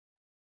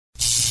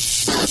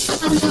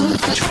721,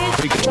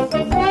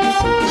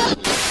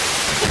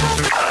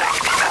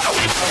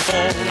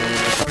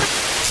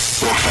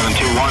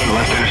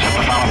 let's intercept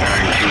the final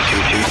bearing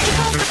 222.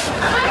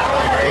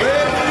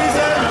 Ladies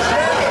and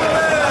gentlemen,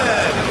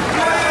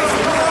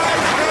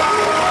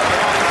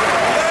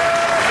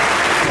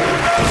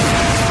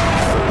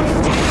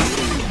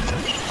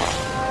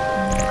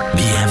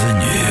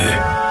 Bienvenue.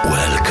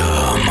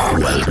 Welcome.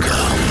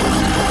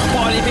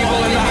 party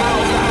people in the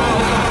house.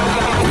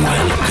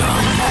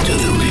 Welcome to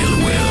the real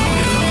world.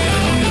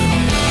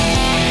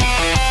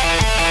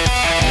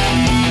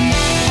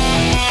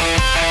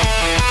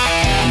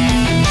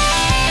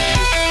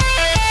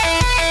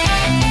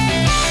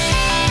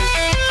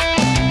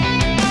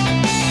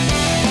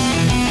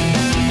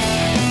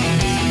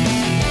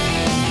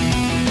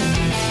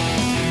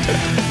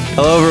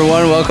 Hello,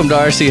 everyone. Welcome to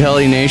RC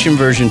Heli Nation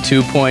version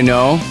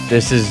 2.0.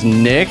 This is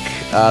Nick.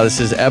 This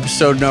is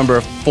episode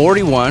number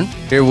 41.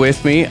 Here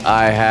with me,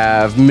 I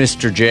have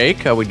Mr. Jake.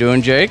 How we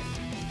doing, Jake?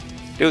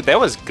 Dude, that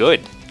was good.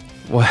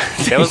 What?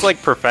 That was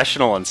like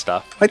professional and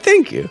stuff. I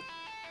thank you.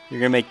 You're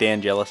gonna make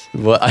Dan jealous.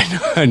 Well,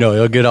 I know.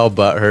 He'll get all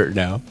butthurt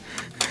now.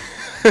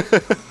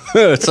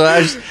 So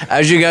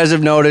as you guys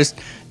have noticed,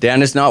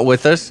 Dan is not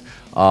with us.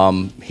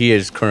 He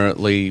is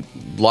currently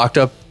locked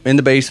up in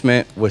the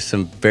basement with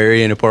some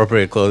very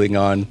inappropriate clothing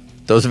on.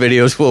 Those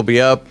videos will be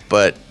up,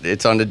 but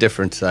it's on a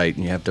different site,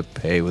 and you have to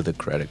pay with a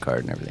credit card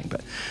and everything.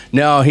 But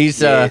no, he's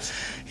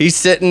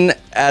sitting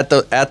at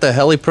the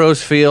Heli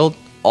Pros field,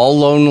 all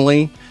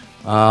lonely,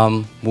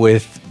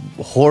 with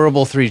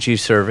horrible 3G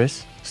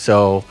service.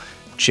 So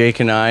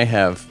Jake and I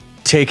have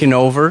taken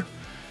over,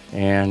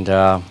 and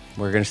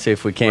we're gonna see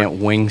if we can't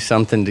wing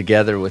something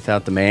together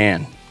without the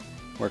man.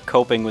 We're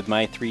coping with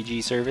my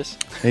 3G service.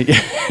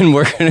 And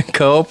we're going to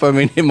cope. I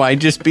mean, it might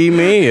just be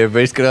me.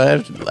 Everybody's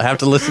going to have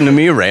to listen to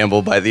me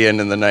ramble by the end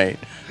of the night.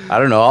 I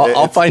don't know.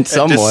 I'll find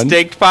someone.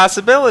 Distinct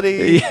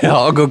possibility. Yeah,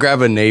 I'll go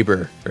grab a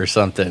neighbor or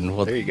something.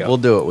 There you go. We'll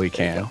do what we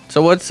can.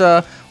 So what's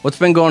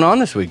been going on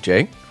this week,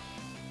 Jake?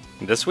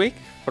 This week?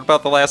 What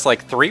about the last,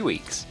 3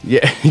 weeks?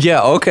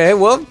 Yeah, okay.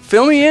 Well,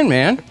 fill me in,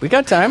 man. We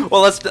got time.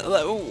 Well,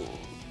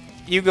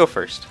 you go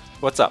first.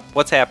 What's up?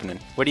 What's happening?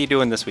 What are you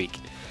doing this week?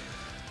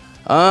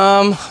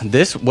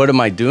 What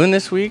am I doing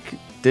this week?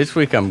 This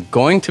week I'm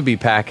going to be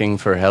packing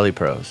for Heli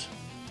Pros.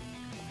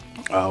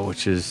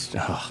 Which is,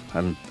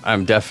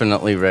 I'm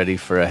definitely ready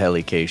for a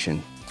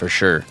helication, for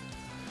sure.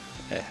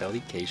 A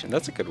helication.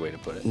 That's a good way to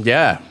put it.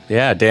 Yeah.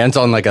 Dan's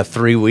on like a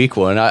 3-week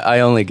one. I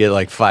only get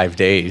like 5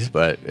 days,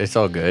 but it's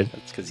all good.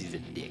 That's because he's a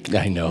dick.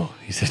 I know.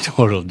 He's a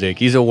total dick.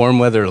 He's a warm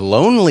weather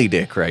lonely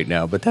dick right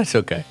now, but that's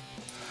okay.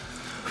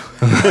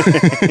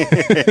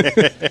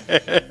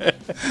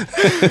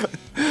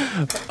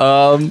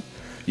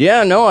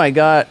 I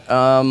got,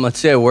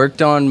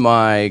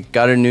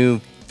 got a new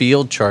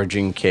field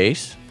charging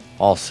case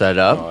all set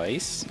up.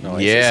 Nice. I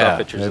Yeah. saw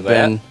pictures of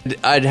that.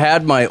 I'd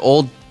had my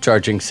old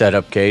charging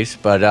setup case,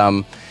 but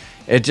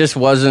it just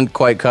wasn't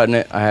quite cutting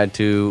it. I had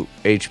 2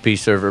 HP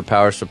server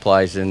power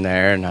supplies in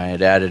there, and I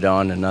had added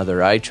on another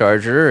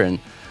iCharger, and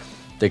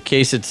the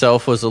case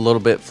itself was a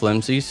little bit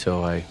flimsy,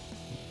 so I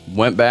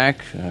went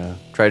back,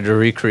 tried to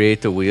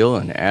recreate the wheel,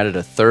 and added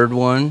a third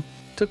one.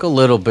 Took a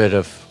little bit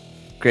of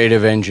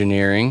creative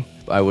engineering.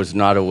 I was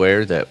not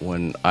aware that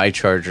when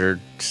iCharger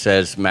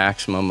says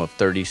maximum of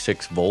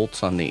 36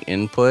 volts on the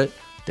input,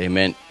 they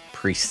meant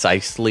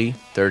precisely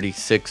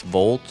 36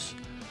 volts.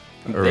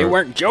 They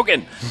weren't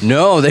joking.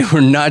 No, they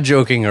were not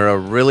joking, or a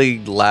really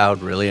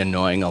loud, really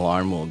annoying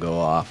alarm will go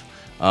off.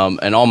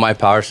 And all my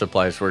power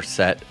supplies were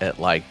set at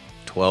like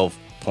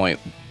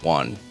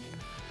 12.1.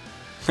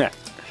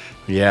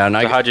 Yeah, and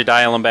So how'd you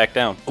dial them back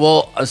down?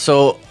 Well,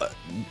 so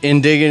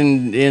in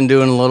digging in,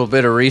 doing a little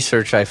bit of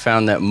research, I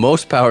found that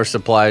most power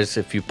supplies,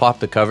 if you pop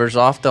the covers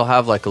off, they'll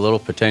have like a little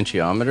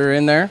potentiometer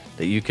in there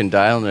that you can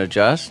dial and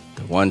adjust.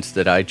 The ones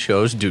that I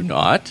chose do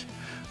not.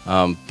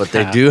 But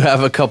they do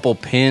have a couple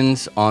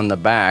pins on the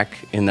back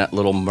in that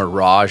little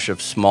mirage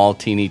of small,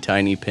 teeny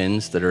tiny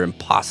pins that are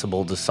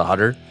impossible to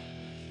solder.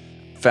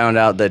 Found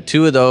out that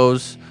 2 of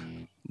those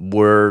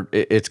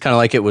it's kind of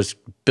like it was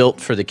built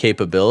for the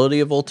capability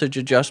of voltage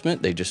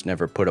adjustment. They just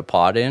never put a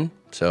pot in.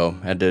 So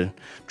had to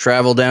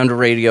travel down to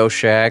Radio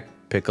Shack,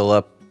 pick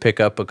up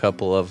a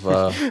couple of...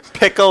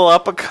 Pickle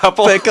up a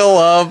couple? Pickle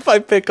up. I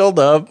pickled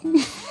up.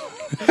 Dude,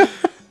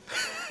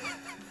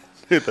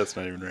 that's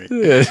not even right.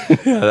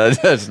 Yeah,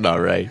 that's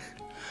not right.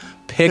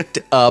 Picked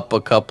up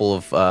a couple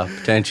of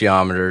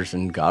potentiometers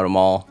and got them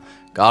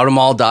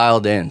all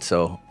dialed in.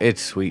 So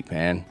it's sweet,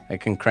 man. I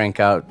can crank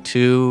out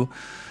 2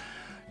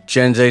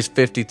 Genza's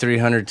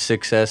 5300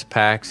 6S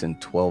packs in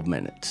 12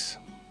 minutes.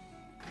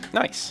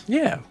 Nice.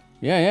 Yeah.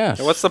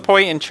 So what's the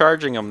point in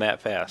charging them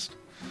that fast?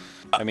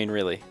 I mean,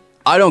 really.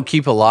 I don't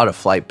keep a lot of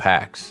flight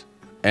packs,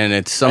 and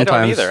it's sometimes...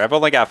 I don't either. I've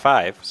only got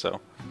 5, so...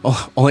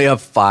 Oh, only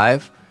have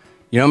 5?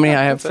 You know how many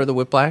I have for the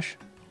Whiplash?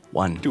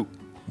 1. 2.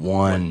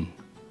 1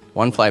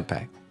 flight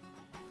pack.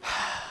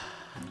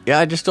 Yeah,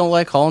 I just don't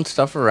like hauling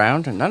stuff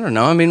around, and I don't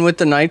know. I mean, with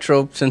the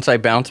Nitro, since I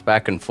bounce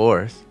back and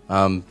forth,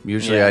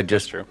 Usually Yeah, I that's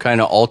just true.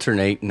 kind of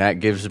alternate, and that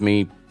gives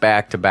me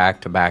back to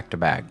back to back to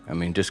back. I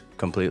mean, just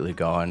completely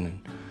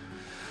going.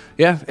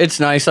 Yeah, it's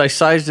nice. I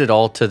sized it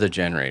all to the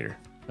generator.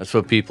 That's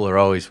what people are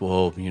always,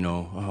 well,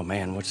 oh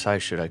man, what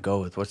size should I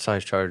go with? What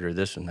size charger,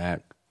 this and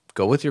that.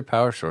 Go with your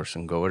power source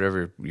and go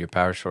whatever your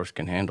power source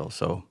can handle.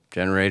 So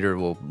generator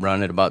will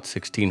run at about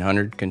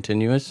 1600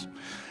 continuous.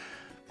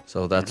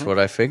 So that's what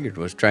I figured,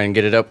 was try and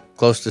get it up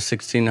close to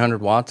 1600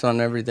 watts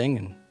on everything,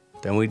 and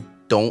then we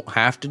don't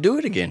have to do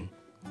it again.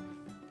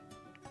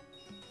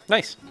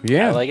 Nice.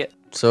 Yeah. I like it.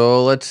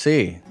 So let's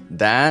see.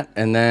 That,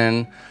 and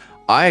then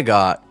I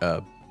got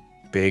a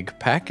big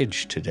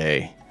package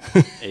today.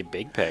 A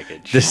big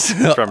package. This-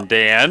 from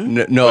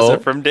Dan? no. Was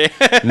it from Dan?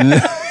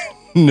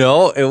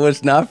 No, it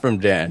was not from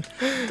Dan.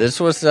 This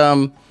was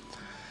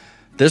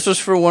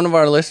for one of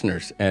our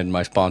listeners, and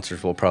my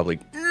sponsors will probably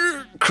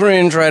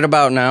cringe right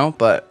about now,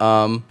 but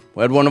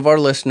we had one of our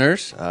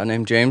listeners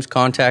named James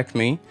contact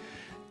me,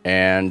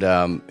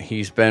 and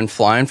he's been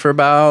flying for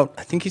about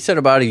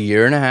a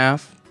year and a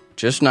half,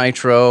 just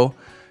nitro,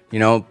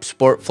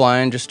 sport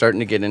flying, just starting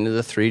to get into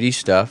the 3D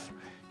stuff.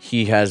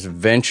 He has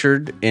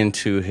ventured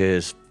into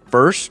his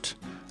first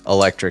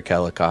electric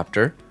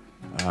helicopter,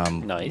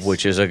 Nice.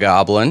 which is a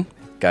Goblin.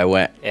 Guy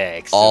went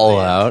Excellent. all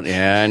out.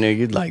 Yeah, I knew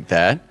you'd like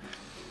that.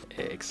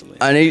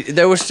 Excellent. And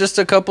there was just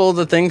a couple of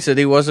the things that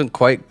he wasn't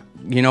quite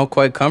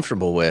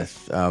comfortable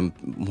with.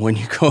 When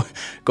you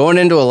going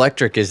into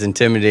electric is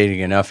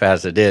intimidating enough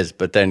as it is,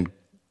 but then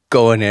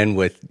going in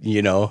with,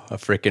 a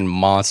freaking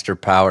monster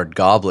powered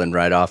Goblin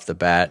right off the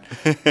bat,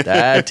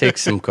 that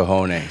takes some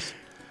cojones.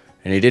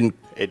 And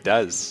It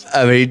does.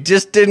 he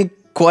just didn't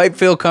quite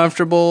feel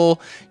comfortable,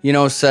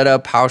 set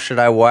up, how should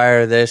I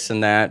wire this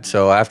and that.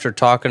 So after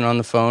talking on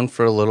the phone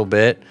for a little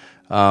bit,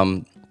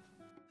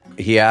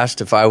 he asked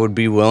if I would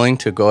be willing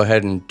to go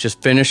ahead and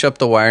just finish up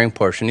the wiring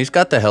portion. He's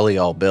got the heli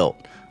all built.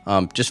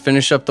 Just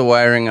finish up the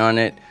wiring on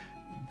it,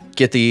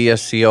 get the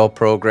ESCL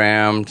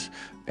programmed,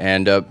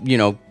 and,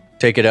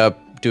 take it up,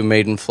 do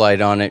maiden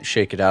flight on it,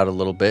 shake it out a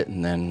little bit,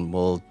 and then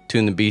we'll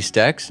tune the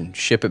BeastX and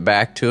ship it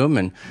back to him.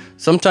 And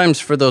sometimes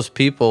for those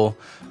people,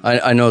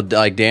 I know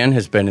like Dan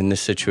has been in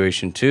this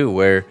situation too,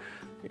 where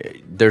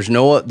there's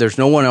no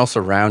one else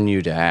around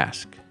you to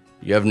ask.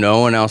 You have no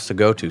one else to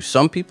go to.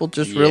 Some people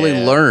just really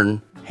Yeah.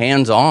 learn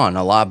hands-on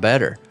a lot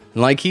better.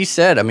 And like he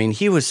said,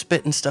 he was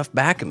spitting stuff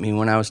back at me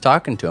when I was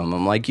talking to him.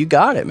 I'm like, you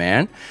got it,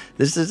 man.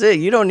 This is it.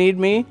 You don't need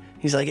me.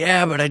 He's like,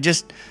 yeah, but I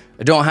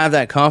don't have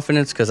that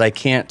confidence because I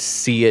can't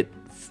see it,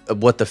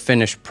 what the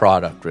finished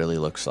product really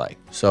looks like.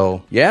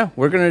 So yeah,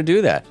 we're going to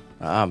do that.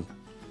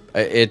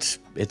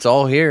 It's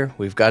all here.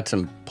 We've got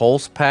some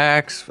pulse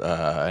packs,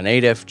 an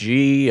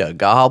 8FG, a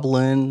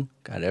Goblin,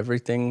 got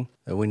everything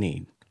that we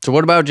need. So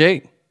what about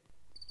Jake?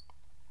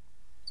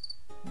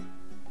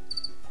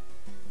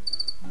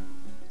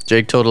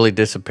 Jake totally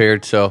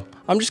disappeared, so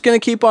I'm just going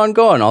to keep on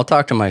going. I'll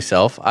talk to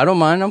myself. I don't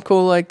mind. I'm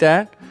cool like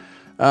that.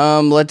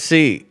 Let's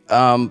see.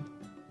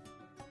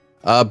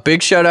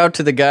 Big shout out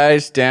to the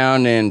guys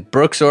down in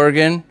Brooks,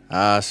 Oregon.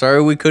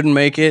 Sorry we couldn't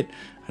make it.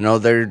 I know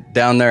they're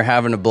down there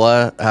having a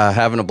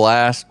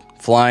blast,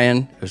 flying.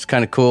 It was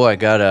kind of cool. I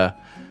got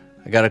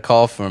a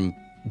call from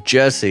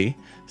Jesse.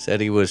 Said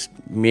he was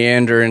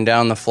meandering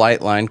down the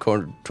flight line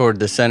toward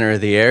the center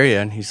of the area,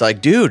 and he's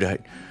like, "Dude,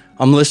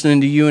 I'm listening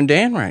to you and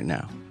Dan right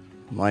now."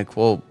 I'm like,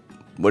 "Well,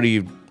 what do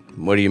you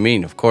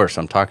mean? Of course,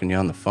 I'm talking to you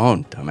on the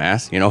phone,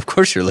 dumbass. Of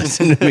course you're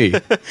listening to me."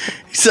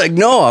 He's like,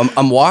 "No,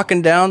 I'm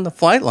walking down the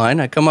flight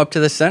line. I come up to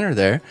the center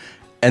there,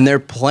 and they're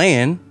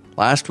playing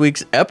last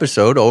week's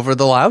episode over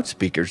the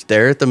loudspeakers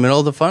there at the middle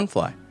of the fun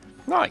fly."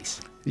 Nice.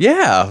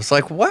 Yeah, I was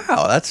like,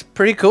 wow, that's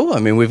pretty cool.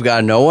 We've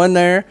got no one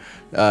there,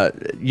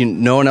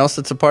 no one else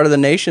that's a part of the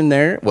nation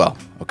there. Well,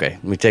 okay,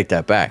 let me take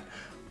that back.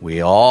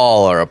 We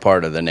all are a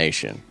part of the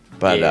nation,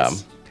 but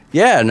Yes.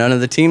 yeah, none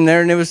of the team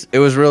there, and it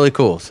was really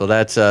cool. So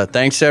that's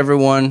thanks to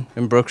everyone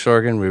in Brooks,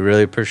 Oregon. We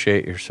really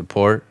appreciate your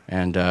support,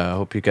 and I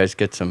hope you guys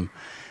get some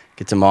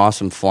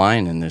awesome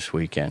flying in this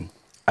weekend.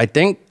 I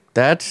think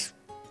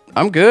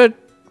I'm good.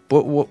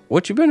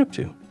 What you been up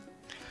to?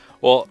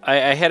 Well,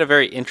 I had a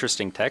very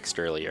interesting text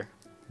earlier.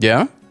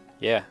 Yeah,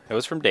 Yeah, it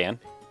was from Dan.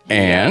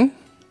 and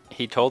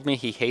He told me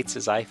he hates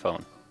his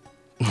iPhone.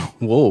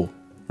 whoa,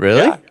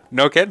 really? Yeah,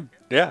 no kidding.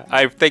 Yeah,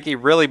 I think he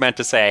really meant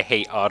to say I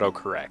hate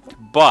autocorrect,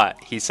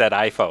 but he said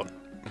iPhone.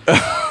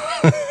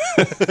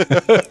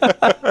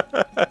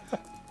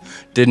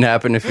 Didn't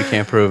happen if you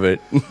can't prove it.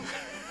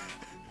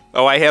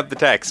 Oh, I have the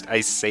text.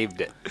 I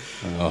saved it.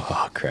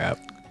 Oh, crap.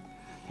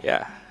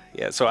 Yeah.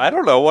 So I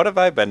don't know. What have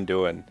I been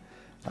doing?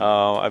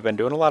 I've been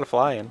doing a lot of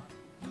flying.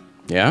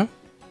 Yeah?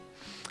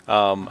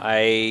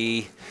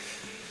 I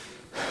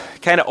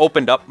kind of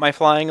opened up my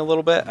flying a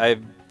little bit.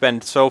 I've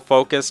been so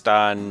focused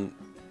on,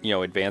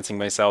 advancing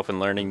myself and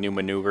learning new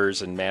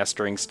maneuvers and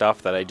mastering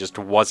stuff that I just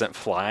wasn't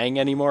flying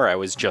anymore. I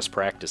was just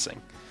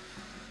practicing.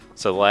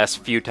 So the last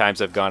few times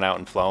I've gone out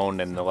and flown,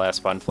 and the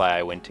last fun fly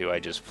I went to, I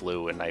just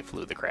flew, and I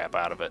flew the crap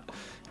out of it.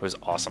 It was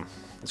awesome.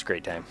 It was a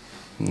great time.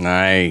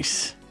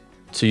 Nice.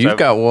 So you've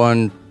got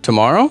one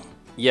tomorrow?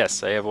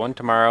 Yes, I have one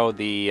tomorrow.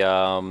 The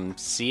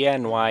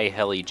CNY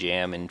Heli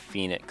Jam in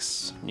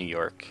Phoenix, New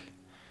York.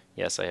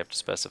 Yes, I have to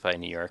specify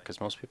New York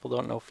because most people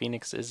don't know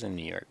Phoenix is in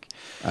New York.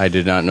 I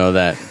did not know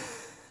that.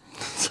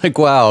 It's like,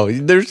 wow,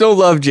 there's no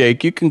love,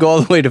 Jake. You can go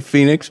all the way to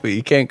Phoenix, but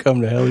you can't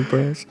come to Heli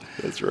Pros.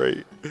 That's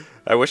right.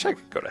 I wish I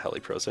could go to Heli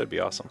Pros. That'd be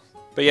awesome.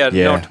 But yeah,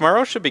 Yeah. no,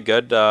 tomorrow should be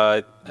good.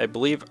 I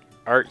believe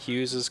Art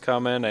Hughes is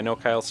coming. I know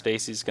Kyle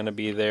Stacy's going to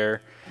be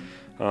there.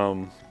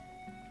 I'm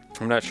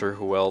not sure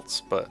who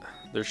else, but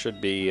there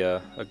should be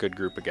a good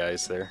group of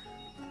guys there.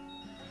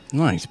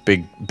 Nice.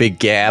 Big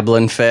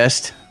gabbling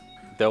fest.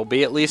 There'll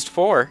be at least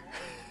 4.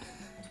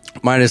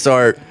 Minus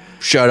Art.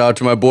 Shout out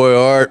to my boy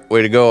Art.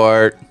 Way to go,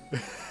 Art.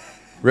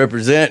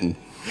 Representing.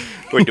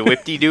 With the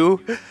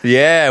whip-de-doo.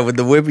 Yeah, with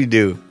the whippy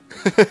do.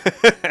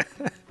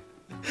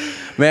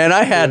 Man,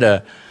 I'm going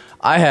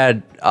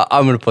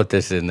to put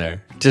this in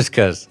there just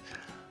because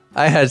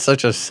I had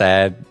such a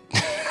sad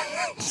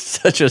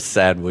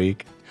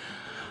week.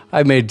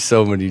 I made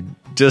so many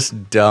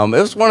just dumb.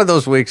 It was one of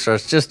those weeks where I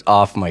was just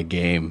off my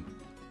game.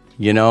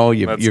 You know,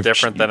 That's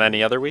different than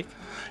any other week.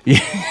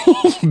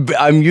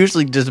 I'm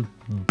usually just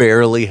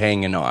barely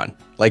hanging on,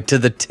 like to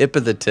the tip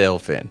of the tail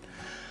fin.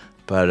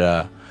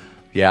 But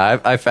yeah,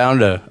 I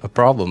found a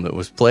problem that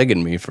was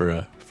plaguing me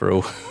for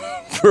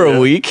a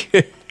week.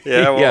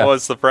 Yeah, what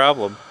was the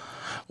problem?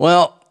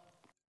 Well,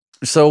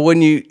 so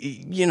when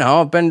you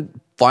know, I've been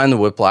flying the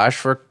Whiplash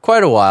for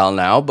quite a while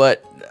now,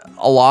 but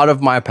a lot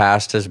of my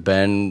past has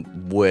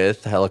been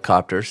with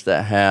helicopters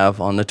that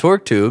have on the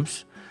torque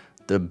tubes,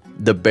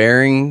 the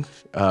bearing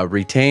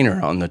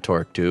retainer on the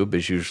torque tube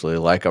is usually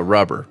like a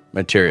rubber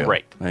material.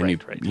 Right,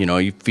 And right. you know,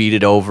 you feed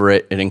it over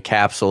it, it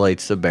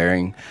encapsulates the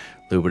bearing,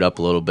 lube it up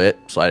a little bit,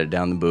 slide it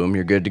down the boom,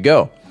 you're good to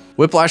go.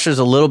 Whiplash is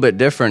a little bit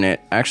different.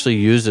 It actually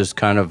uses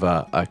kind of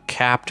a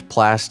capped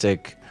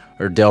plastic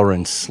or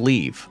Delrin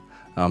sleeve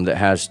that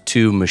has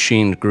 2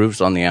 machined grooves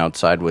on the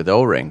outside with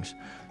O-rings.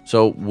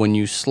 So when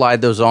you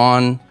slide those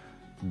on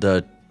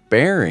the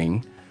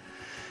bearing,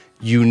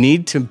 you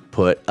need to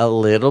put a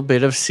little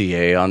bit of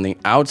CA on the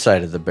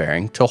outside of the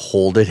bearing to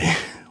hold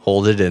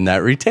it in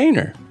that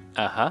retainer.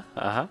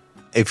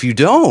 If you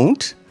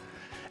don't,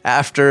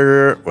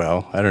 after,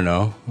 well, I don't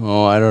know,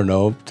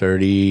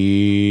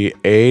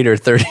 38 or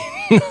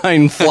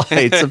 39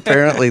 flights,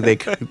 apparently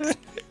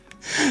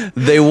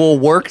they will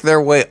work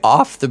their way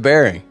off the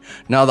bearing.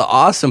 Now, the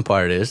awesome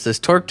part is this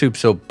torque tube's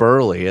so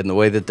burly, and the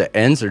way that the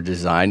ends are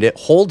designed, it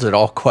holds it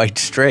all quite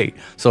straight.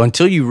 So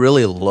until you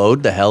really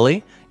load the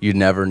heli, you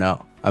never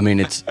know. I mean,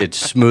 it's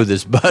smooth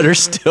as butter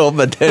still,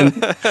 but then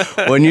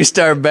when you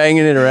start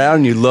banging it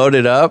around, you load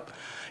it up,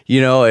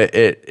 you know,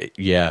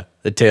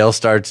 the tail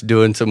starts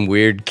doing some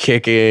weird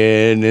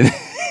kicking, and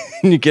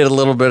you get a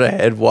little bit of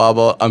head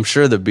wobble. I'm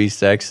sure the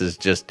Beast X is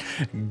just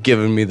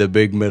giving me the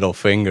big middle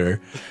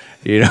finger.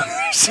 You know,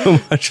 there's so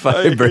much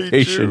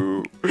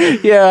vibration.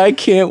 Yeah, I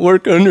can't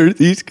work under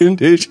these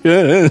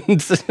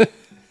conditions.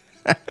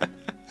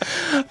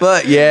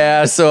 But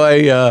yeah, so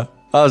I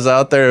was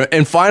out there,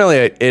 and finally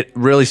it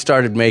really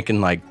started making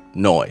like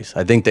noise.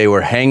 I think they were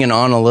hanging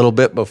on a little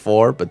bit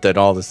before, but then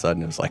all of a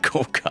sudden it was like,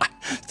 oh God,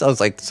 sounds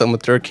like someone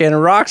threw a can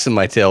of rocks in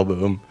my tail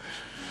boom.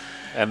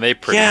 And they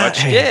pretty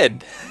much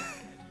did.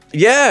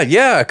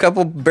 Yeah, a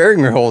couple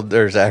bearing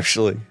holders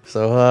actually.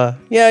 So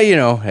yeah, you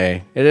know,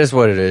 hey, it is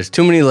what it is.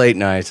 Too many late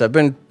nights. I've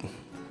been,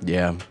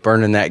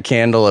 burning that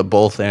candle at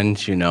both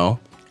ends, you know.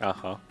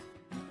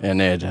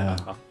 And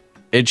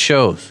it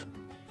shows.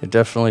 It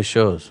definitely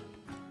shows.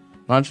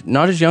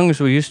 Not as young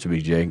as we used to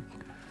be, Jake.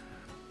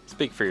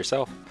 Speak for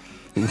yourself.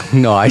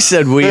 No, I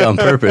said we on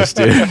purpose,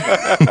 dude.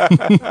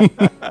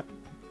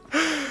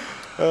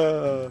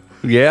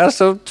 Yeah,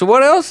 so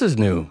what else is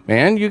new,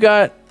 man? You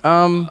got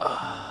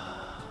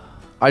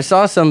I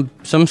saw some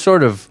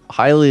sort of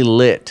highly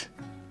lit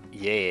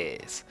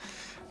Yes.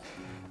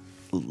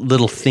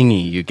 little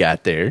thingy you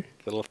got there.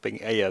 Little thing.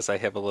 Yes, I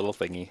have a little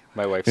thingy.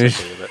 My wife's okay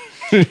with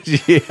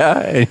it.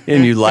 Yeah,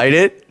 and you light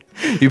it.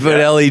 You put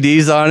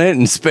LEDs on it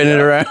and spin it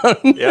around.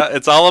 Yeah,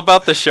 it's all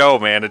about the show,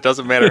 man. It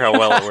doesn't matter how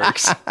well it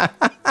works.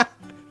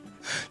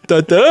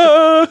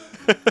 Da-da!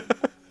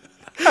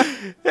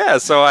 Yeah,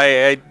 so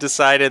I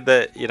decided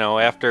that, you know,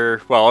 after,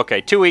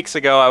 2 weeks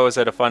ago, I was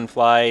at a fun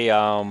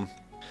fly,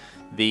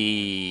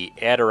 the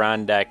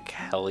Adirondack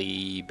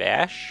Heli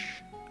Bash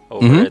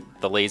over at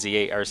the Lazy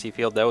 8 RC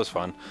field. That was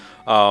fun.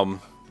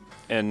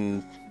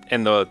 And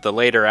in the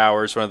later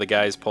hours, one of the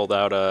guys pulled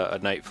out a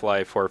Night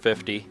Fly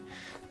 450,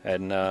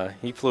 and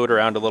he flew it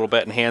around a little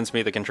bit and hands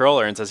me the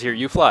controller and says, "Here,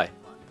 you fly."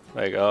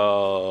 Like,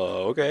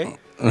 oh, okay.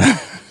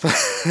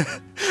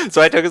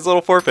 So I took his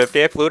little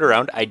 450, I flew it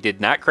around. I did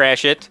not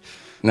crash it.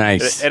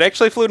 Nice. It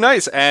actually flew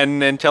nice,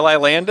 and until I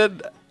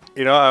landed,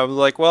 you know, I was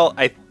like, well,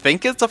 I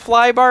think it's a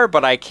fly bar,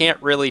 but I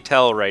can't really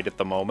tell right at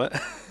the moment.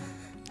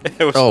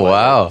 It was Oh, fly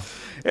wow. bar.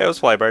 Yeah, it was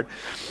fly bar.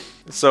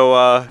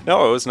 So,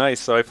 no, it was nice.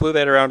 So I flew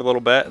that around a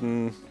little bit,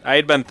 and I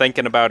had been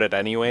thinking about it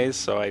anyways,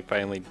 so I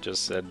finally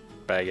just said,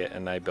 bag it,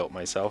 and I built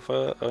myself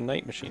a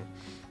night machine.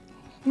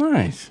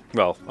 Nice.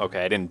 Well,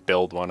 okay, I didn't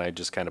build one. I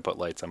just kind of put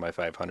lights on my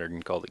 500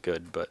 and called it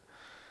good, but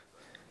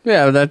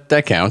Yeah,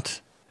 that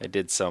counts. I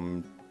did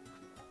some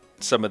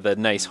of the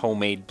nice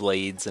homemade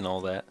blades and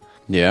all that.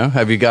 Yeah.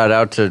 Have you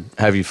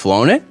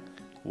flown it?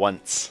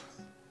 Once.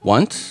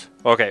 Once?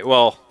 Okay,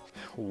 well,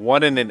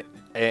 1 and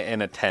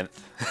a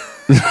tenth.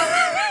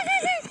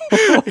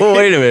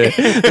 Wait a minute.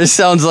 This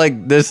sounds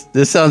like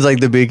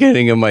the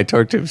beginning of my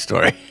torque tube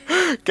story.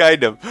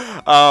 Kind of.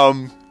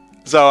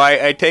 So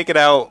I take it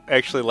out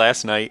actually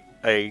last night.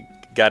 I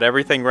got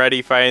everything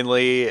ready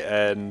finally,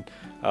 and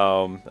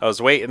I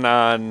was waiting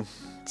on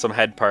some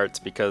head parts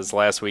because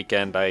last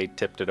weekend I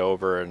tipped it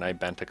over and I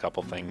bent a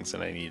couple things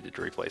and I needed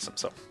to replace them.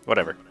 So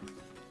whatever.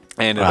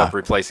 I ended up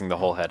replacing the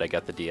whole head. I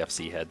got the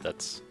DFC head.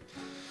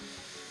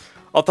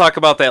 I'll talk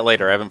about that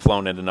later. I haven't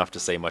flown it enough to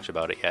say much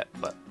about it yet,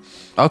 but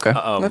Okay,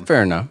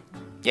 fair enough.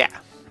 yeah.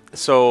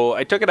 So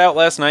I took it out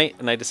last night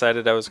and I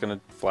decided I was going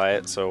to fly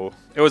it. So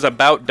it was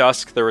about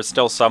dusk. There was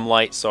still some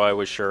light, so I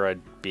was sure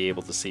I'd be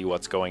able to see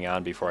what's going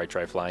on before I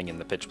try flying in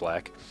the pitch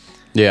black.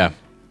 Yeah.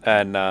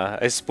 And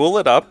I spool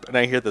it up and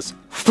I hear this.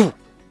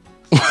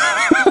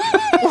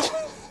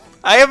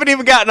 I haven't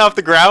even gotten off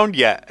the ground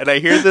yet, and I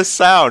hear this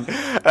sound.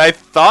 And I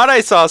thought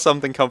I saw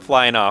something come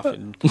flying off,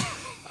 and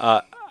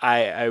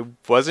I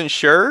wasn't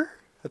sure.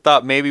 I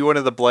thought maybe one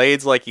of the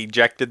blades like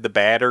ejected the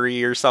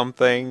battery or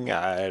something.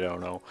 I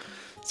don't know.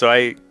 So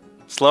I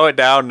slow it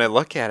down and I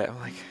look at it. I'm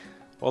like,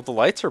 well, the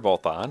lights are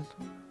both on.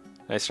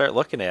 And I start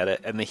looking at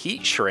it, and the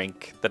heat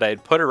shrink that I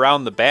had put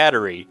around the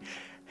battery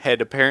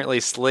had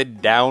apparently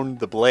slid down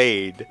the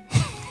blade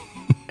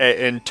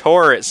and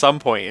tore at some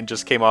point and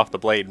just came off the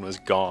blade and was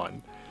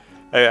gone.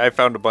 I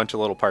found a bunch of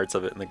little parts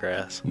of it in the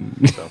grass.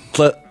 So.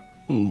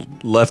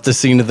 Left the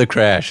scene of the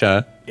crash,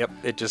 huh? Yep,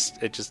 it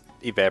just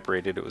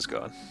evaporated. It was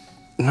gone.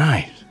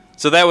 Nice.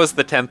 So that was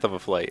the 10th of a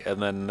flight,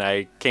 and then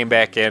I came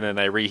back in and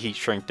I reheat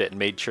shrinked it and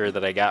made sure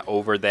that I got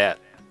over that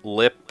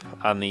lip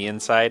on the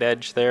inside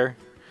edge there.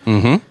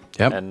 Mm-hmm.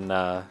 Yep.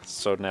 And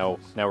so now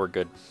we're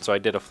good. So I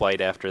did a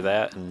flight after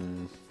that,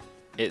 and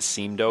it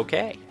seemed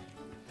okay.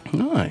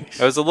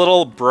 Nice. It was a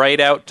little bright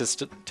out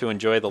to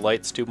enjoy the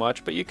lights too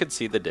much, but you could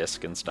see the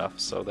disc and stuff,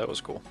 so that was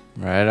cool.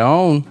 Right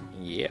on.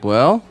 Yeah.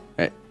 Well,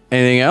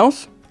 anything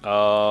else? Gee,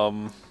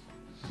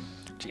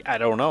 I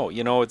don't know.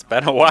 It's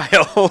been a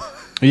while.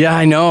 Yeah,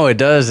 I know it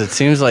does. It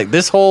seems like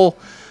this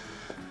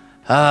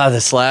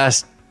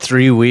last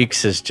 3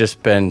 weeks has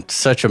just been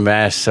such a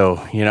mess.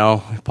 So,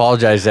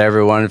 apologize to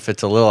everyone if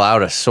it's a little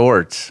out of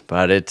sorts,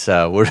 but it's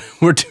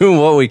we're doing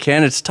what we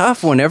can. It's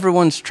tough when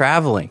everyone's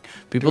traveling.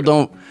 People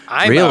don't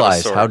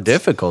realize how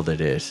difficult it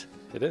is.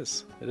 It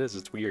is.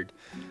 It's weird.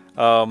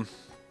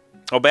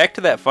 Back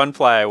to that fun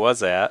fly I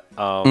was at.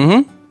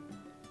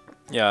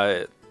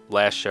 Yeah,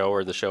 last show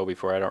or the show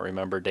before, I don't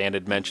remember. Dan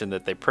had mentioned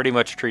that they pretty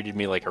much treated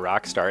me like a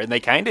rock star, and they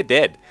kind of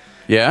did.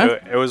 Yeah,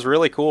 it was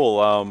really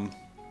cool.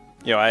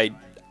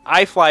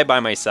 I fly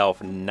by myself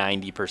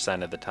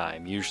 90% of the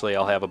time. Usually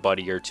I'll have a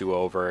buddy or two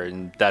over,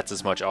 and that's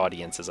as much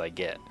audience as I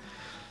get.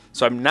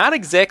 So I'm not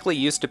exactly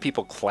used to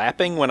people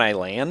clapping when I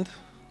land.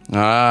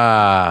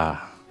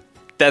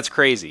 That's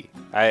crazy.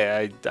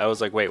 I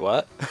was like, wait,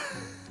 what?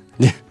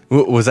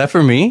 Was that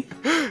for me?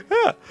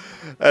 Yeah.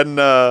 And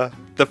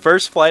the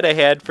first flight I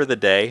had for the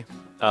day,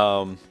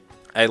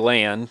 I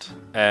land,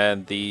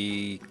 and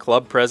the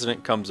club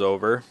president comes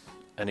over,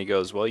 and he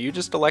goes, well, you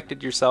just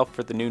elected yourself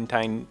for the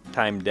noontime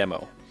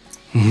demo.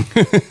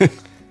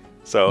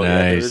 So nice.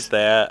 Yeah, there was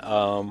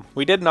that.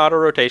 We did an auto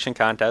rotation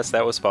contest.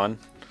 That was fun.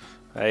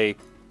 I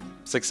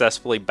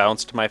successfully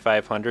bounced my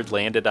 500,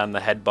 landed on the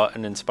head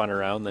button and spun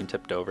around, then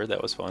tipped over.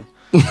 That was fun.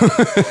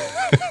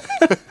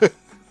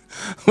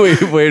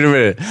 Wait a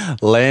minute.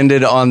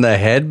 Landed on the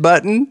head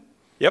button?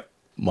 Yep.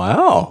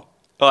 Wow.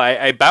 Well,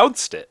 I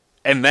bounced it,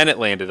 and then it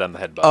landed on the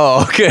head button.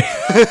 Oh, okay.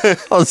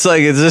 I was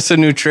like, is this a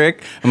new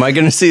trick? Am I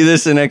going to see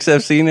this in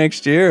XFC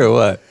next year or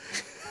what?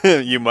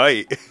 You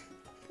might.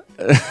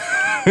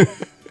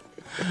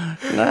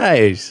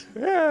 Nice.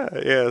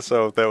 Yeah,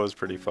 so that was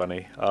pretty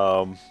funny.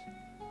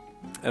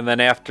 And then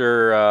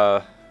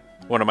after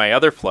one of my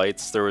other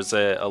flights, there was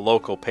a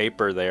local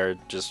paper there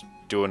just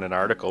doing an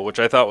article, which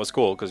I thought was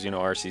cool because,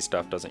 RC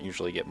stuff doesn't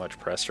usually get much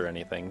press or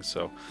anything.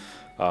 So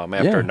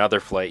after another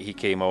flight, he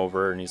came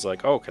over and he's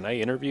like, oh, can I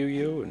interview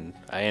you? And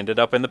I ended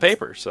up in the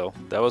paper, so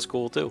that was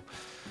cool too.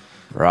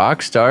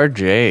 Rockstar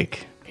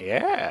Jake.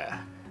 Yeah.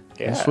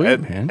 That's sweet,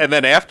 man. And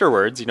then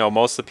afterwards,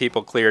 most of the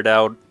people cleared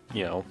out,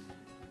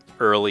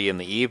 early in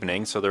the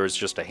evening, so there was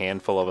just a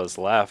handful of us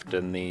left,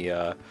 and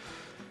the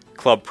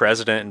club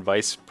president and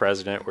vice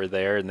president were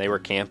there, and they were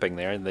camping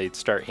there, and they'd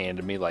start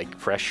handing me like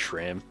fresh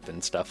shrimp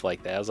and stuff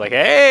like that. I was like,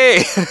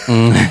 hey!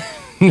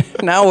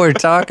 Now we're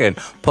talking.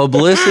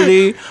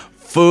 Publicity,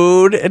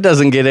 food, it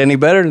doesn't get any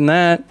better than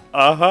that.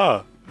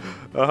 No,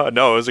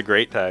 it was a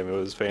great time. It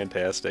was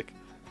fantastic.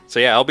 So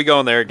yeah, I'll be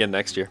going there again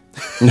next year.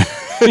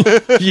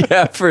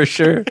 Yeah, for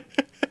sure.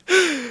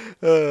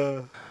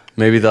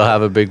 Maybe they'll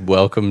have a big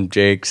welcome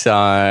Jake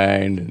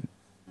sign.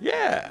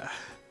 Yeah.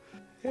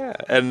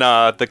 And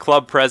the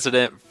club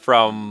president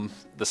from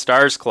the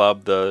Stars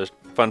Club, the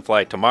Fun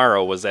Fly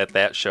Tomorrow, was at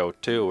that show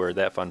too, or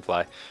that Fun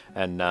Fly.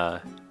 And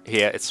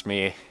he asked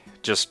me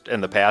just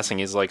in the passing,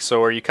 he's like,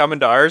 "So are you coming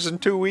to ours in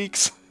 2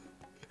 weeks?"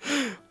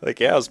 Like,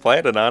 yeah, I was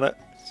planning on it.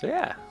 So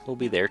yeah, we'll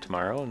be there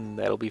tomorrow, and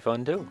that'll be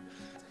fun too.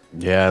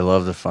 Yeah, I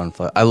love the fun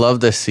fly. I love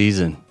this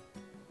season.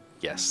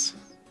 Yes.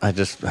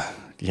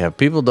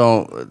 People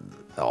don't,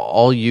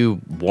 all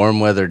you warm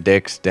weather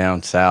dicks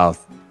down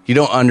south, you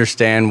don't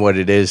understand what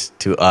it is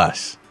to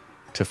us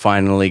to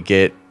finally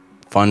get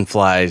fun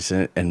flies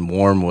and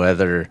warm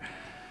weather.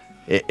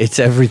 It's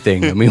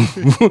everything. I mean,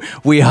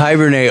 we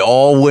hibernate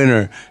all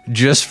winter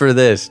just for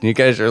this. And you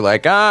guys are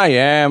like,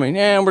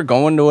 we're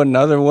going to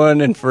another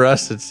one. And for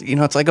us, it's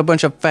like a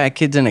bunch of fat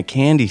kids in a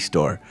candy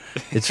store.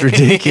 It's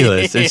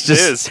ridiculous. It's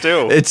just, it is,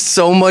 too. It's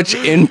so much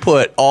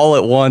input all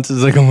at once.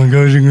 It's like, oh my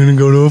gosh, you're going to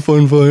go to a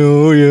fun fly.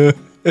 Oh, yeah.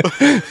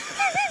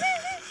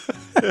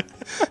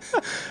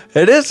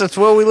 It is. That's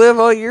what we live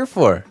all year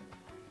for.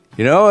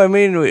 I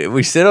mean,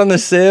 we sit on the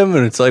sim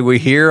and it's like we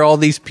hear all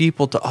these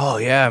people oh,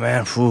 yeah,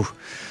 man,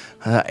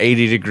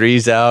 80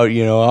 degrees out,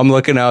 I'm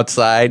looking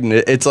outside and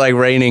it's like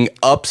raining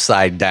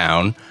upside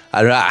down.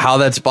 I don't know how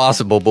that's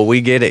possible, but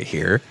we get it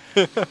here.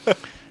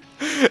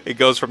 It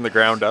goes from the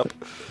ground up.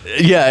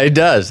 Yeah, it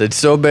does. It's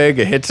so big,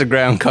 it hits the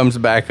ground, comes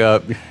back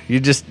up.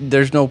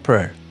 There's no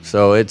prayer.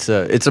 So it's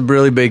a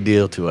really big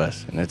deal to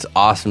us, and it's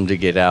awesome to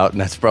get out,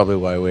 and that's probably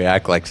why we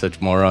act like such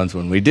morons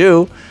when we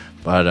do.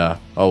 But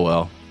oh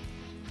well,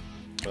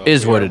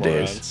 is what it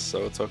is.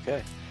 So it's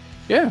okay.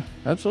 Yeah,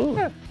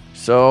 absolutely. Yeah.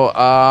 So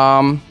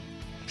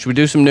should we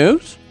do some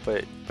news?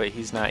 But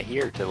he's not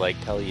here to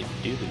tell you to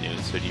do the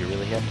news. So do you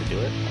really have to do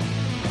it?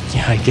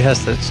 Yeah, I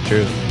guess that's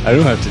true. I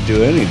don't have to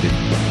do anything.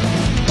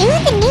 Do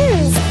the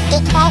news,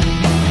 dickhead.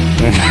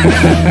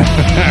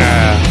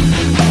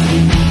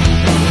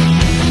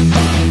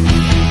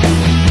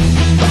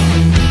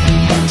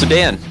 So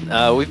Dan,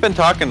 we've been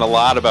talking a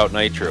lot about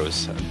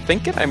nitros. I'm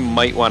thinking I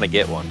might want to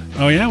get one.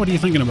 Oh yeah, what are you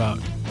thinking about?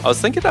 I was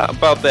thinking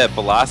about that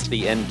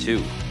Velocity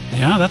N2.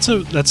 Yeah, that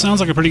sounds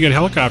like a pretty good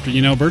helicopter.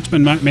 Bert's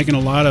been making a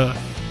lot of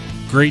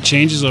great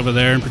changes over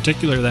there. In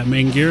particular, that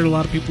main gear a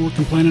lot of people were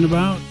complaining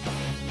about.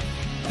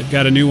 They've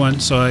got a new one,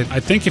 so I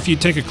think if you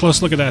take a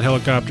close look at that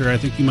helicopter, I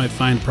think you might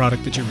find a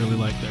product that you really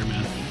like there,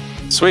 man.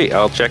 Sweet,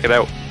 I'll check it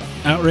out.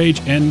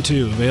 Outrage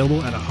N2,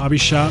 available at a hobby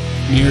shop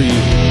near you.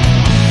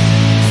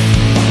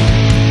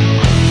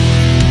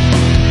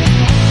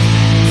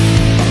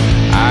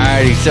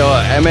 Alrighty, so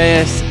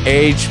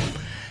MSH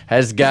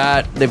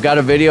they've got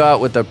a video out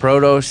with the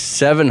Proto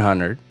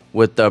 700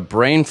 with the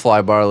Brain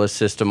Fly barless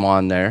system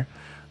on there.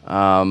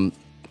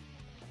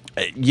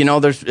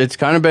 It's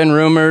kind of been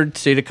rumored,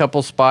 seen a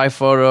couple spy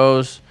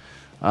photos.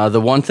 The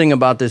one thing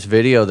about this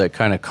video that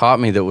kind of caught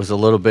me that was a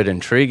little bit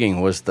intriguing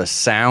was the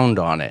sound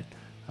on it.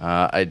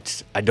 I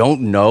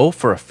don't know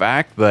for a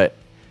fact, but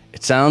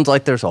it sounds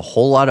like there's a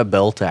whole lot of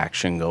belt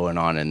action going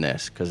on in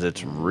this because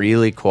it's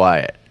really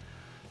quiet.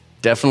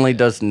 Definitely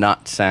does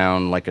not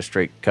sound like a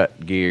straight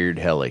cut geared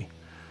heli.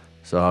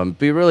 So it'd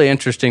be really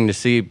interesting to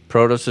see.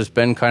 Protos has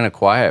been kind of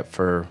quiet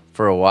for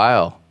a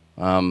while.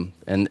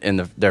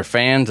 Their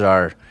fans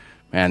are,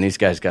 man, these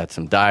guys got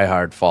some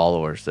diehard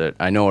followers that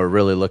I know are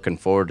really looking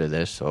forward to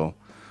this. So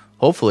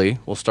hopefully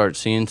we'll start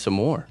seeing some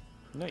more.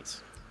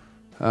 Nice.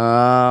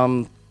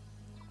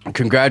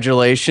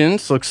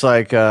 Congratulations. Looks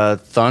like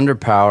Thunder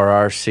Power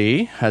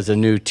RC has a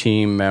new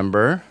team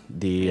member.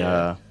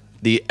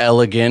 The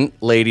elegant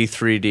Lady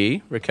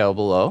 3D, Raquel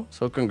Below.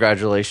 So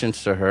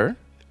congratulations to her.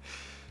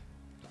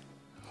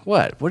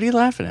 What? What are you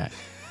laughing at?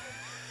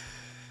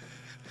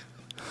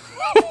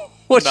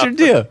 What's your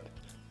deal?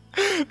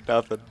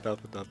 Nothing.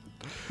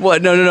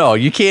 What? No.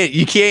 You can't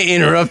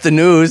interrupt the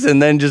news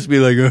and then just be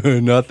like,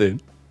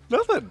 nothing.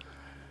 Nothing.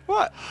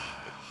 What?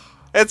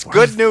 It's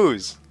good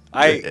news.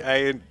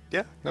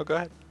 Yeah, no, go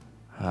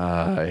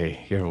ahead.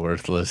 You're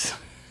worthless.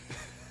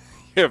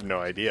 You have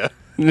no idea.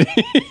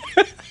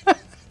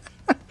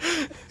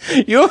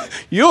 You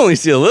only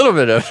see a little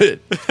bit of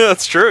it.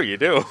 That's true, you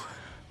do.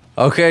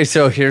 Okay,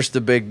 so here's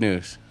the big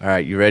news. All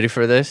right, you ready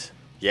for this?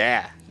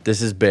 Yeah.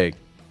 This is big.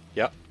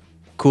 Yep.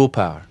 Cool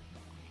Power.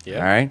 Yeah.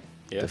 All right?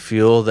 Yeah. The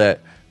fuel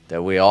that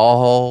we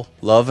all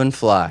love and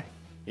fly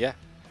Yeah.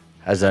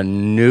 has a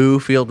new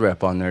field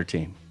rep on their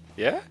team.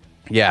 Yeah?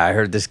 Yeah, I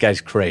heard this guy's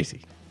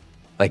crazy.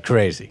 Like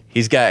crazy.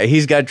 He's got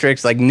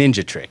tricks like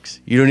ninja tricks.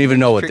 You don't even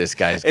know what this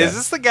guy's got. Is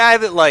this the guy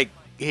that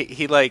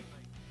he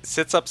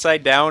sits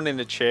upside down in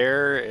a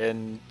chair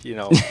and,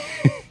 yeah.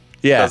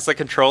 does the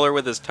controller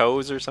with his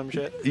toes or some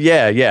shit?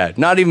 Yeah.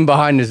 Not even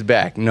behind his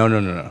back.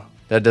 No.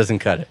 That doesn't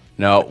cut it.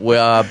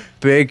 No.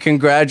 Big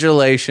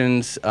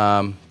congratulations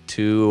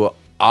to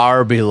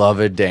our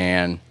beloved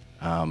Dan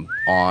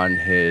on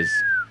his...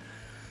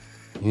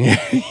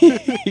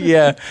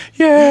 yeah.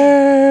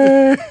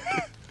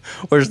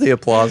 Where's the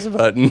applause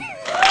button?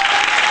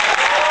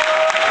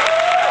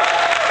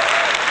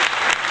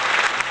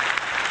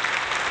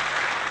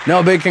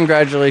 No, big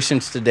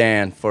congratulations to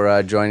Dan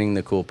for joining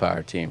the Cool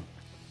Power team.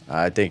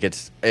 I think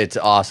it's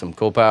awesome.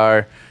 Cool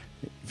Power,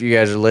 if you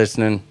guys are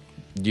listening,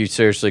 you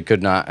seriously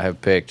could not have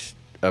picked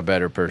a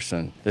better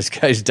person. This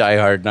guy's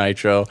diehard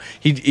nitro.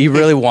 He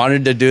really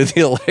wanted to do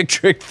the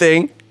electric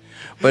thing,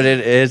 But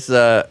it is,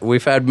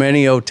 we've had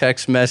many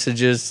text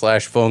messages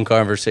 / phone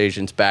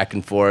conversations back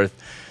and forth.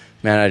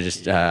 Man,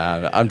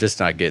 I'm just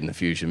not getting the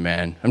Fusion,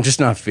 man. I'm just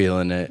not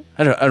feeling it.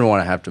 I don't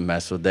want to have to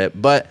mess with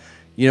it. But,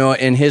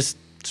 in his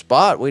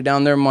spot way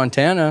down there in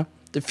Montana,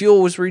 the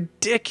fuel was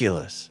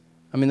ridiculous.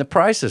 I mean, the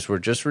prices were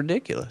just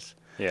ridiculous.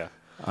 Yeah.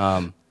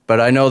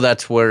 But I know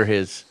that's where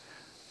his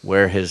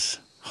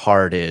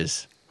heart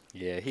is.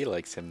 Yeah, he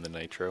likes him, the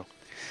nitro.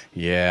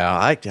 Yeah,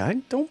 I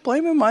don't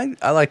blame him.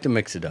 I like to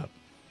mix it up.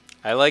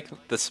 I like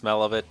the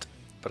smell of it,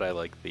 but I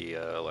like the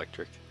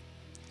electric.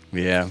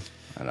 Yeah,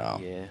 I know.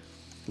 Yeah.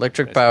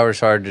 Electric power is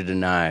hard to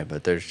deny,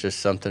 but there's just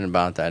something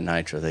about that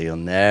nitro that you'll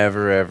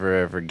never, ever,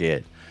 ever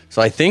get.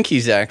 So I think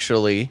he's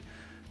actually,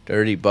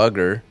 dirty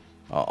bugger,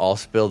 I'll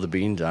spill the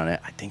beans on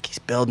it. I think he's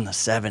building a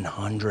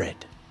 700.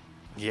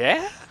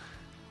 Yeah?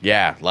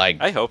 Yeah,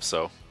 I hope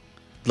so.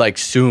 Like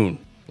soon.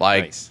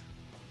 Nice.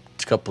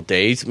 A couple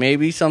days,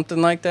 maybe,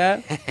 something like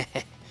that.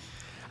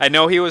 I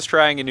know he was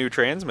trying a new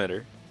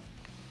transmitter.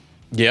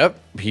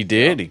 Yep, he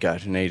did. He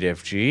got an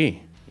 8FG.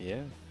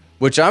 Yeah.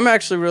 Which I'm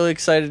actually really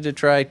excited to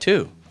try,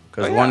 too.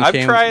 Oh, yeah,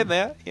 I've tried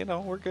that.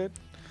 We're good.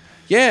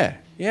 Yeah.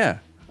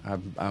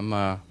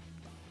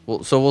 So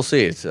we'll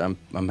see.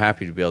 I'm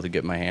happy to be able to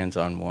get my hands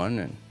on one,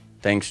 and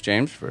thanks,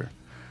 James, for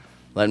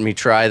letting me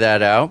try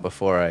that out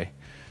before I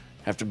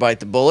have to bite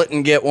the bullet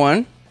and get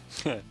one.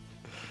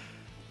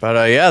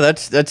 But yeah,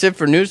 that's it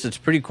for news. It's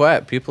pretty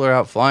quiet. People are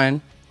out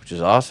flying, which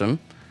is awesome.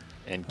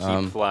 And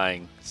keep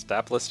flying.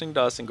 Stop listening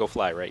to us and go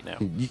fly right now.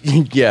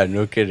 Yeah,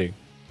 no kidding.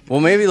 Well,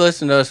 maybe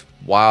listen to us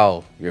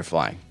while you're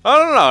flying.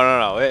 Oh,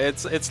 no.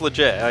 It's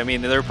legit. I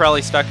mean, they're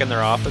probably stuck in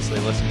their office. They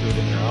listen to it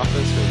in their office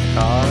or in the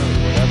car or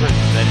whatever,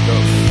 and then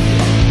go.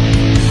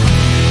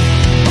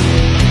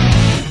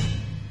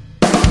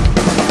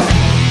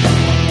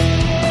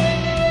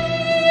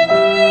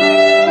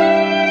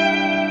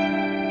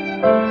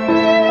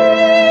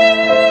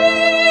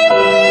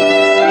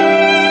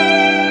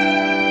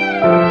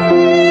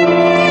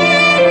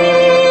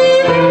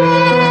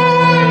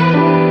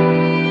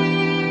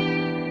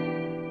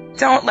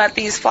 Don't let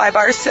these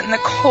flybars sit in the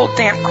cold,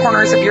 damp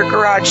corners of your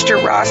garage to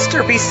rust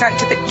or be sent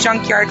to the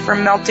junkyard for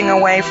melting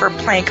away for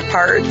plank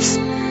parts.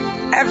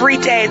 Every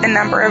day, the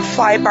number of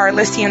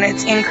flybarless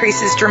units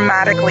increases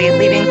dramatically,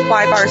 leaving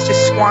flybars to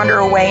squander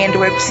away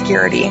into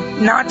obscurity.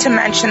 Not to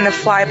mention the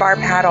flybar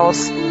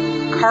paddles,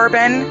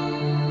 carbon,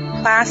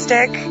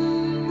 plastic,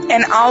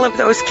 and all of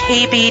those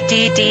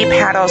KBDD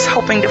paddles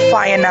hoping to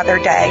fly another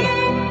day.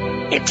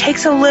 It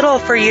takes a little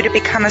for you to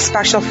become a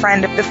special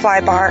friend of the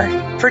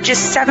Flybar. For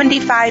just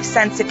 75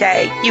 cents a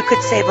day, you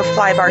could save a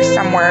Flybar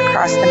somewhere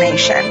across the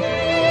nation.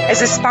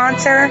 As a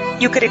sponsor,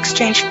 you could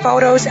exchange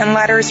photos and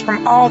letters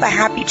from all the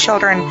happy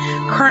children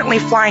currently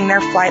flying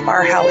their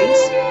Flybar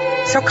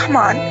helis. So come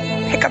on,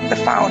 pick up the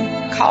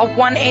phone. Call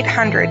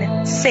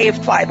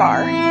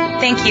 1-800-SAVE-FLYBAR.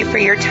 Thank you for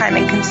your time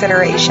and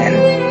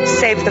consideration.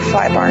 Save the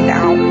Flybar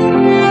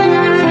now.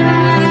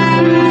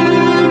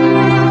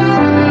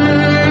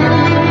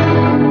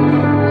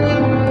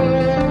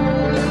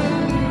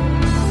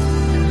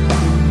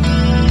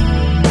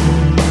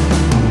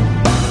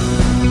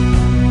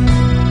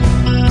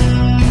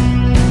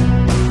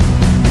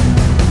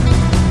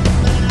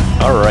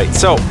 All right,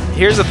 so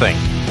here's the thing.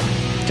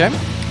 Okay.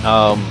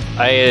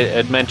 I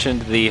had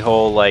mentioned the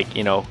whole,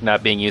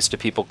 not being used to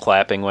people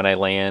clapping when I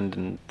land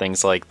and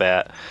things like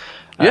that.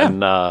 Yeah.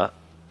 And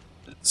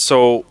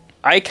so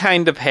I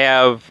kind of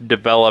have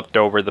developed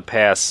over the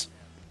past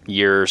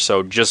year or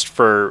so, just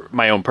for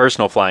my own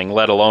personal flying,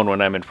 let alone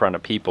when I'm in front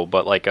of people,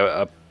 but like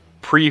a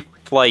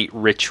pre-flight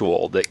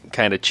ritual that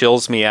kind of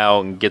chills me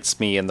out and gets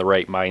me in the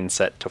right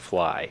mindset to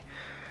fly.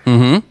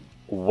 Mm-hmm.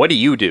 What do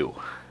you do?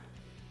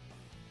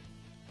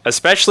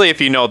 Especially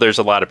if you know there's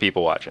a lot of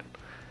people watching.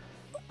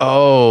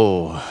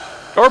 Oh.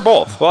 Or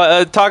both.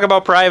 Well, talk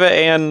about private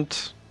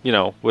and,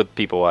 with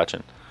people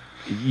watching.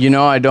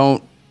 I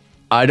don't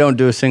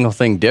do a single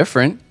thing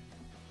different.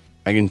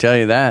 I can tell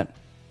you that.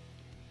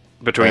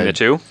 Between the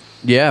two?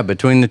 Yeah,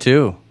 between the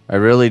two. I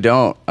really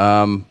don't.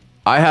 I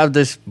have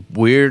this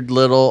weird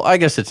little, I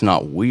guess it's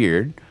not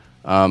weird,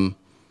 but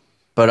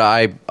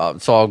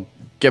so I'll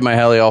get my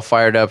heli all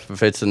fired up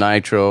if it's a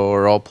nitro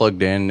or all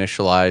plugged in,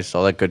 initialized,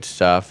 all that good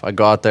stuff. I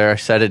go out there, I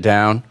set it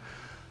down.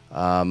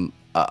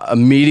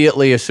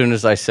 Immediately, as soon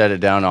as I set it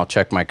down, I'll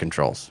check my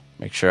controls.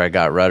 Make sure I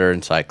got rudder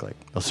and cyclic.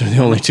 Those are the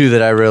only two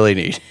that I really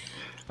need.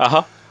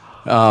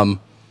 Uh-huh.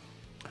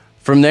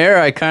 From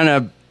there, I kind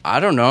of,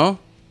 I don't know,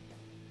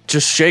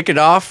 just shake it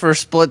off for a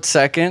split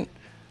second.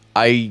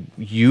 I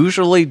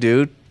usually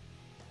do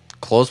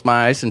close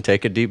my eyes and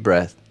take a deep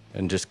breath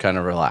and just kind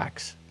of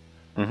relax.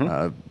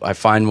 Mm-hmm. I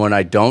find when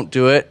I don't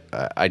do it,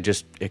 I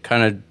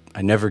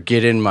never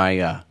get in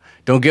my,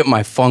 don't get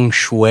my feng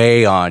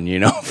shui on,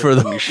 for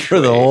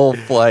the whole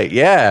flight.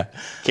 Yeah.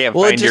 Can't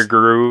find your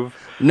groove.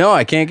 No,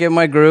 I can't get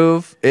my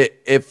groove.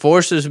 It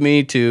forces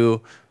me to,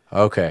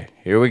 okay,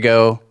 here we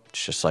go.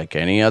 It's just like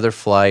any other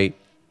flight,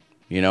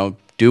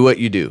 do what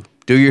you do.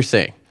 Do your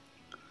thing.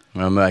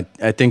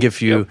 I think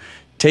if you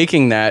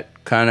taking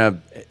that kind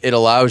of, it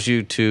allows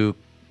you to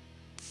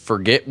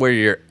forget where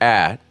you're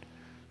at,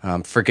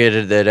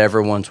 forget that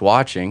everyone's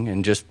watching,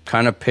 and just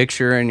kind of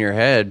picture in your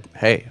head,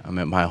 hey, I'm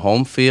at my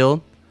home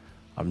field.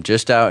 I'm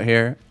just out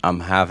here. I'm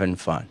having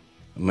fun.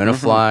 I'm going to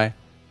fly,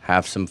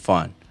 have some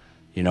fun.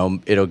 You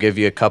know, it'll give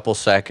you a couple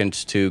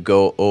seconds to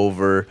go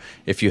over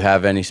if you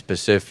have any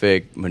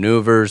specific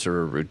maneuvers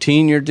or a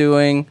routine you're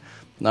doing.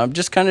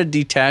 Just kind of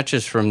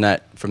detaches from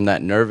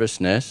that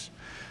nervousness.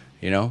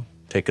 You know,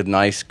 take a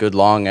nice, good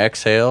long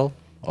exhale,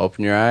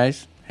 open your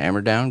eyes,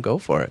 hammer down, go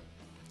for it.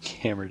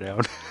 Hammer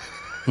down.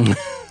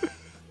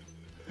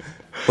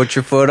 Put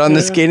your foot on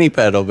the skinny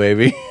pedal,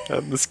 baby.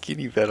 On the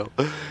skinny pedal.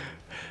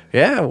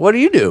 Yeah, what do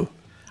you do?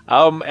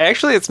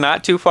 Actually, it's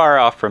not too far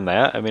off from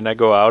that. I mean, I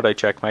go out, I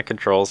check my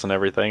controls and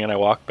everything, and I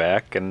walk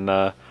back. And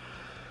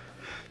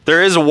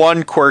there is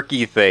one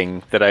quirky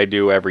thing that I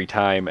do every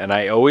time, and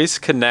I always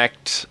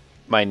connect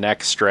my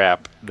neck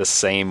strap the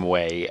same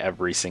way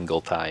every single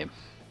time.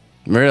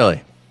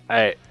 Really?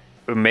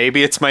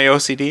 Maybe it's my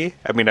OCD.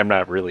 I mean, I'm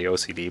not really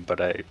OCD,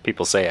 but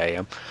people say I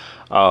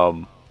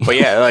am. But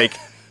yeah, like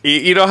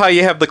you know how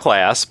you have the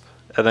clasp,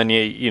 and then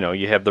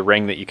you have the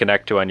ring that you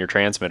connect to on your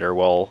transmitter.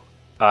 Well,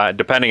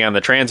 depending on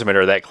the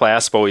transmitter, that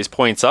clasp always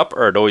points up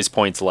or it always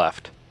points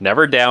left.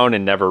 Never down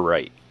and never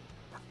right.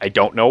 I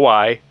don't know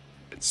why.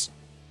 It's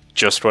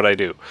just what I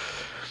do.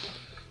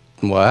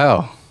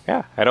 Wow.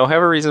 Yeah, I don't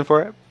have a reason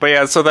for it. But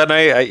yeah, so then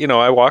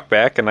I walk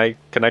back and I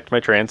connect my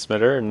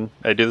transmitter and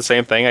I do the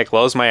same thing. I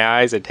close my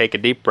eyes, I take a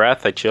deep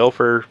breath, I chill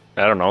for,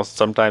 I don't know,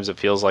 sometimes it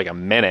feels like a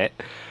minute.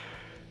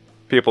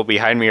 People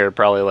behind me are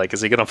probably like,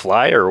 is he going to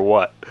fly or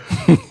what?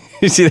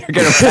 He's either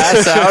going to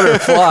pass out or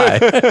fly.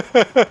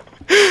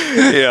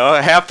 You know,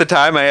 half the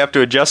time I have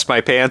to adjust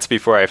my pants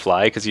before I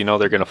fly because you know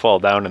they're going to fall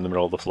down in the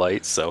middle of the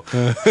flight. So,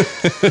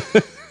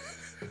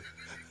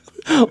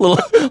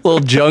 little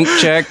junk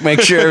check,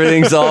 make sure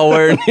everything's all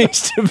where it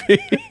needs to be.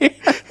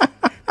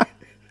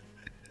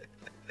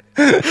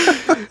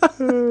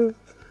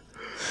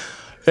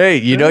 Hey,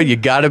 you know you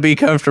got to be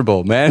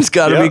comfortable. Man's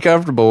got to be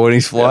comfortable when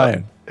he's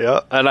flying.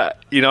 Yeah, and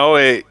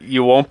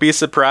you won't be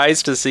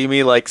surprised to see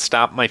me like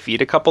stomp my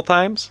feet a couple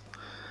times.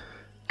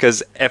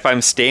 Because if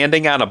I'm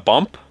standing on a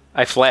bump,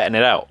 I flatten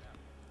it out.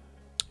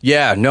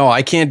 Yeah, no,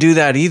 I can't do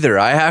that either.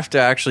 I have to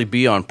actually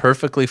be on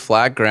perfectly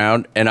flat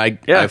ground, and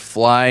I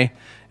fly.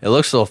 It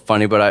looks a little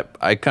funny, but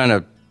I kind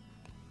of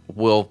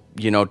will,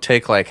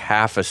 take like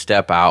half a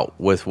step out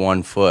with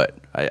one foot.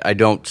 I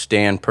don't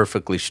stand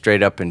perfectly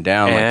straight up and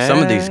down. Like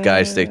some of these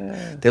guys,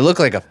 they look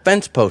like a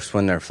fence post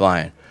when they're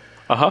flying.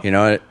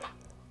 Uh-huh.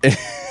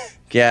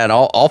 Yeah, and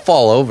I'll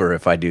fall over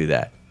if I do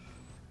that.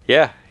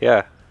 Yeah.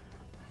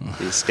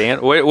 You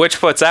stand. Which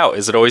foot's out?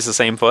 Is it always the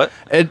same foot?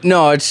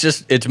 No,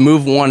 it's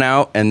move one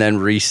out and then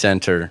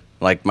recenter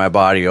like my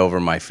body over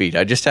my feet.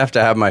 I just have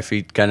to have my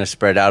feet kind of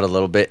spread out a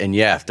little bit. And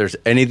yeah, if there's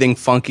anything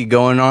funky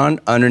going on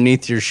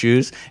underneath your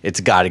shoes,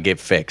 it's got to get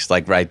fixed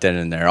like right then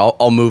and there.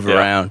 I'll move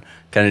around,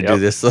 kind of do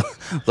this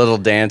little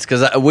dance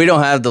because we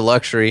don't have the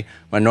luxury.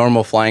 My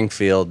normal flying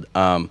field,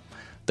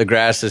 the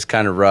grass is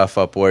kind of rough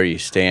up where you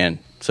stand,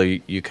 so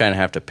you kind of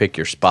have to pick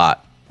your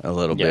spot a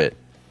little bit.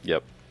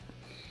 Yep.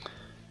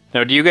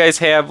 Now, do you guys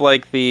have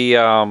like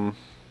the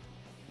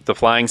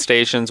flying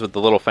stations with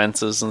the little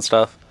fences and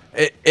stuff?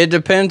 It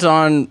depends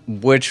on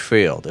which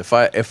field. If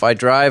I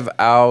drive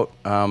out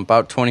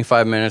about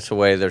 25 minutes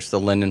away, there's the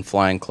Linden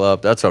Flying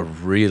Club. That's a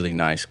really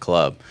nice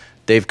club.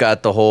 They've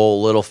got the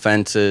whole little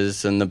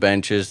fences and the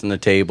benches and the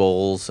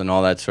tables and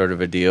all that sort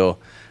of a deal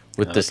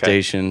with the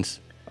stations.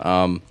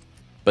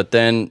 But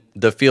then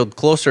the field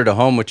closer to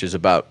home, which is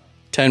about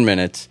 10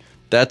 minutes,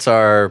 that's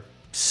our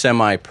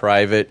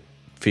semi-private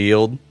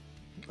field.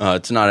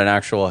 It's not an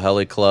actual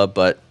heli club,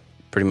 but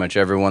pretty much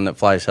everyone that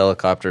flies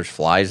helicopters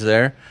flies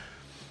there.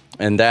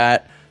 And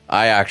that,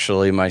 I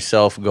actually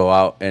myself go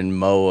out and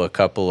mow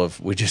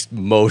we just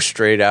mow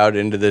straight out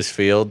into this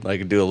field. I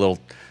could do a little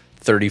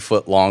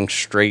 30-foot long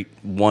straight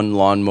one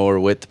lawnmower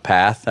width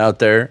path out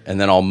there,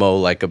 and then I'll mow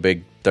like a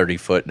big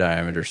 30-foot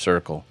diameter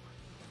circle.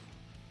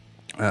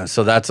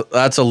 So that's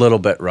a little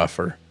bit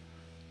rougher,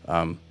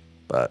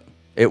 but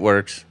it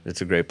works.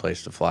 It's a great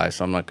place to fly,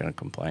 so I'm not going to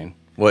complain.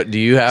 What do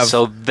you have?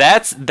 So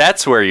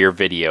that's where your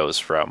video's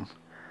from.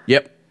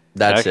 Yep,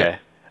 that's it.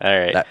 All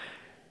right.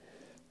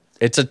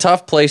 It's a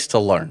tough place to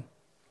learn.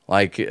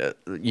 Like,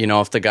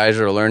 if the guys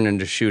are learning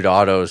to shoot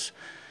autos,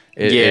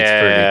 it's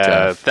pretty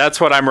tough. That's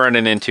what I'm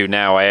running into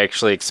now. I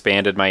actually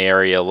expanded my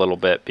area a little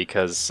bit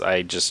because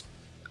I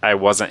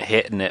wasn't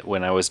hitting it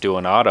when I was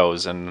doing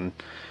autos, and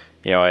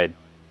the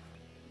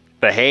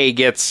hay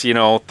gets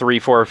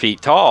 3-4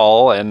 feet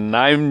tall, and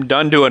I'm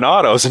done doing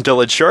autos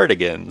until it's short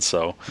again.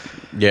 So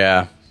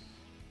yeah,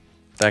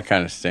 that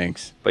kind of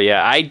stinks. But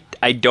yeah,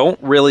 I don't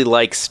really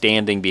like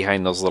standing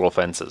behind those little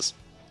fences.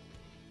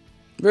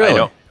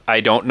 Really? I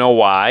don't know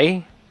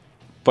why,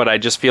 but I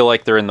just feel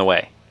like they're in the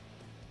way.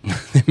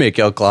 They make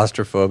you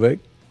claustrophobic?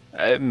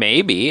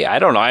 Maybe. I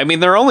don't know. I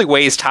mean, they're only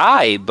waist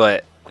high,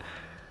 but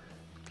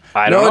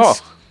I don't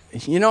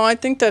know. I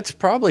think that's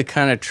probably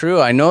kind of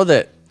true. I know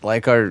that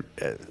like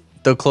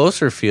the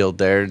closer field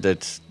there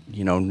that's,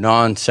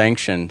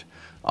 non-sanctioned,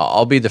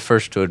 I'll be the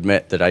first to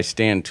admit that I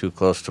stand too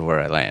close to where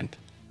I land.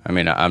 I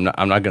mean, I'm not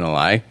going to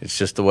lie. It's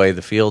just the way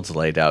the field's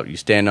laid out. You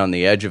stand on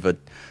the edge of a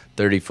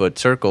 30-foot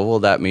circle, well,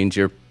 that means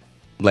you're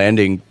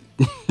landing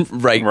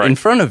right in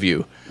front of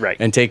you,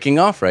 and taking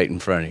off right in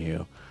front of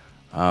you.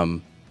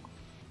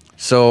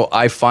 So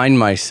I find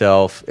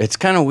myself, it's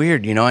kind of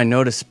weird, you know. I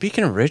notice,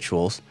 speaking of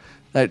rituals,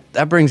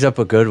 that brings up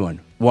a good one.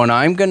 When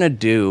I'm gonna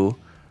do,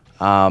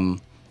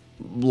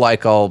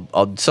 like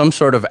I'll some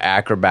sort of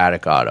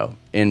acrobatic auto,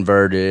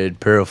 inverted,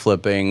 pyro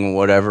flipping,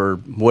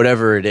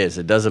 whatever it is,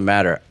 it doesn't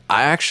matter.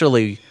 I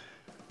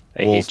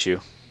hate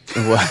you.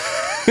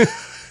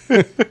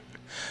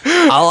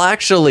 I'll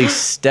actually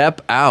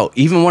step out,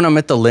 even when I'm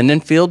at the Linden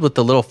field with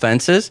the little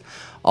fences.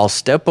 I'll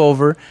step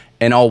over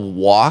and I'll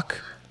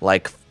walk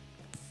like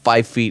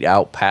 5 feet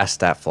out past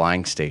that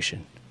flying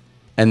station,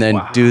 and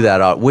then do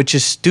that, which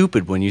is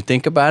stupid when you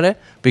think about it,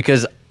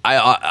 because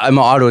I'm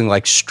autoing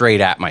like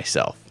straight at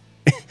myself.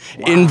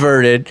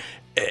 Inverted.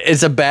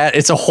 It's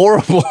a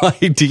horrible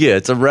idea.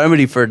 It's a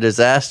remedy for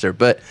disaster.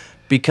 But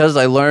because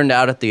I learned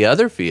out at the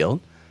other field,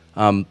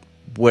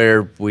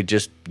 where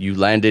you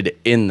landed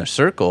in the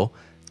circle,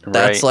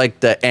 that's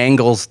like the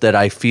angles that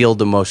I feel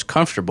the most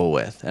comfortable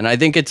with. And I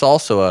think it's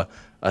also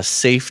a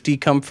safety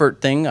comfort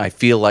thing. I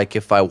feel like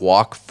if I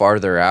walk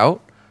farther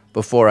out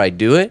before I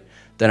do it,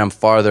 then I'm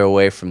farther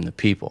away from the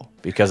people,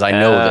 because I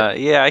know that.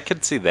 Yeah, I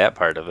could see that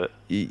part of it.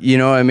 You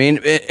know what I mean?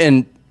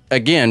 And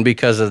again,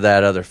 because of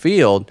that other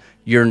field,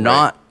 you're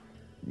not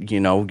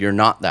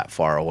that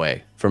far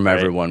away from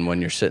everyone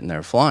when you're sitting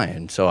there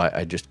flying. So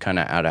I just kind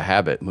of out of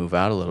habit move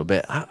out a little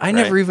bit. I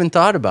never even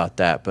thought about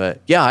that, but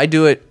yeah, I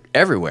do it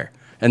everywhere.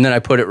 And then I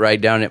put it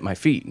right down at my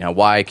feet. Now,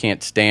 why I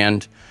can't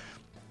stand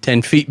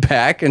 10 feet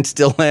back and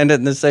still land it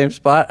in the same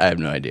spot, I have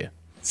no idea.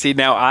 See,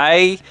 now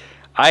I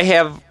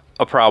have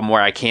a problem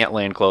where I can't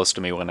land close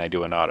to me when I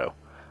do an auto.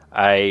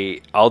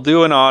 I'll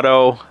do an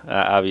auto.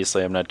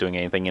 Obviously, I'm not doing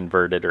anything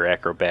inverted or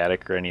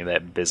acrobatic or any of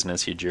that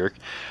business, you jerk.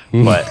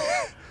 But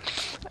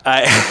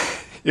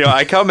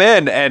I come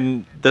in,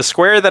 and the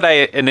square that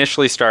I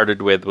initially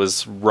started with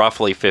was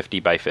roughly 50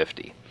 by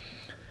 50.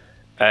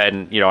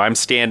 And, I'm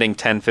standing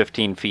 10,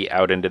 15 feet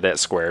out into that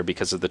square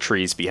because of the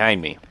trees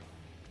behind me.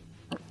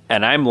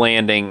 And I'm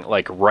landing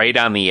like right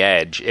on the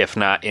edge, if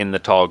not in the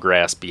tall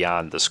grass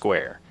beyond the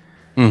square.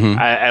 Mm-hmm.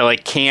 I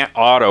can't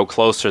auto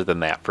closer than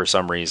that for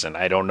some reason.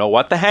 I don't know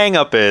what the hang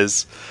up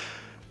is,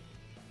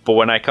 but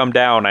when I come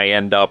down, I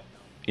end up,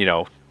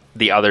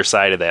 the other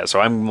side of that.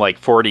 So I'm like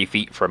 40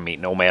 feet from me,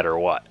 no matter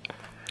what.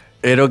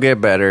 It'll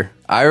get better.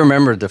 I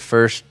remember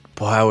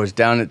I was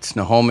down at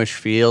Snohomish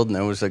Field, and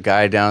there was a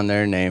guy down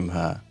there named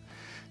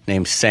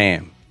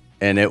Sam.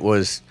 And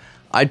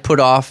I'd put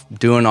off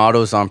doing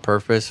autos on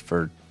purpose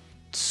for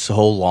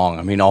so long.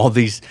 I mean, all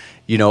these,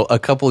 a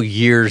couple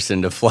years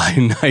into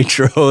flying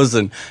nitros,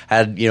 and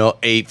had,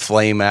 8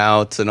 flame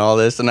outs and all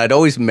this. And I'd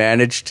always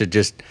managed to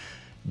just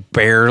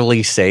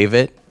barely save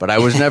it, but I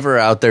was never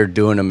out there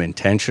doing them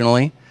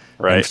intentionally.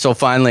 Right. And so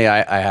finally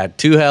I had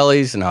 2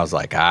 helis, and I was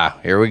like,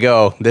 here we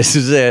go. This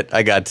is it.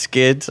 I got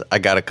skids. I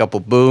got a couple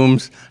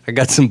booms. I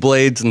got some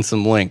blades and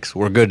some links.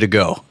 We're good to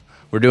go.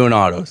 We're doing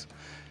autos.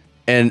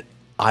 And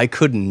I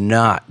could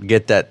not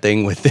get that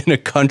thing within a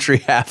country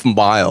half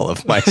mile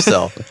of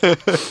myself.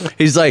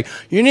 He's like,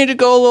 you need to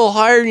go a little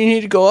higher. You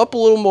need to go up a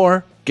little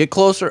more. Get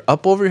closer,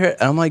 up over your head.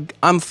 And I'm like,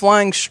 I'm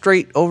flying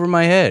straight over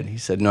my head. He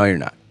said, no, you're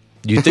not.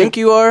 You think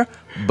you are,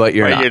 but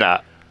you're not. You're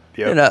not.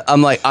 Yep. You're not.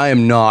 I'm like, I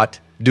am not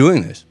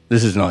doing this.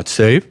 This is not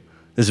safe.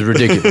 This is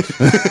ridiculous.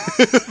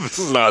 This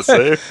is not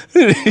safe.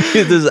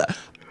 This is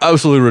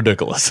absolutely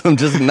ridiculous. I'm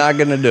just not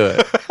going to do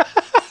it.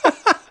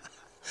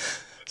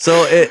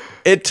 So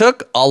it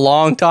took a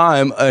long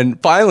time, and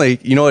finally,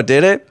 you know what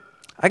did it?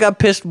 I got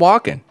pissed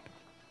walking.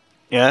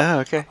 Yeah,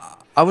 okay.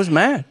 I was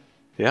mad.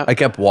 Yeah. I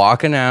kept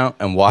walking out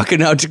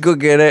to go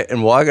get it,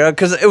 and walking out,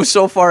 because it was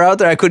so far out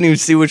there, I couldn't even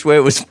see which way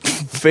it was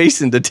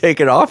facing to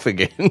take it off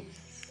again.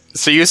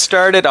 So you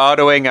started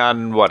autoing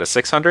on, what, a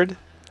 600?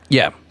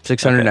 Yeah,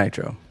 600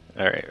 Nitro.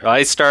 All right. Well,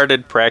 I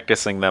started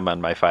practicing them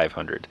on my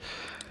 500.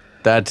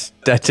 That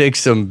takes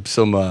some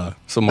marbles.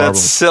 That's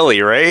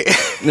silly, right?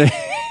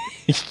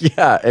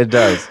 Yeah, it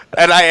does.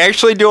 And I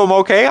actually do them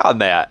okay on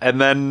that.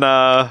 And then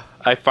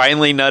I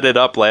finally nutted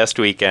up last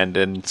weekend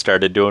and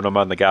started doing them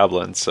on the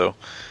Goblins. So,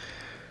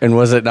 and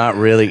was it not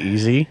really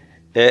easy?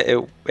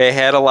 It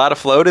had a lot of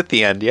float at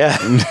the end, yeah.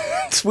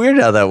 It's weird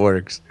how that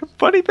works.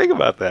 Funny thing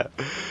about that.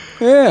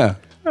 Yeah.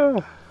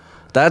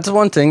 That's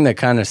one thing that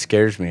kind of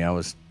scares me. I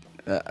was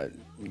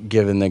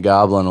giving the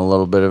Goblin a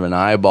little bit of an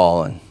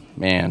eyeball, and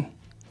man,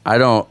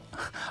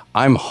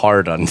 I'm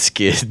hard on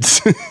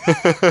skids.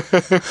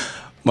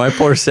 My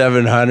poor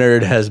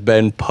 700 has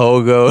been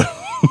pogoed.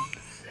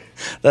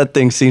 That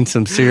thing's seen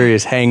some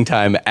serious hang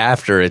time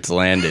after it's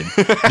landed.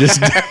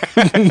 Just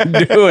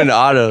doing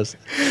autos.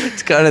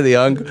 It's kind of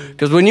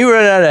because when you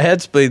run out of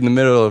head speed in the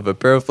middle of a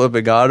pyro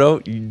flipping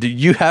auto,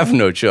 you have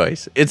no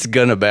choice. It's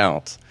gonna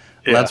bounce.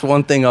 Yeah. That's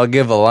one thing I'll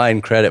give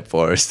Align credit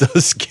for, is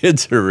those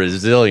skids are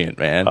resilient,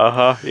 man.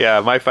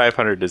 Yeah, my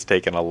 500 has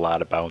taken a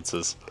lot of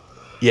bounces.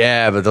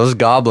 Yeah, but those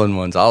Goblin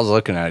ones, I was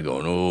looking at it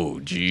going, oh,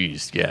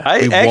 geez,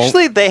 yeah.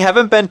 They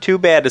haven't been too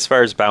bad as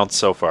far as bounce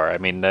so far. I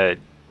mean,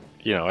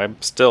 I'm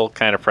still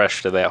kind of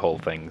fresh to that whole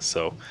thing,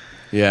 so.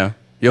 Yeah,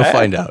 you'll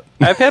find out.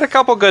 I've had a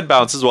couple good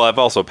bounces. Well, I've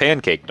also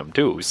pancaked them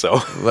too, so.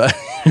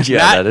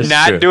 Yeah, that is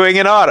not true. doing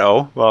an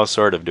auto. Well,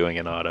 sort of doing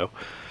an auto.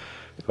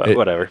 But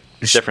whatever.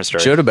 Different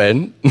story. Should have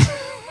been.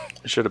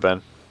 Should have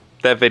been.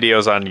 That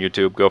video's on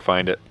YouTube. Go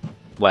find it.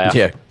 Laugh.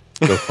 Yeah,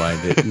 go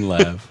find it and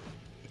laugh.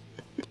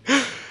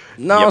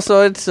 No,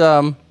 so it's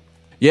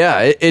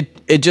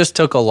it just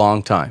took a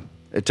long time.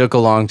 It took a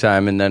long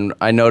time, and then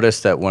I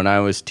noticed that when I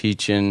was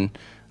teaching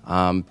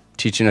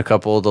a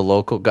couple of the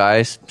local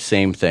guys,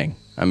 same thing.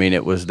 I mean,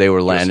 they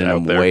were landing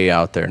them way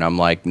out there, and I'm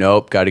like,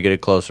 nope, got to get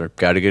it closer,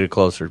 got to get it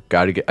closer,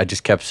 I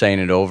just kept saying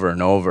it over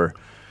and over,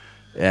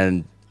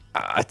 and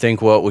I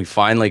think what we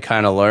finally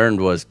kind of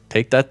learned was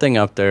take that thing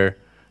up there,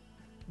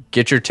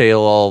 get your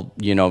tail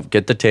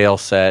get the tail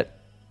set,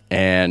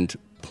 and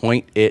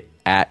point it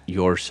at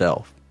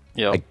yourself.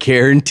 Yep. I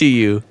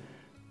guarantee you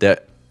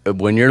that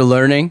when you're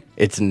learning,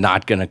 it's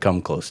not going to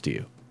come close to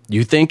you.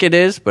 You think it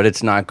is, but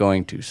it's not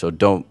going to. So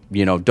don't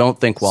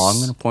think, well, I'm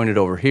going to point it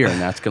over here and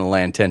that's going to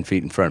land 10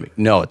 feet in front of me.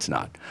 No, it's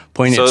not.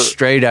 Point it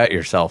straight at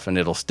yourself and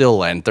it'll still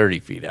land 30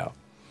 feet out.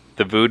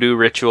 The voodoo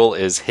ritual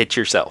is hit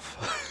yourself.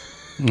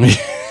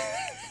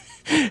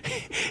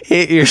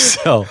 Hit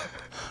yourself.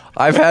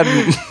 I've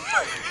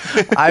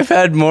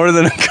had more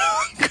than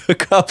a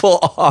couple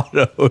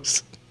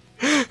autos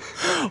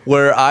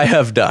where I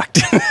have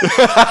ducked.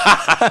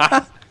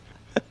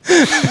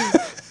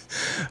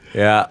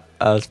 Yeah,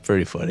 that's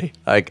pretty funny.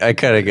 I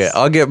kind of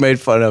I'll get made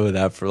fun of with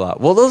that for a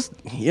lot. Well, those,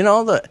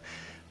 the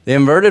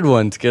inverted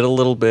ones get a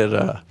little bit,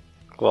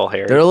 well,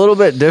 hairy. They're a little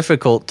bit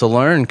difficult to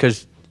learn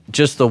because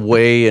just the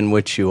way in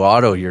which you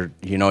auto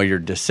your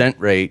descent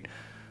rate,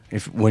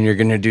 when you're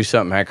going to do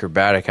something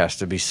acrobatic, has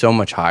to be so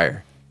much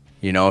higher.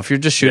 If you're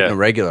just shooting a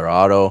regular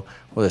auto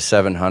with a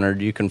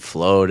 700, you can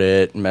float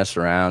it and mess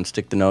around,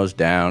 stick the nose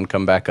down,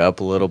 come back up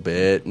a little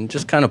bit, and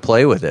just kind of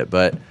play with it.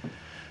 But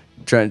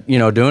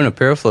doing a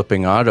pair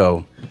flipping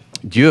auto,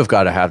 you have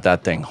got to have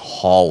that thing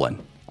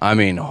hauling. I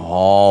mean,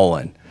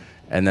 hauling,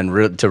 and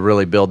then to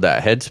really build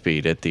that head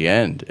speed at the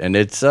end. And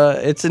it's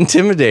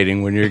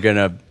intimidating when you're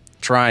gonna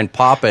try and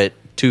pop it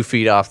 2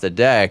 feet off the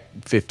deck,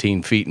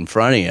 15 feet in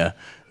front of you, and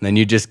then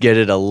you just get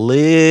it a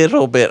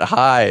little bit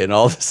high, and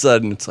all of a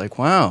sudden it's like,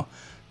 wow,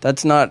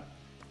 that's not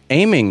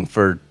aiming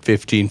for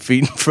 15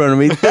 feet in front of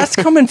me. That's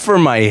coming for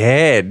my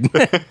head.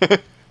 But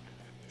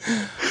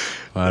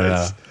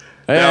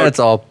it's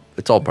all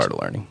part of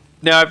learning.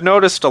 Now, I've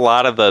noticed a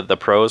lot of the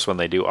pros when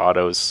they do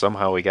autos.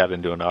 Somehow we got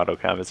into an auto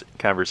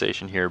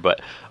conversation here, but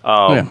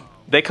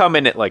they come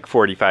in at like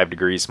 45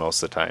 degrees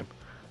most of the time.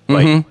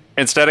 Like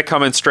instead of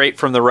coming straight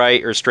from the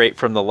right or straight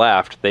from the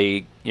left,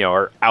 they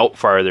are out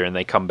farther and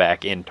they come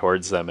back in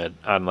towards them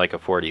on like a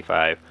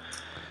 45.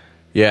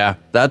 Yeah,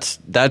 that's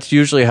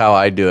usually how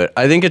I do it.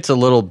 I think it's a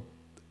little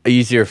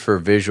easier for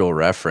visual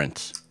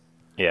reference.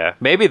 Yeah,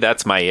 maybe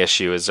that's my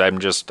issue. Is I'm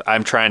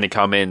trying to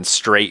come in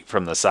straight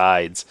from the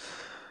sides.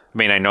 I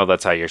mean, I know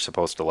that's how you're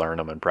supposed to learn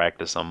them and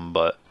practice them,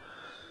 but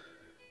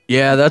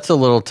yeah, that's a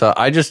little tough.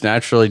 I just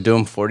naturally do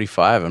them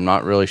 45. I'm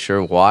not really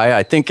sure why.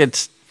 I think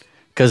it's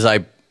because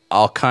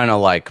I'll kind of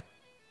like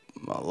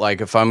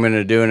if I'm going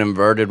to do an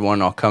inverted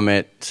one, I'll come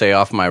say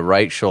off my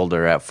right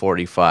shoulder at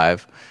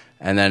 45,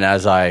 and then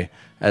as I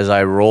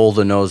roll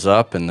the nose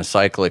up and the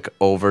cyclic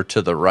over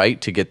to the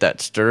right to get that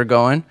stir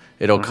going,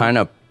 it'll kind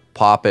of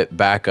pop it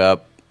back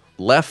up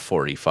left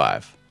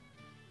 45.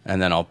 And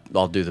then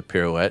I'll do the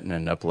pirouette and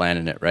end up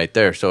landing it right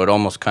there. So it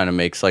almost kind of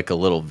makes like a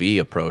little V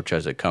approach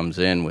as it comes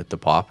in with the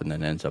pop and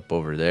then ends up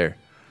over there.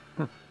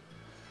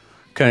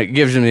 Kind of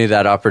gives me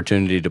that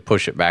opportunity to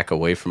push it back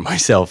away from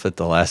myself at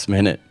the last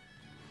minute.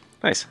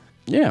 Nice.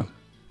 Yeah.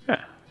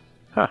 Yeah.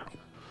 Huh.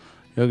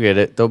 You'll get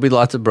it. There'll be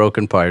lots of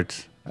broken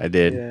parts. I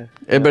did.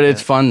 Yeah. But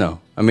it's fun, though.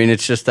 I mean,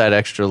 it's just that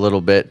extra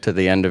little bit to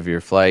the end of your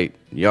flight.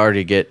 You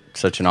already get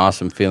such an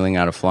awesome feeling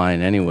out of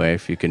flying anyway.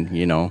 If you can,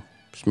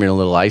 smear a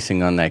little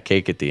icing on that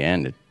cake at the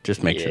end, it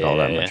just makes it all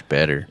that much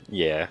better.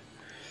 Yeah.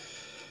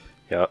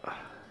 Yep.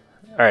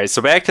 All right,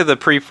 so back to the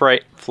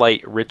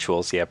pre-flight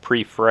rituals. Yeah,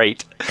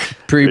 pre-flight.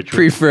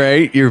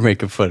 Pre-flight? You're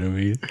making fun of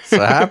me. That's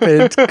what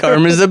happened.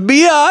 Karma's a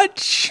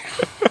biatch.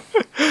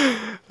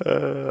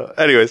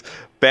 Anyways,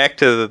 back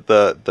to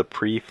the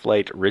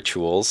pre-flight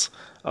rituals.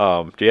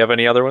 Do you have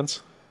any other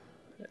ones?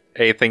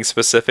 Anything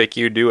specific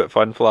you do at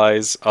Fun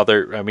Flies?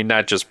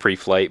 Not just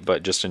pre-flight,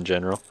 but just in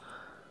general?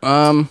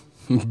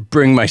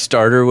 Bring my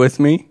starter with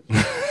me.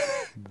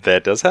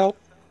 That does help.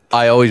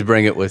 I always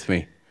bring it with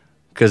me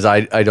because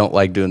I don't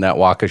like doing that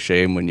walk of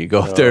shame when you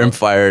go up there and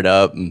fire it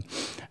up and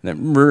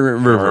then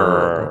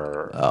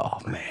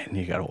oh man,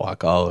 you got to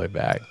walk all the way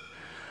back.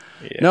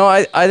 Yeah. No,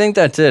 I think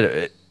that's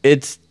it.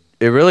 It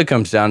really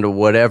comes down to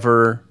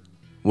whatever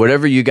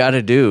you got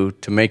to do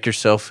to make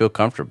yourself feel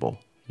comfortable.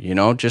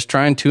 Just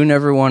try and tune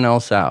everyone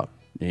else out.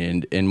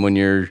 And when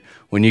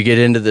you get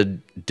into the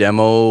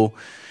demo,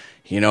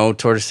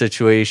 sort of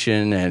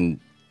situation, and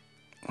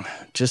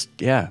just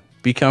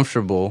be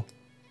comfortable,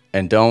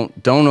 and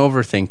don't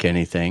overthink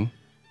anything.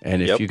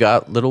 And if Yep. you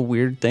got little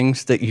weird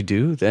things that you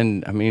do,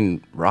 then I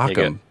mean, rock You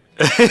them.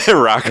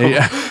 Rock 'em.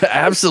 Yeah,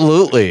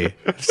 absolutely.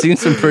 I've seen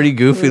some pretty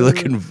goofy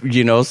looking,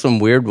 some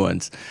weird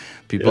ones.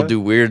 People do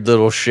weird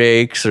little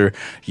shakes, or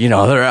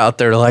they're out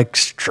there like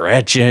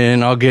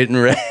stretching, all getting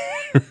ready.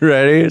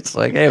 It's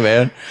like, hey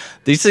man,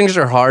 these things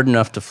are hard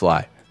enough to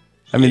fly.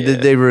 I mean,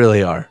 they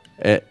really are.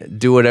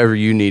 Do whatever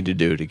you need to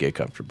do to get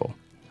comfortable.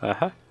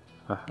 Yeah,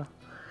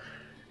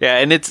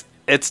 and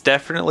it's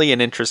definitely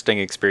an interesting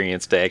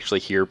experience to actually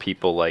hear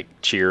people like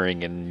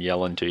cheering and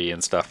yelling to you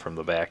and stuff from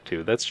the back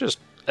too.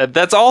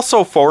 That's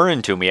also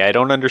foreign to me. I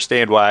don't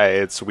understand why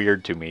it's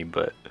weird to me,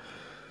 but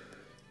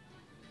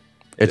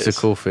It's a is.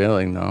 cool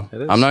feeling, though.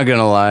 It is. I'm not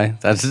gonna lie.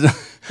 That's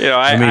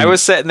I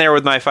was sitting there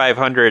with my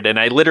 500, and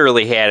I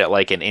literally had it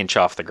like an inch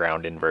off the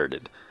ground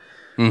inverted.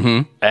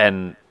 Mm-hmm.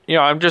 And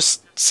I'm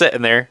just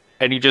sitting there,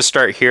 and you just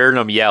start hearing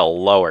them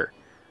yell lower.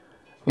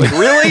 Like,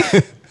 really,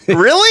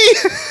 really?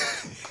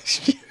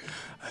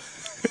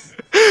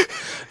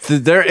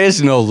 There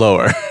is no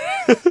lower.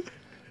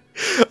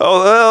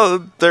 Oh,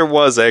 well, there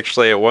was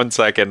actually at 1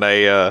 second.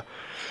 I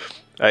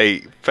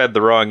fed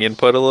the wrong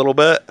input a little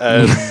bit,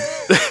 and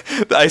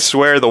I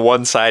swear the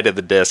one side of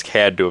the disc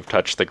had to have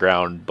touched the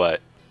ground,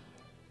 but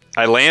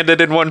I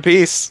landed in one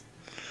piece.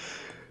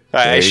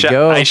 I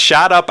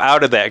shot up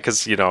out of that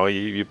because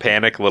you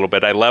panic a little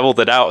bit. I leveled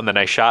it out, and then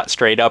I shot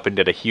straight up and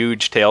did a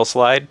huge tail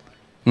slide.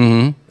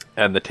 Mm-hmm.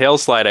 And the tail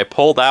slide I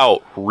pulled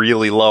out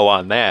really low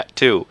on that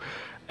too.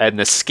 And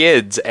the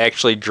skids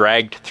actually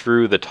dragged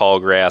through the tall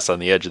grass on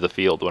the edge of the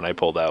field when I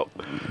pulled out.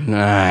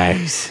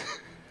 Nice.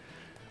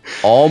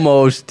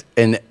 Almost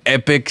an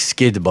epic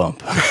skid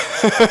bump.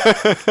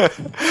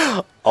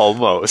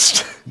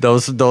 Almost.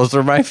 Those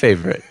are my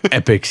favorite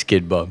epic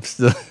skid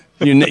bumps.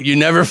 You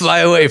never fly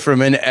away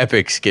from an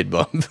epic skid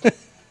bump.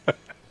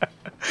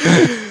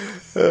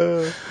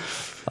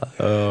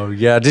 Oh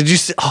yeah. Did you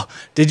see? Oh,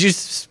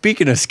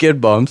 speaking of skid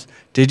bumps,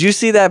 did you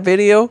see that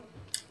video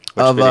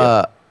of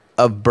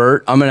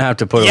Bert? I'm gonna have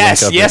to put a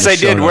link up in the I show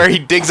did, notes. where he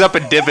digs up a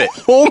divot.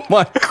 Oh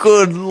my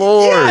good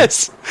lord!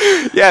 Yes.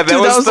 Yeah, that Dude,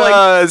 was the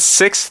like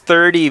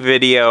 630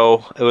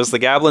 video. It was the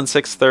Goblin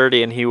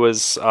 630, and he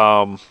was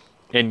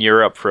in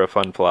Europe for a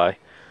fun fly.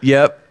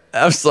 Yep.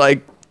 I was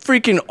like,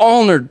 freaking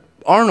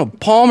Arnold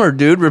Palmer,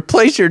 dude,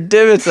 replace your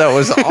divots. That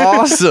was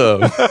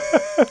awesome.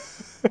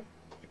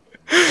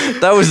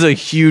 That was a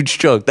huge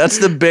chunk. That's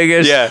the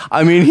biggest. Yeah.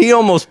 I mean, he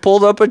almost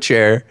pulled up a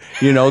chair,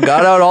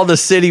 got out all the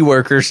city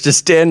workers to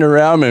stand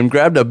around him,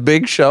 grabbed a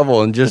big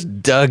shovel, and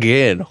just dug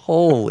in.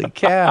 Holy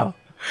cow.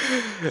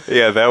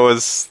 Yeah, that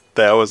was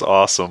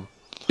awesome.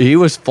 He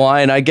was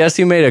flying. I guess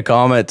he made a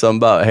comment something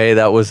about, hey,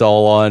 that was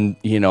all on,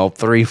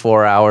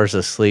 3-4 hours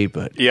of sleep.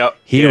 But Yep.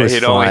 he was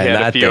he'd flying only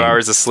had that a few thing.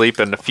 hours of sleep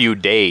and a few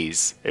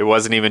days. It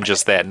wasn't even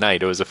just that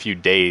night. It was a few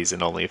days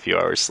and only a few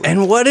hours sleep.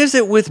 And what is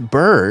it with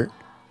Bert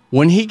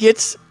when he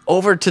gets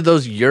over to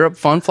those Europe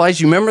fun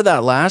flies? You remember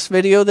that last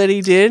video that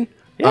he did?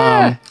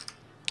 Yeah.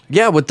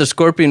 Yeah, with the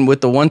Scorpion with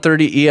the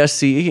 130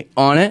 ESC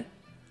on it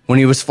when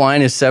he was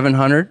flying his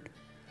 700.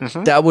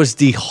 Mm-hmm. That was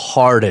the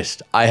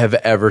hardest I have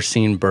ever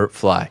seen Bert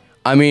fly.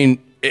 I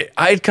mean,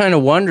 I kind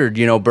of wondered,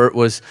 Bert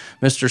was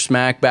Mr.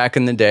 Smack back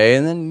in the day,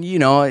 and then,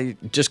 I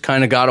just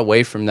kind of got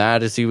away from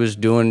that as he was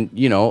doing,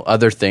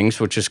 other things,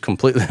 which is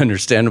completely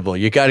understandable.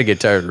 You got to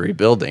get tired of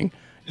rebuilding,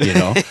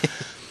 I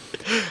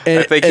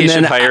think he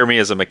should hire me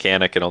as a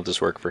mechanic, and I'll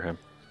just work for him.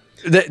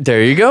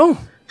 There you go.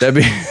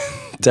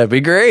 That'd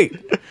be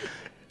great.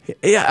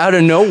 Yeah, out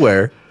of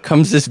nowhere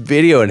comes this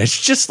video, and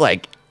it's just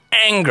like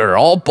anger,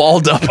 all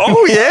balled up.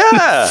 Oh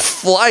yeah,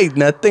 flight,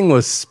 and that thing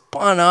was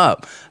spun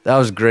up. That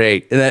was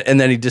great. And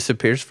then he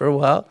disappears for a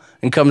while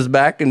and comes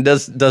back and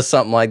does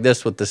something like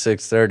this with the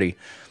 630.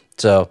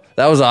 So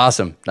that was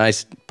awesome.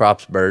 Nice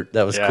props, Bert.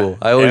 That was cool.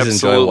 I always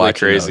enjoy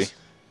watching crazy. those.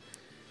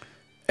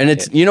 And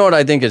it's what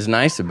I think is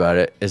nice about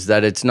it is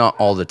that it's not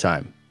all the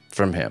time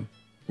from him.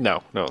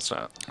 No, it's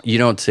not. You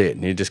don't see it,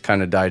 and you just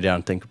kind of die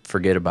down,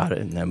 forget about it,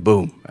 and then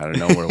boom, out of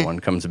nowhere, one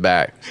comes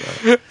back.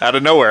 So. Out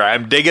of nowhere,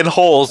 I'm digging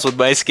holes with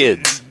my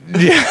skids.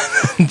 Yeah,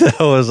 that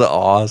was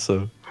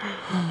awesome.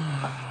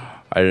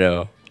 I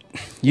know.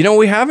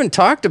 We haven't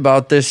talked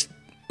about this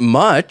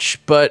much,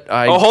 but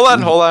Oh, hold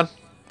on.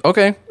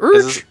 Okay.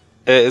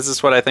 Is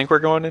this what I think we're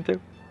going into?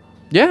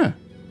 Yeah.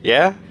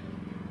 Yeah?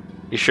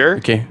 You sure?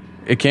 Okay.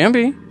 It can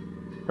be.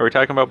 Are we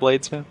talking about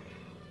blades now?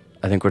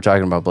 I think we're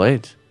talking about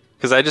blades.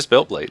 Because I just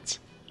built blades.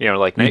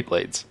 Like night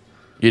blades.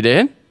 You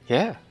did?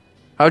 Yeah.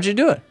 How'd you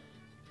do it?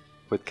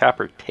 With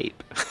copper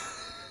tape.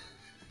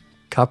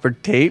 Copper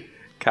tape?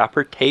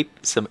 Copper tape,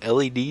 some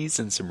LEDs,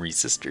 and some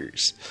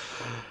resistors.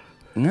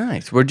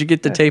 Nice. Where'd you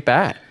get the tape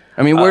at?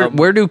 I mean,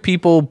 where do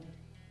people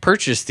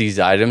purchase these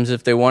items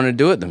if they want to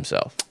do it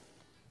themselves?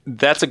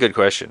 That's a good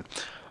question.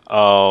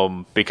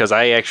 Because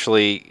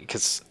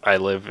I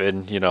live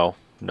in,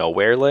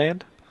 nowhere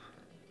land.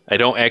 I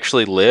don't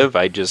actually live.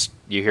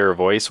 You hear a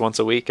voice once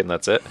a week and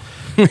that's it.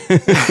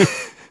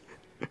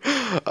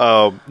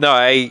 No,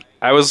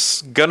 I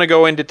was gonna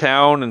go into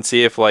town and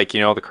see if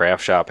the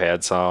craft shop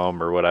had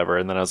some or whatever,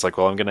 and then I was like,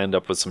 well, I'm gonna end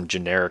up with some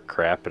generic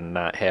crap and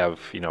not have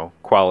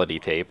quality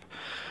tape.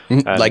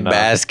 Like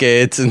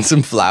baskets and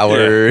some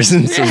flowers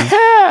and some.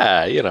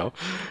 Yeah,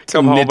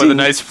 come home with a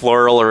nice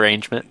floral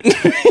arrangement.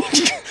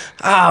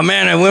 Ah,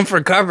 man, I went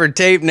for cover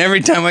tape, and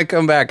every time I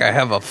come back, I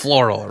have a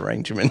floral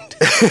arrangement.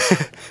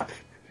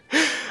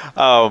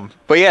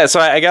 But yeah,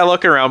 so I got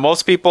looking around.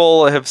 Most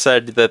people have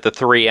said that the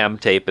 3M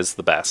tape is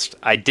the best.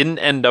 I didn't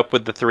end up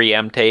with the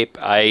 3M tape.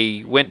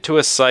 I went to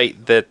a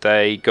site that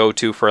I go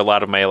to for a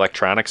lot of my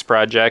electronics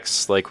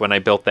projects, like when I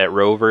built that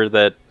rover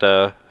that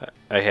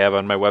I have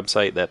on my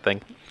website, that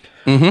thing.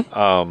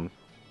 Mm-hmm.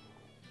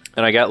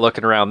 And I got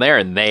looking around there,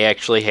 and they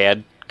actually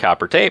had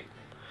copper tape.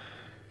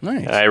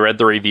 Nice. And I read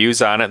the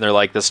reviews on it, and they're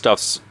like, this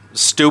stuff's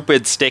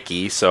stupid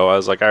sticky. So I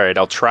was like, all right,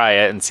 I'll try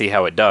it and see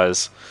how it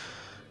does.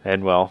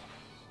 And well,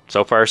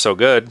 so far so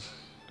good.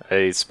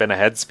 I spent a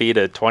head speed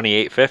of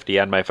 2850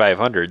 on my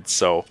 500.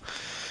 So,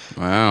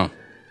 wow.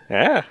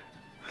 Yeah.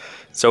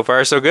 So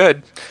far so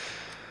good.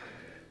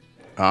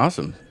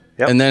 Awesome.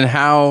 Yep. And then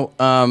how,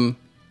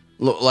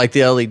 like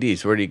the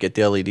LEDs, where do you get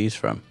the LEDs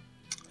from?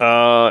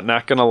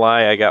 Not gonna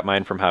lie, I got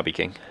mine from Hobby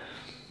King.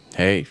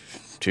 Hey,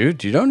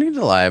 dude, you don't need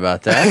to lie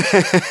about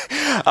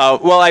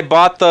that. Well, I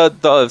bought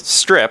the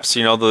strips,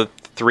 the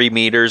 3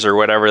 meters or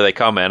whatever they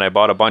come in. I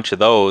bought a bunch of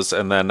those,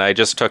 and then I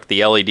just took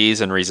the LEDs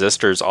and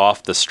resistors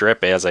off the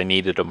strip as I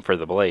needed them for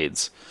the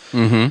blades.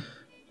 Mm-hmm.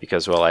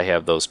 Because, well, I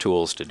have those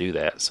tools to do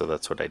that, so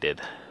that's what I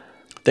did.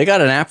 They got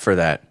an app for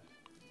that.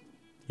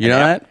 You know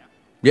that?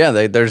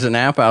 Yeah, there's an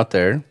app out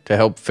there to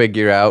help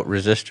figure out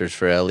resistors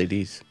for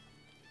LEDs.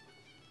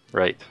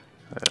 Right.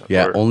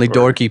 Yeah, only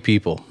dorky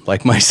people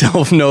like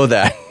myself know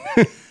that.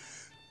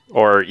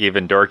 Or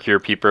even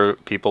dorkier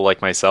people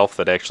like myself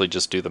that actually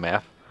just do the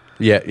math.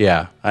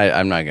 Yeah.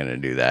 I'm not gonna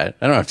do that.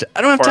 I don't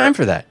have time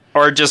for that.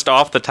 Or just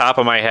off the top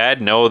of my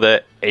head, know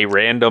that a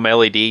random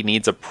LED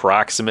needs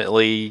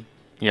approximately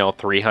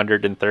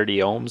 330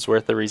 ohms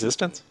worth of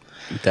resistance.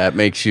 That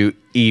makes you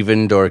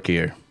even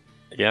dorkier.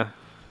 Yeah.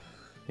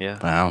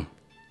 Wow.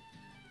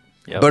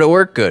 Yep. But it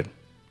worked good.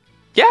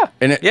 Yeah.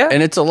 And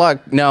it's a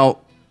lot. Now,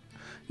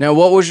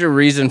 what was your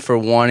reason for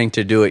wanting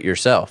to do it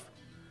yourself?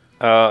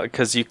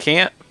 Because you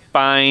can't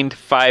find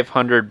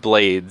 500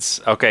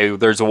 blades. Okay,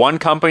 there's one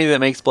company that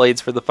makes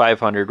blades for the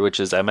 500, which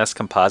is MS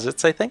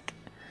Composites, I think.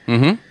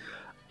 Mm-hmm.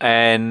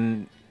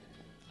 And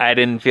I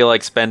didn't feel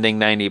like spending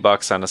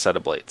 $90 on a set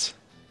of blades.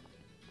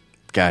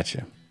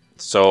 Gotcha.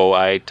 So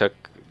I took,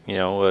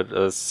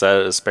 a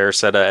spare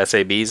set of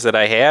SABs that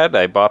I had.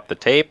 I bought the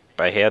tape.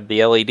 I had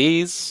the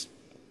LEDs.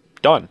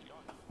 Done.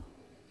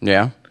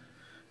 Yeah.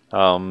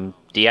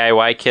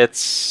 DIY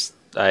kits,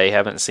 I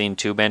haven't seen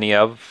too many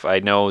of. I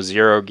know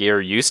Zero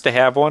Gear used to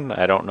have one.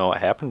 I don't know what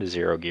happened to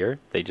Zero Gear.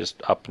 They just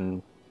up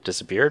and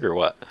disappeared or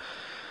what?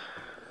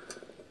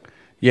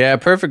 Yeah,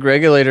 Perfect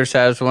Regulators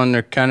has one.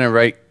 They're kind of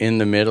right in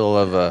the middle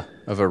of a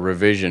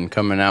revision,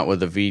 coming out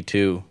with a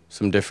V2,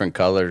 some different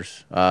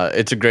colors.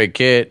 It's a great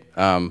kit,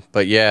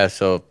 but yeah,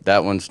 so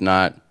that one's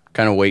not,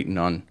 kind of waiting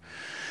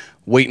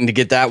to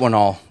get that one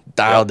all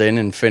dialed in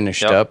and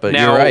finished up. But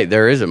now, you're right,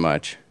 there isn't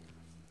much.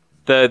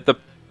 The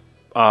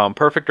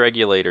Perfect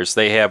Regulators,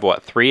 they have,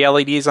 3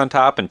 LEDs on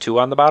top and 2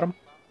 on the bottom?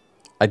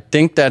 I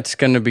think that's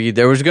going to be...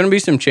 There was going to be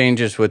some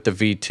changes with the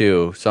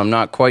V2, so I'm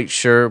not quite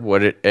sure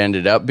what it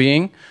ended up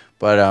being.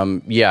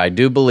 But, yeah, I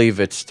do believe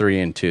it's 3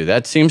 and 2.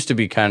 That seems to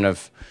be kind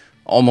of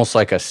almost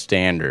like a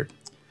standard.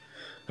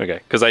 Okay,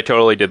 because I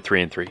totally did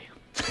 3 and 3.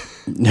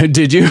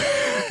 Did you?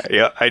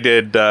 Yeah, I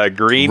did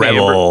green,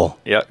 Rebel. amber.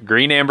 Yeah,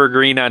 green, amber,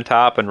 green on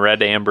top and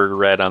red, amber,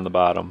 red on the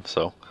bottom.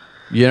 So,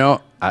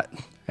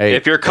 hey,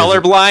 if you're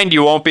colorblind,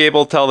 you won't be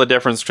able to tell the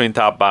difference between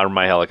top and bottom of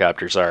my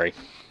helicopter. Sorry.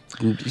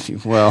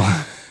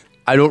 Well,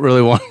 I don't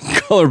really want a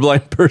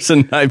colorblind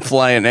person night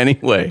flying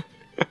anyway.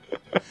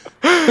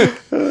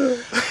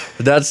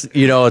 That's,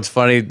 it's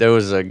funny. There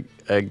was a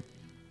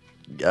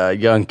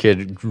young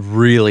kid,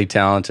 really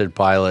talented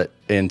pilot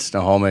in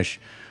Snohomish,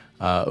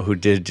 who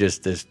did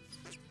just this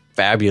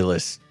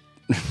fabulous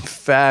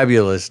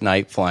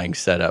night flying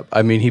setup.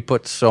 I mean, he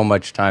put so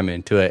much time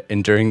into it,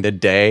 and during the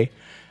day,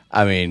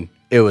 I mean,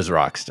 it was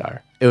rock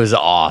star. It was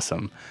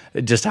awesome.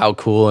 Just how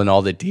cool and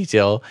all the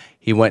detail.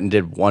 He went and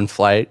did one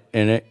flight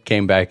in it,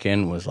 came back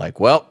in, was like,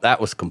 well,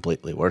 that was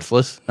completely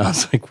worthless. And I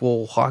was like,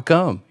 well, how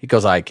come? He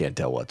goes, I can't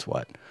tell what's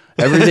what.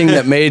 Everything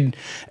that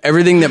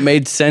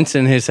made sense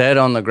in his head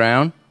on the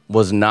ground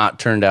was not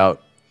turned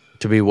out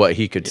to be what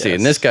he could see.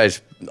 And this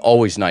guy's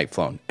always night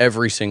flown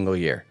every single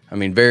year. I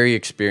mean, very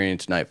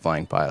experienced night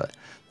flying pilot.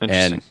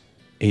 And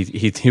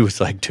he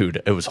was like,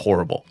 dude, it was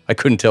horrible. I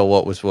couldn't tell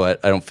what was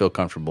what. I don't feel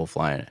comfortable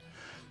flying it.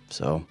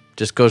 So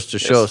just goes to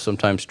show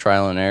sometimes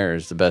trial and error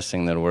is the best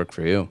thing that'll work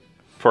for you.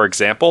 For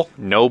example,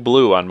 no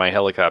blue on my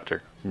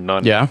helicopter.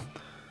 None. Yeah.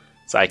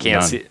 So I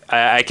can't see.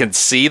 I can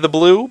see the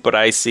blue, but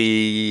I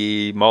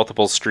see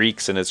multiple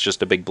streaks, and it's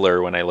just a big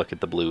blur when I look at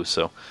the blue.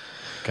 So,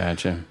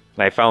 gotcha. And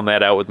I found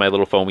that out with my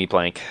little foamy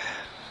plank.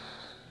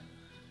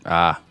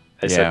 I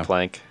said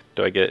plank.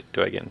 Do I get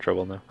in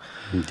trouble now?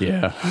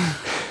 Yeah.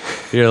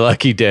 You're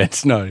lucky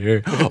Dad's not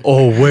here.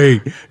 Oh,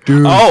 wait.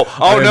 Dude. Oh,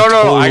 I'm no.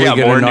 totally I got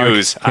gonna more knock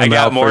news. him I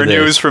got out more for this.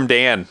 news from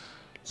Dan.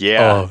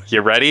 Yeah. Oh,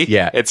 you ready?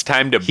 Yeah. It's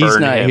time to burn He's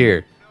not him.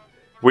 here.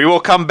 We will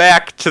come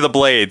back to the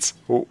Blades.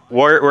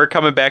 We're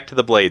coming back to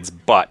the Blades,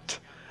 but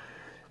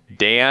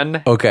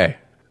Dan. Okay.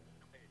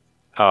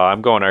 Oh,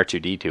 I'm going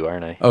R2D2,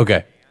 aren't I?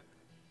 Okay.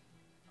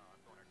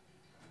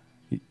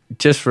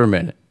 Just for a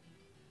minute.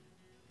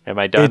 Am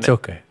I done? It's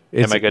okay.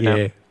 Am I good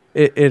now?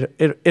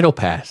 It'll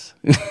pass.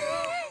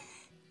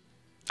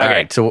 All Okay.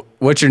 right. So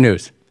what's your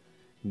news?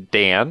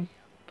 Dan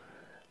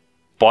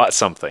bought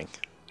something.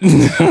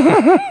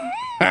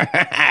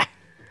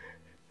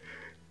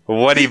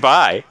 What'd he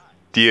buy?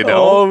 Do you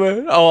know? Oh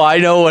man. Oh, I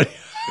know what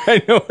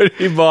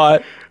he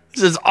bought.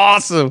 This is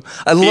awesome.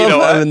 I love know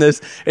what? having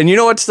this. And you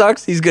know what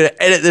sucks? He's gonna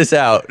edit this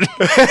out.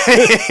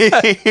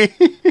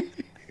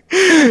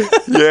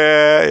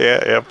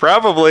 Yeah,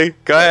 probably.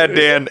 Go ahead,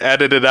 Dan.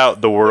 Edit it out.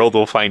 The world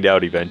will find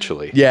out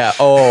eventually. Yeah.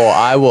 Oh,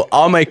 I will.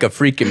 I'll make a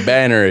freaking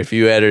banner if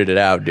you edit it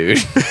out, dude.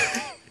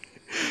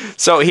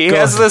 So he Go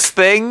has ahead. this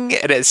thing,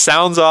 and it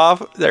sounds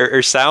off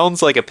or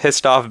sounds like a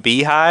pissed off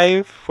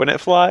beehive when it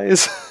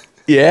flies,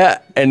 Yeah,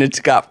 and it's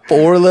got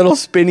 4 little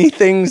spinny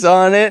things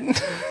on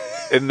it.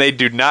 and they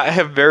do not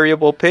have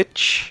variable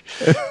pitch.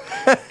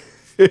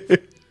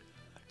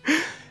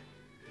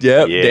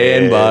 Yep.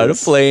 Dan bought a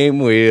Yes. flame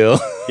wheel.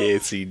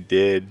 Yes, he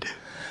did.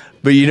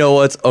 But you know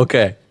what's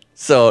okay?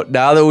 So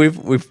now that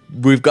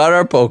we've got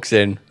our pokes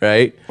in,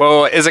 right?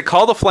 Well, is it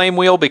called a flame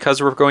wheel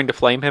because we're going to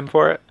flame him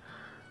for it?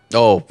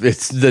 Oh,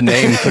 it's the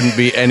name couldn't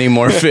be any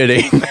more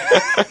fitting.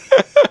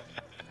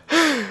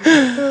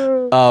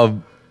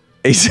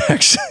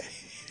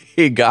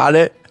 He got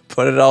it,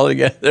 put it all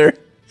together,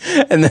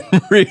 and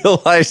then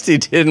realized he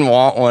didn't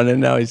want one,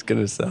 and now he's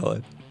gonna sell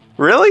it.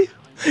 Really?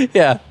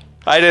 Yeah,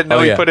 I didn't know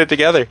Oh, he yeah. put it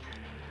together.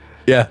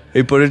 yeah.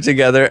 He put it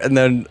together, and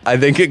then I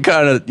think it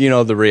kind of,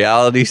 the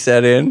reality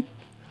set in.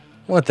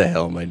 What the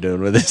hell am I doing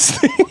with this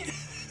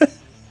thing?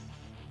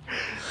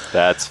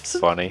 That's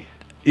funny.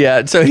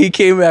 Yeah, so he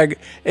came back.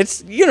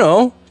 It's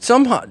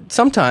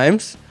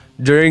sometimes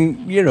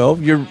during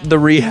the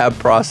rehab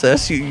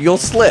process, you'll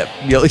slip.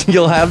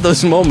 You'll have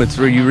those moments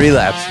where you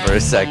relapse for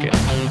a second.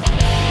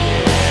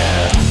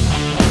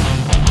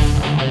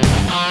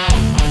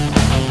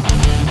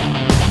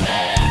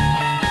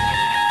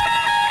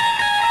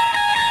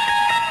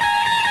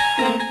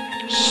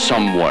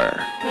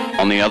 Somewhere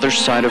on the other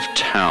side of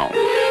town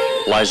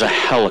lies a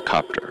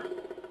helicopter,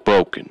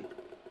 broken,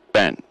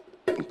 bent,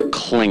 and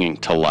clinging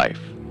to life.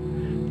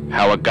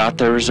 How it got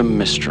there is a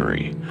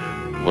mystery.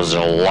 Was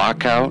it a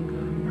lockout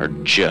or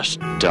just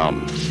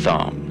dumb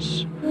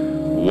thumbs?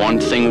 One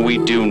thing we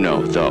do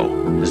know, though,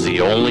 is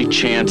the only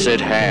chance it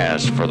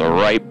has for the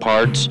right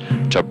parts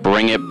to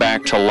bring it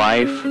back to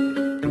life,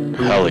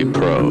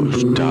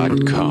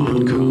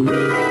 helipros.com.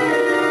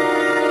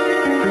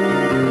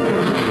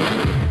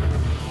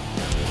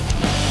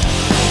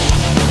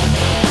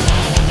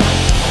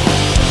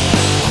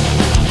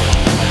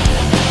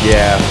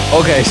 Yeah.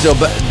 Okay, so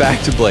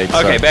back to Blades.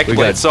 Okay, Sorry, back to we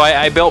Blades. got- So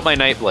I built my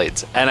Night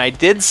Blades, and I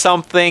did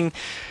something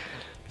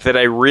that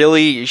I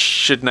really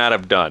should not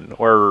have done,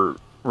 or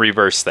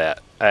reverse that.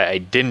 I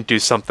didn't do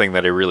something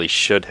that I really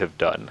should have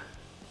done.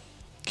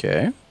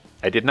 Okay.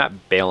 I did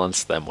not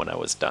balance them when I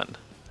was done.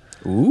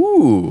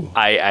 Ooh.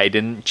 I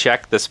didn't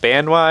check the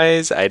span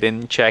wise. I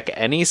didn't check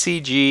any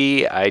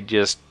CG. I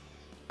just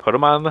put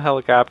them on the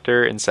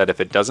helicopter and said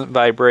if it doesn't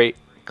vibrate,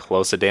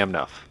 close a damn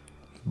enough.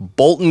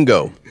 Bolt and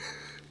go.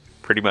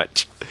 Pretty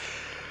much.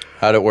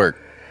 How'd it work?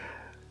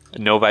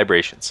 No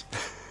vibrations.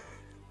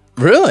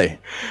 Really?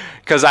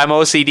 Because I'm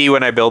OCD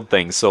when I build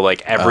things, so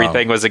like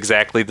everything was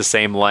exactly the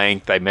same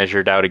length. I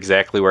measured out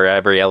exactly where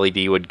every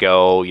LED would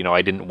go.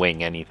 I didn't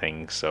wing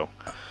anything, so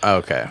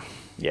Okay.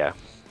 yeah.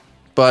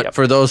 But Yep.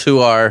 for those who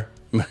are,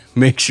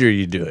 make sure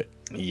you do it.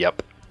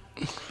 Yep.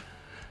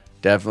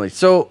 Definitely.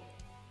 So,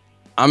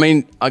 I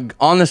mean,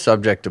 on the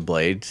subject of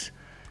blades,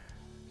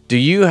 do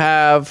you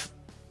have,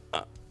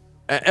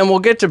 and we'll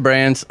get to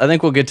brands, I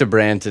think we'll get to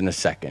brands in a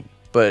second,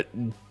 but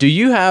do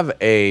you have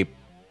a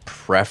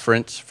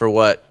preference for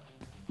what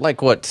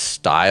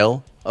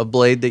style of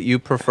blade that you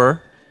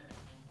prefer?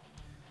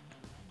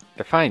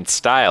 Define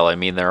style. I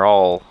mean, they're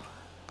all.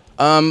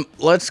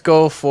 Let's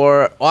go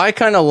for, well, I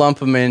kind of lump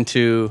them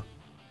into,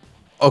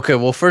 okay,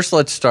 well, first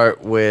let's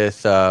start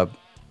with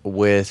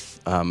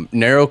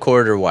narrow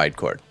cord or wide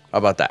cord. How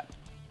about that?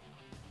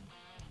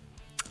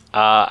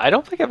 I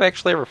don't think I've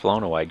actually ever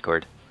flown a wide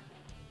cord.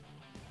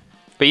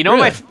 But you know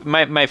Really?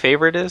 what my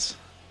favorite is?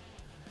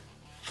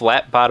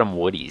 Flat bottom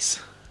woodies.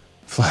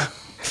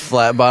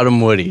 Flat bottom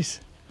woodies.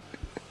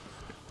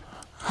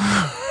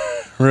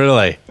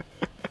 Really?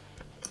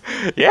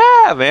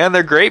 Yeah, man,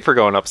 they're great for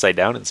going upside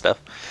down and stuff.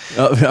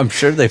 Oh, I'm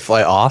sure they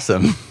fly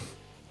awesome.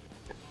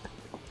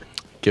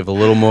 Give a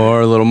little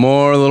more, a little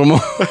more, a little more.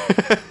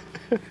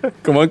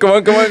 Come on, come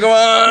on, come on, come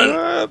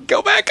on.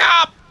 Go back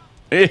up.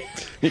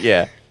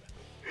 Yeah.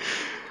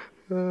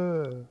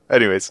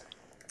 Anyways,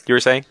 you were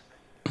saying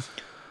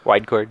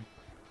wide cord.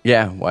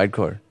 Yeah, wide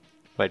chord.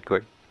 Wide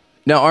chord.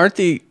 Now, aren't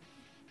you're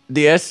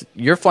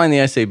flying the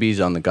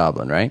SABs on the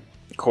Goblin, right?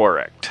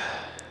 Correct.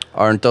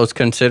 Aren't those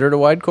considered a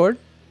wide chord?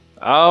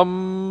 I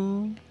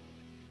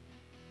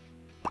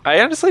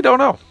honestly don't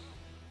know.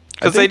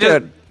 Because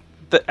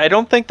I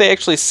don't think they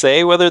actually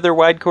say whether they're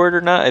wide chord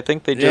or not. I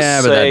think they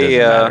just say,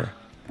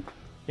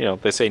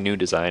 they say new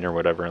design or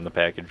whatever on the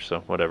package.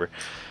 So whatever.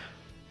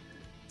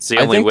 It's the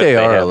I only think width they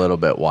are have. a little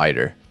bit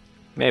wider.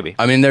 Maybe.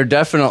 I mean, they're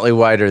definitely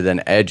wider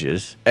than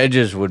edges.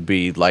 Edges would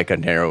be like a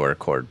narrower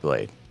chord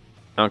blade.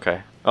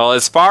 Okay. Well,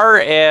 as far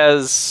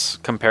as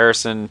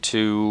comparison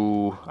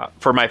to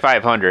for my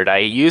 500, I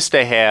used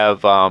to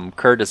have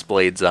Curtis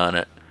blades on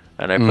it,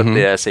 and I put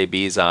the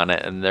SABs on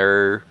it, and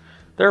they're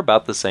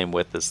about the same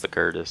width as the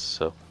Curtis.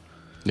 So.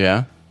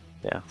 Yeah.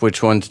 Yeah.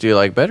 Which ones do you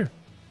like better?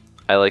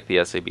 I like the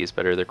SABs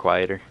better. They're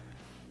quieter.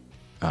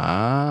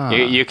 Ah.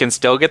 You can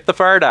still get the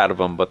fart out of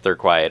them, but they're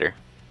quieter.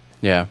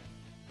 Yeah.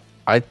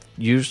 I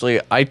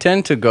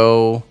tend to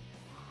go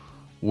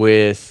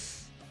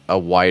with a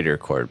wider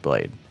chord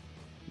blade.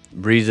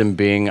 Reason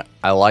being,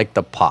 I like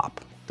the pop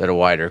that a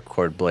wider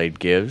chord blade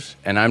gives,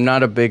 and I'm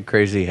not a big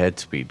crazy head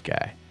speed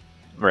guy.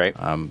 Right.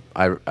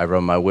 I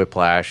run my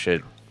Whiplash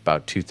at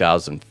about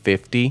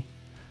 2,050.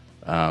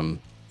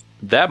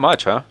 That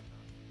much, huh?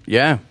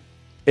 Yeah.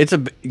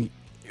 You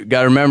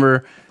got to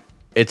remember,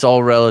 it's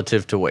all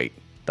relative to weight.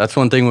 That's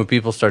one thing when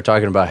people start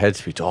talking about head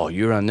speeds. Oh,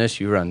 you run this,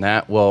 you run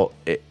that. Well,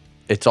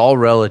 it's all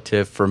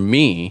relative for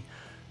me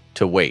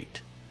to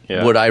weight.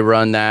 Yeah. Would I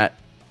run that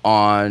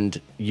on,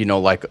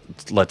 like,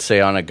 let's say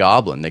on a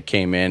Goblin that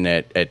came in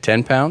at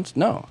 10 pounds?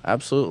 No,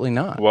 absolutely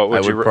not. What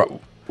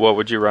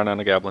would you run on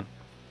a Goblin?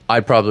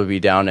 I'd probably be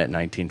down at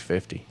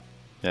 1950.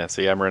 Yeah,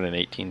 see, I'm running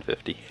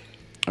 1850.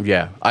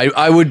 Yeah,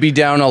 I would be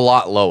down a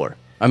lot lower.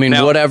 I mean,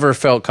 Now, whatever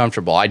felt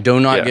comfortable. I do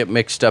not get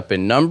mixed up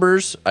in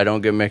numbers. I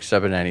don't get mixed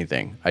up in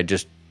anything. I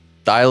just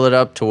dial it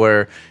up to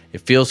where it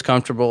feels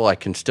comfortable. I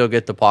can still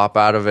get the pop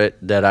out of it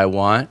that I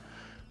want,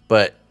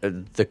 but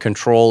the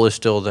control is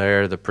still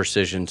there. The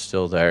precision's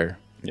still there.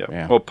 Yep.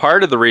 Yeah. Well,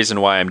 part of the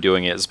reason why I'm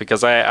doing it is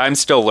because I'm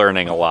still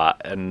learning a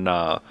lot, and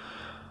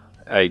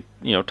I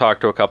talked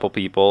to a couple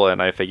people,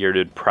 and I figured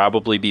it'd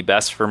probably be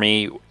best for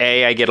me.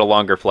 I get a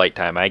longer flight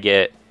time. I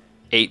get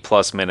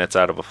 8+ minutes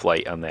out of a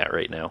flight on that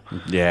right now.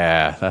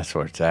 Yeah, that's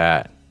where it's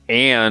at.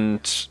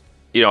 And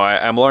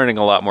I'm learning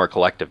a lot more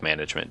collective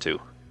management too.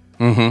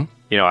 Mm-hmm.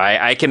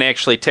 I can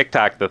actually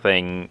TikTok the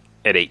thing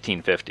at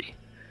 1850.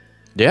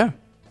 Yeah.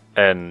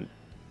 And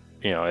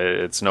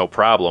it's no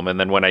problem. And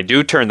then when I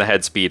do turn the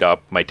head speed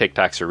up, my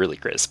TikToks are really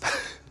crisp.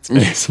 It's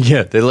nice.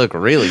 Yeah, they look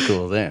really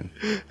cool then.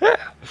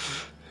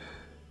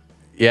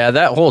 Yeah,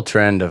 that whole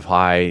trend of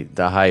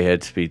the high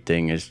head speed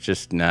thing is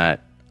just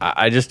not.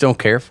 I just don't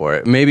care for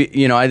it.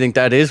 Maybe I think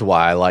that is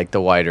why I like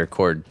the wider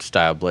chord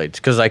style blades,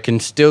 because I can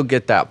still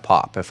get that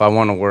pop if I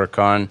want to work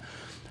on,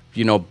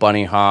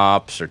 bunny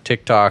hops or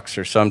TikToks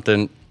or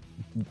something,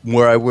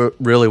 where I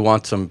really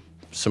want some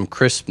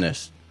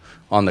crispness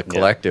on the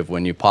collective.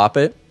 When you pop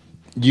it,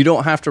 you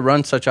don't have to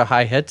run such a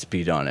high head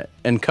speed on it.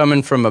 And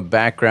coming from a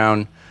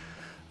background,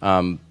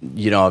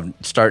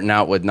 starting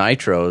out with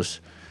nitros,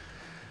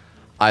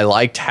 I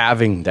liked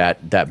having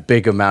that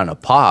big amount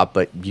of pop,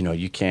 but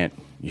you can't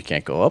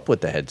go up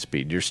with the head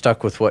speed. You're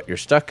stuck with what you're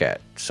stuck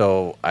at.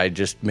 So I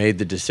just made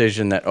the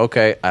decision that,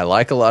 okay, I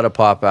like a lot of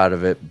pop out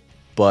of it,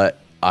 but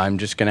I'm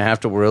just going to have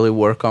to really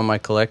work on my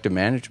collective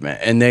management.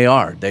 And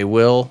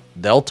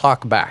they'll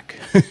talk back.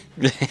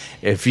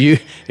 If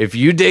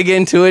you dig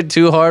into it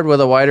too hard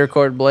with a wider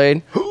chord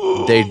blade,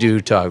 they do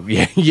talk.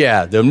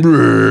 Yeah. Them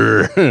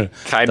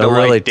kind of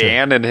like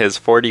Dan and his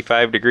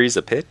 45 degrees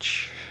of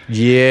pitch.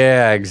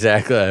 Yeah,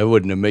 exactly. I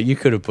wouldn't have made. You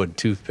could have put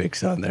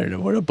toothpicks on there and it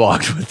would have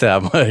balked with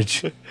that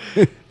much.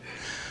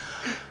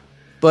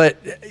 But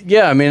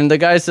yeah, I mean, the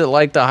guys that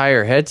like the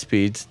higher head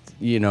speeds,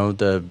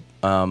 the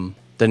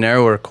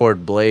narrower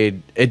chord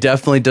blade, it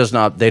definitely does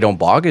not. They don't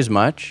bog as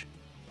much.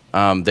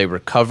 They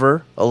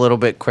recover a little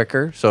bit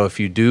quicker. So if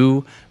you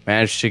do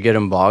manage to get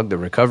them bogged, the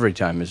recovery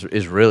time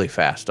is really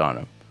fast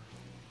on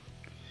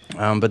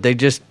them. But they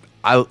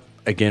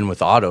again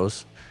with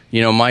autos,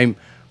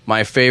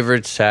 my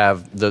favorites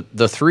have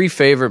the three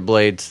favorite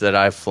blades that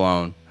I've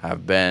flown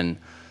have been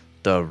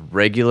the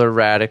regular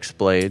Radix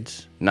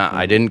blades.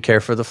 I didn't care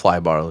for the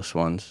flybarless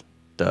ones.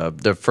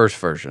 The first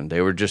version,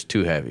 they were just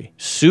too heavy.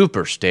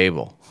 Super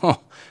stable. Oh,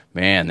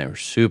 man, they were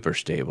super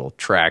stable.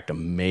 Tracked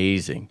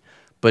amazing,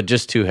 but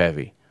just too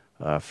heavy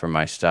for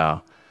my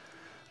style.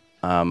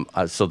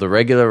 So the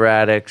regular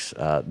Radix,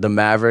 the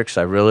Mavericks,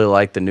 I really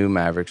like the new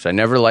Mavericks. I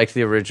never liked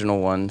the original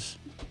ones,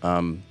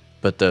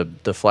 but the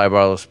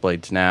flybarless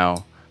blades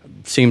now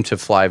seem to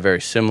fly very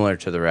similar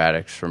to the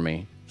Radix for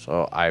me.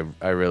 So I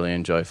really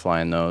enjoy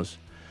flying those.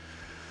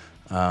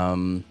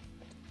 And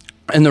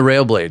the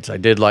rail blades, I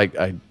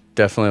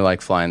definitely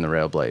like flying the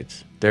rail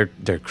blades.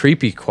 They're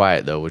creepy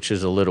quiet though, which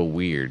is a little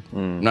weird.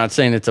 I'm not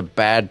saying it's a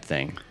bad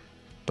thing,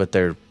 but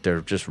they're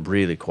just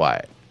really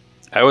quiet.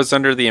 I was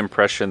under the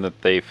impression that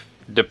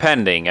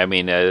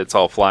it's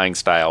all flying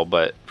style,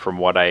 but from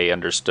what I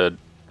understood,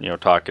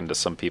 talking to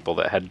some people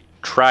that had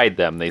tried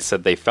them, they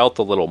said they felt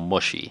a little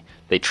mushy.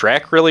 They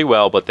track really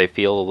well, but they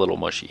feel a little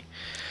mushy.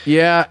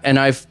 Yeah, and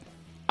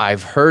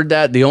I've heard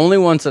that. The only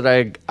ones that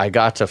I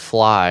got to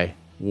fly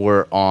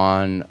were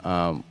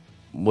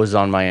was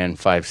on my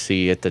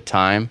N5C at the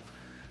time,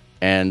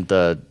 and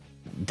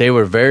they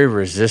were very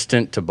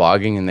resistant to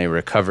bogging, and they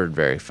recovered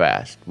very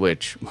fast,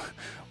 which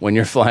when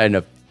you're flying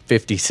a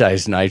 50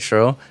 size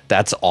nitro,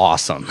 that's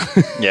awesome.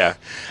 Yeah.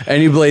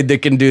 Any blade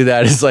that can do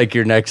that is like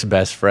your next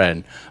best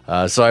friend.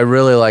 So I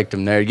really liked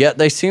them there. Yet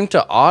they seem to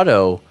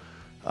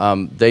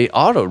they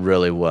auto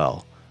really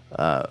well.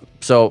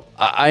 So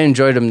I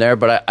enjoyed them there,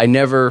 but I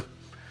never,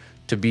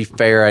 to be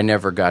fair, I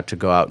never got to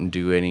go out and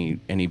do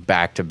any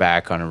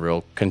back-to-back on a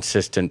real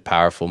consistent,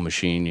 powerful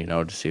machine,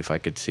 to see if I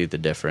could see the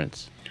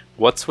difference.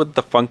 What's with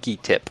the funky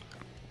tip?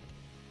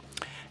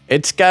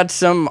 It's got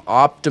some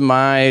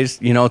optimized,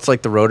 it's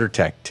like the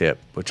Rotortech tip,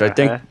 which I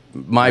think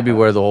might be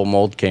where the whole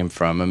mold came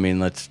from. I mean,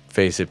 let's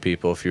face it,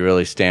 people, if you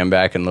really stand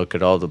back and look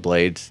at all the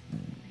blades,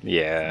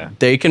 yeah,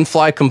 they can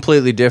fly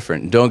completely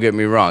different. Don't get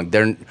me wrong.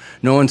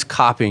 No one's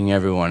copying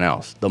everyone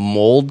else. The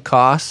mold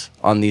costs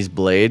on these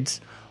blades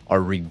are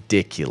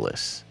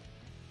ridiculous.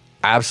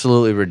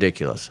 Absolutely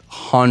ridiculous.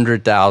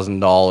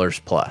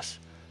 $100,000 plus.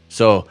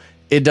 So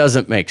it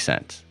doesn't make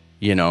sense.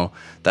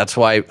 That's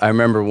why I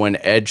remember when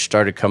Edge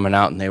started coming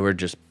out and they were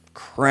just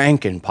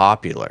cranking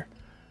popular.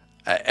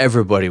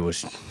 Everybody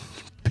was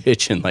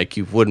pitching like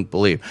you wouldn't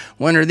believe.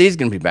 When are these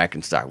going to be back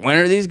in stock? When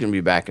are these going to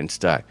be back in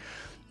stock?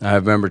 I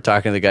remember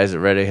talking to the guys at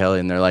Red Heli,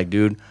 and they're like,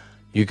 dude,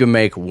 you can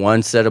make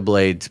one set of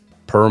blades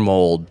per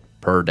mold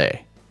per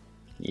day.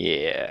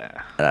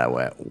 Yeah. And I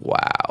went,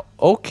 wow,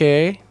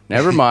 okay,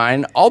 never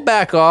mind. I'll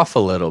back off a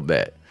little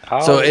bit.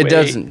 So it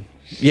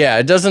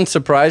doesn't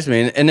surprise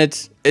me. And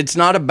it's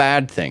not a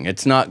bad thing.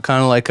 It's not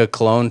kind of like a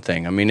clone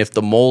thing. I mean, if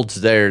the mold's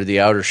there, the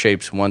outer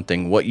shape's one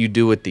thing. What you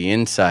do with the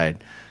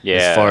inside,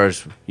 as far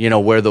as,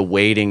 where the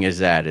weighting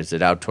is at, is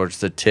it out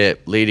towards the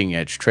tip, leading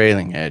edge,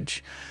 trailing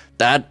edge?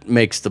 That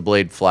makes the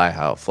blade fly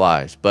how it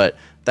flies. But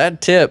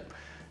that tip,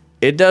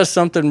 it does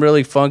something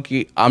really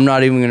funky. I'm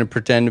not even going to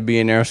pretend to be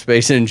an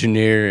aerospace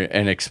engineer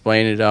and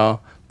explain it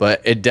all,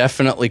 but it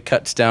definitely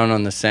cuts down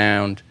on the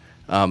sound.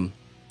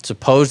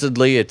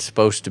 Supposedly, it's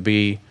supposed to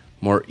be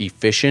more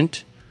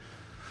efficient.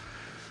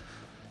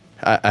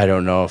 I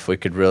don't know if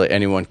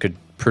anyone could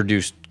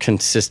produce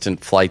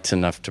consistent flights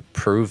enough to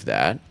prove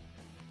that,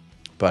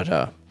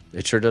 but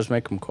it sure does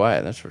make them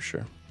quiet, that's for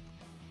sure.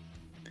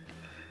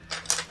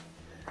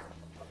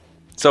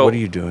 So what are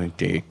you doing,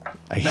 Deke?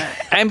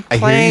 I'm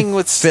playing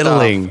with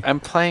fiddling. Stuff. I'm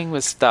playing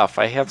with stuff.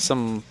 I have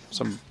some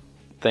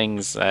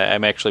things.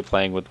 I'm actually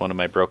playing with one of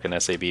my broken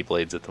SAB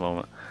blades at the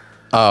moment.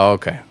 Oh,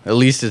 okay. At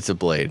least it's a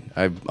blade.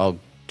 I'll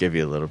give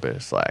you a little bit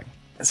of slack.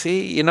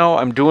 See,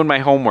 I'm doing my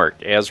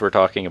homework as we're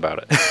talking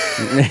about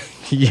it.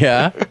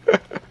 Yeah.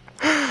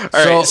 All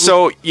right.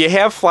 So you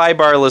have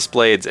flybarless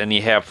blades and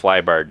you have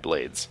flybarred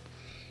blades.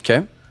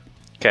 Okay.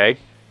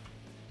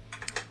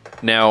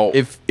 Now,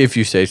 if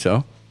you say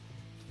so.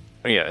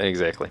 Yeah,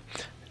 exactly.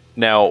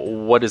 Now,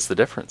 what is the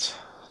difference?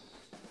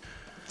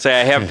 Say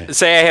I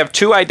have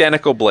two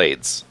identical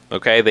blades.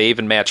 Okay, they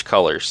even match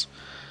colors.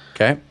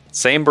 Okay.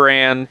 Same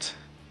brand,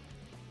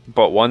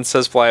 but one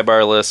says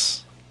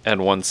flybarless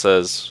and one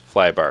says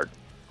flybarred.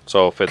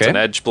 So if it's an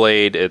edge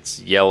blade, it's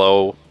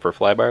yellow for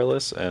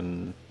flybarless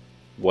and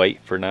white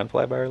for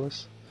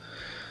non-flybarless.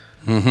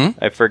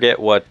 Mm-hmm. I forget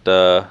what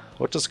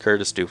does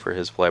Curtis do for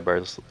his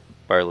flybarless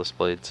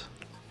blades?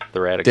 The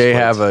Radix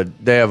blades.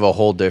 They have a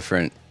whole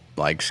different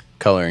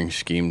coloring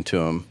scheme to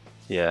them.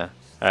 Yeah,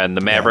 and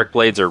the Maverick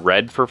blades are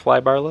red for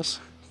flybarless.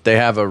 They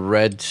have a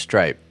red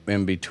stripe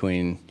in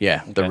between.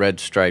 Yeah, the red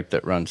stripe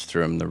that runs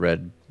through them. The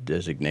red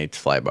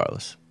designates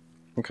flybarless.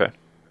 Okay.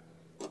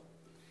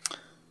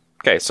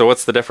 Okay, so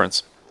what's the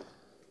difference?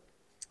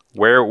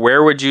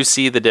 Where would you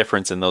see the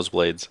difference in those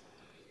blades?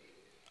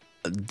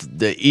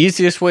 The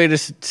easiest way to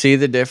see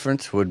the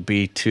difference would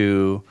be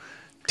to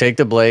take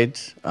the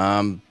blades,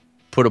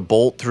 put a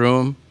bolt through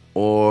them,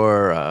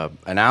 or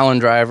an Allen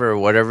driver or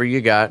whatever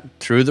you got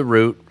through the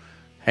root,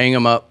 hang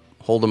them up,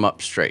 hold them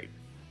up straight.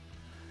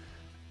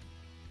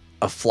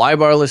 A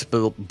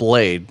flybarless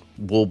blade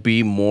will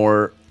be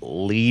more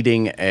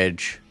leading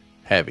edge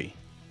heavy.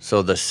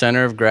 So the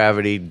center of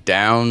gravity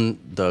down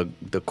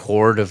the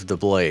chord of the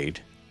blade.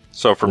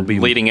 So from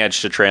leading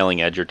edge to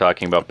trailing edge, you're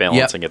talking about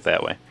balancing it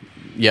that way.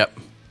 Yep.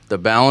 The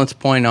balance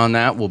point on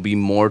that will be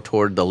more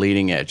toward the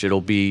leading edge. It'll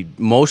be,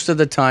 most of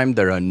the time,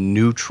 they're a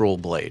neutral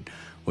blade,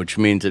 which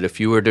means that if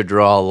you were to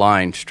draw a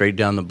line straight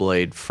down the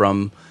blade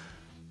from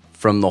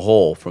the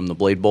hole, from the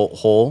blade bolt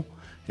hole,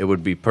 it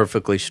would be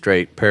perfectly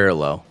straight,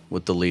 parallel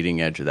with the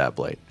leading edge of that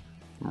blade.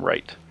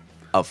 Right.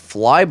 A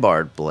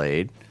flybarred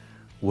blade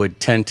would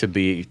tend to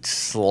be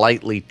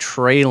slightly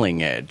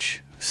trailing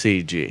edge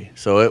CG.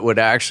 So it would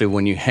actually,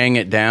 when you hang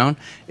it down,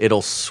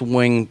 it'll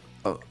swing.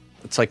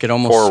 It's like it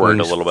almost forward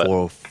swings a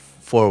little bit.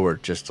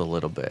 Forward just a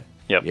little bit.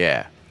 Yep.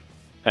 Yeah.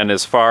 And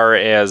as far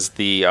as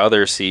the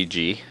other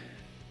CG?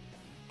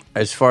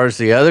 As far as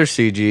the other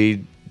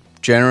CG,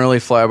 generally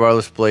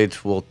flybarless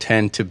blades will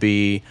tend to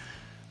be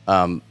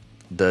the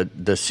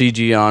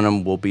CG on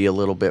them will be a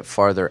little bit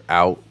farther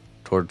out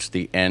towards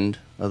the end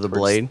of the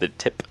blade. The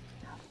tip.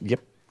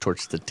 Yep,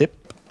 towards the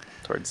tip.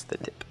 Towards the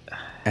tip.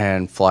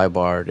 And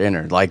flybarred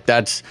inner. Like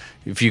that's,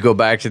 if you go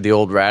back to the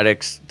old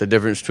Radix, the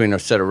difference between a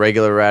set of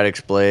regular Radix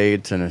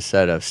blades and a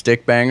set of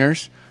stick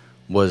bangers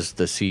was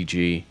the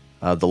CG,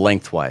 the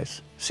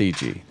lengthwise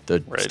CG.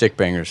 The stick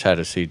bangers had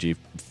a CG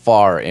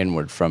far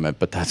inward from it,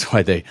 but that's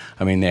why they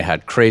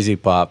had crazy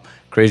pop,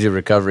 crazy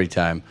recovery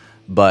time.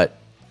 But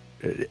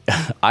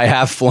I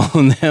have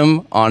flown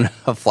them on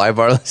a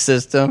flybarless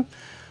system,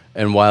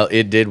 and while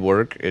it did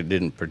work, it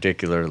didn't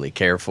particularly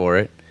care for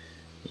it.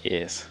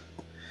 Yes.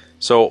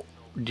 So,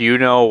 do you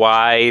know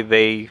why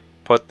they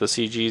put the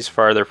CGs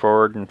farther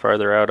forward and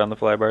farther out on the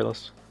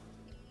flybarless?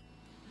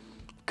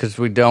 Because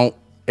we don't.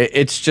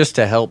 It's just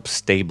to help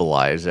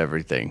stabilize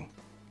everything.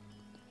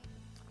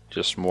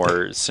 Just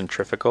more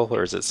centrifugal,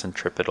 or is it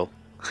centripetal?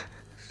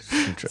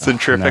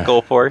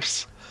 Centrifugal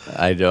force?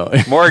 I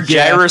don't. More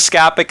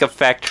gyroscopic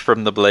effect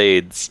from the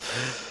blades.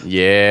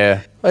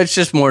 Yeah. It's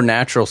just more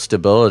natural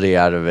stability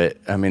out of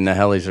it. I mean, the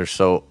helis are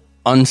so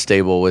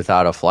unstable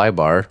without a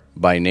flybar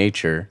by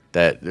nature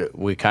that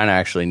we kind of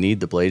actually need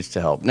the blades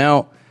to help.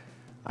 Now,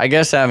 I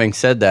guess having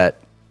said that,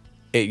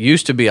 it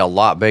used to be a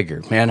lot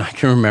bigger. Man, I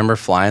can remember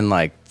flying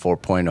like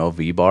 4.0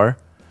 V-bar.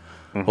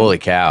 Mm-hmm. Holy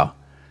cow.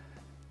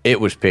 It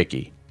was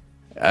picky.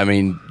 I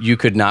mean, you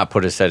could not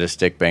put a set of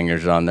stick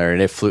bangers on there,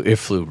 and it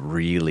flew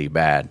really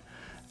bad.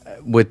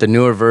 With the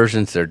newer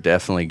versions, they're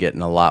definitely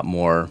getting a lot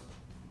more,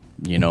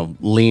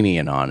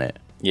 lenient on it.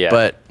 Yeah.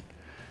 But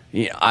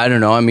I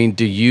don't know. I mean,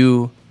 do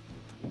you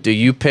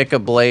pick a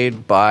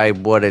blade by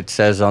what it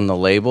says on the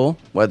label?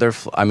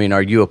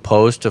 Are you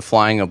opposed to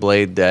flying a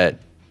blade that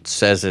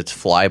says it's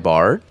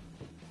fly-barred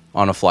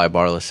on a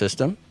fly-barless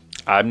system?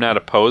 I'm not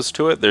opposed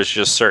to it. There's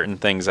just certain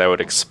things I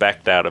would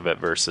expect out of it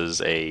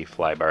versus a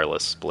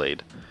fly-barless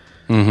blade.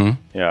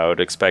 Mm-hmm. I would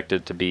expect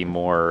it to be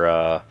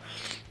more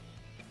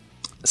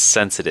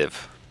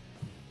sensitive.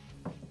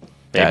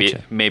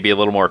 Maybe a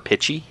little more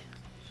pitchy.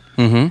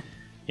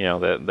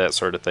 Mm-hmm. That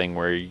sort of thing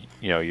where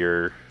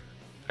your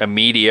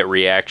immediate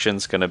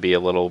reaction's going to be a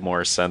little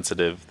more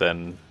sensitive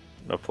than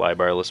a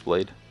fly-barless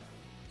blade.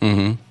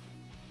 Mm-hmm.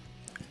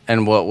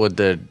 And what would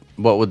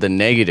the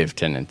negative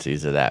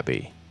tendencies of that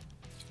be?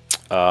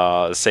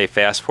 Say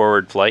fast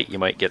forward flight, you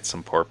might get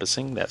some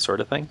porpoising, that sort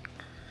of thing.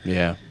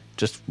 Yeah,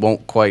 just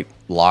won't quite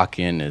lock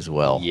in as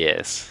well.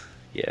 Yes.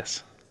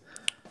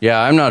 Yeah,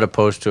 I'm not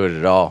opposed to it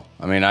at all.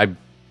 I mean,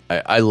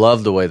 I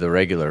love the way the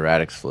regular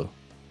Radix flew.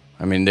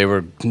 I mean, they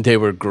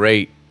were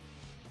great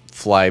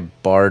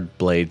fly-barred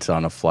blades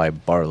on a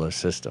fly-barless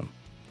system.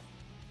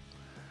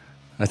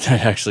 I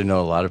actually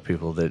know a lot of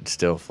people that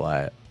still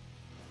fly it.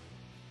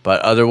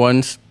 But other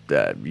ones,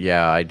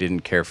 I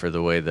didn't care for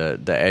the way the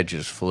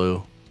edges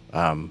flew.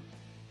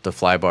 The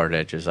fly-barred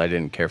edges, I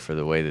didn't care for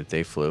the way that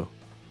they flew.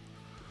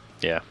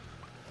 Yeah.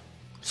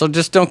 So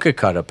just don't get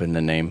caught up in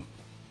the name.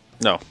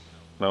 No.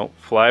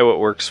 Fly what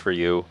works for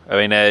you.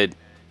 I mean,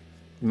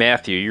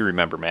 Matthew, you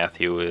remember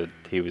Matthew.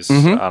 He was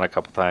on a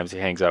couple times. He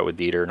hangs out with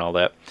Dieter and all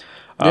that.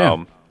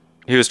 Yeah.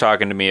 He was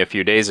talking to me a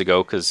few days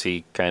ago because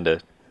he kind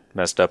of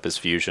messed up his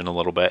fusion a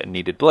little bit and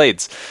needed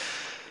blades.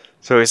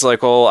 So he's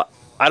like, well,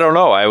 I don't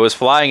know. I was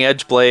flying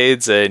edge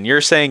blades, and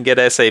you're saying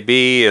get SAB,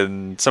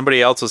 and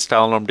somebody else was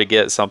telling him to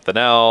get something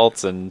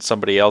else, and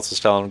somebody else was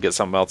telling him to get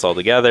something else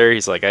altogether.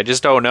 He's like, I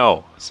just don't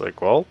know. It's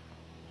like, well,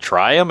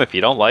 try them. If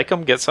you don't like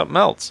them, get something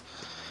else.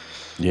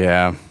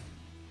 Yeah.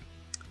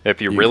 If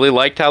you really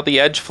liked how the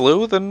edge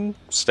flew, then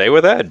stay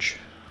with edge.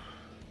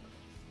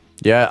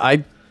 Yeah,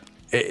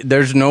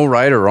 there's no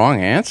right or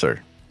wrong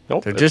answer.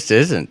 Nope. There just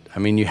isn't. I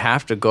mean, you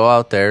have to go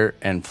out there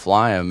and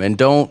fly them, and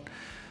don't.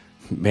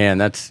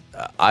 Man,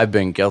 I've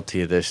been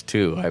guilty of this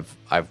too.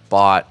 I've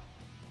bought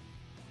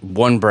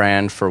one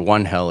brand for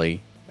one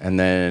heli, and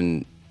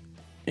then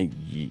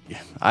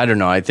I don't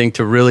know. I think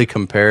to really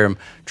compare them,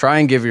 try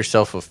and give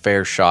yourself a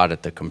fair shot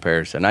at the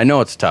comparison. I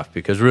know it's tough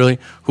because really,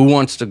 who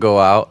wants to go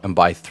out and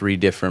buy 3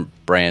 different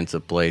brands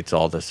of blades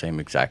all the same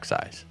exact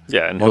size?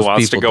 Yeah, and who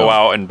wants to go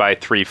out and buy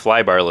 3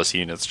 fly-barless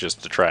units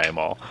just to try them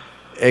all?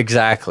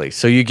 Exactly.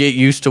 So you get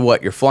used to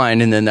what you're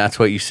flying, and then that's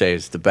what you say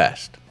is the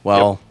best.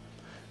 Well. Yep.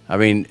 I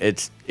mean,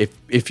 it's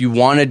if you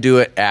want to do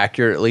it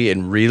accurately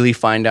and really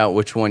find out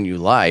which one you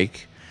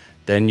like,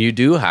 then you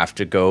do have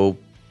to go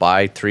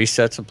buy 3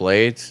 sets of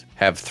blades,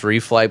 have 3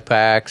 flight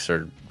packs,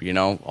 or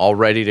all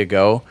ready to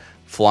go,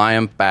 fly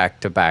them back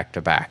to back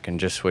to back, and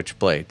just switch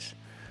blades,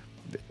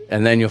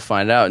 and then you'll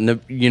find out. And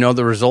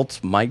the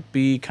results might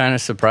be kind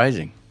of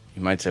surprising.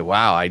 You might say,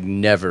 "Wow, I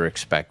never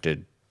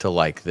expected to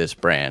like this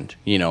brand,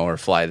 or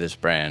fly this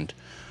brand,"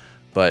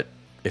 but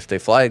if they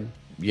fly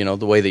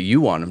the way that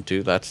you want them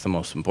to, that's the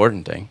most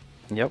important thing.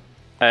 Yep.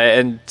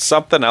 And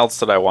something else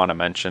that I want to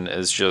mention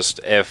is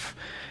just if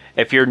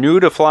you're new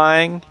to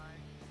flying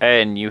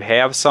and you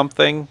have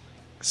something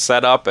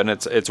set up and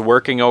it's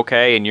working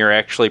okay and you're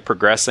actually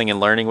progressing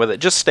and learning with it,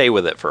 just stay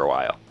with it for a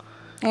while.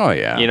 Oh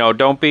yeah.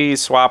 Don't be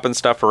swapping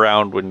stuff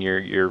around when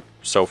you're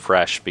so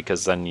fresh,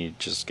 because then you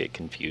just get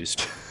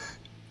confused.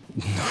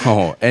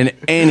 Oh, and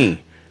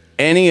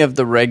any of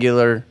the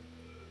regular,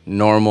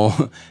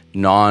 normal,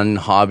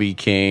 non-Hobby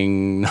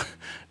King,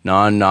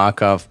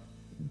 non-knockoff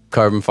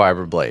carbon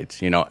fiber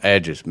blades,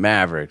 Edges,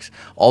 Mavericks,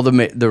 all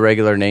the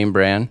regular name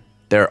brand,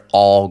 they're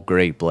all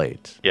great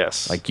blades.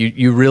 Yes. Like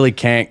you really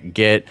can't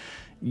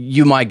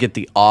you might get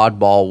the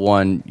oddball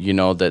one,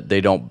 that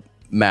they don't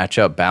match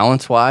up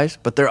balance-wise,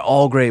 but they're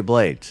all great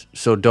blades.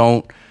 So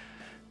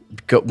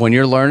when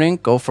you're learning,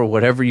 go for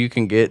whatever you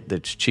can get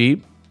that's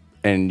cheap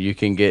and you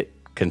can get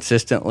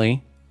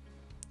consistently,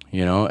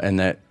 and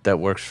that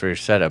works for your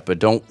setup. But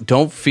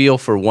don't feel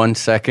for 1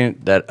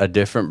 second that a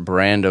different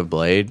brand of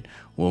blade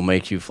will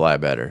make you fly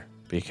better,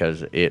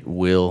 because it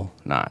will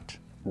not.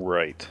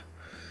 Right.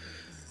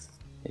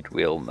 It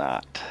will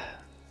not.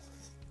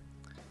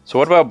 So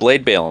what about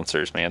blade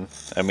balancers, man?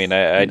 I mean,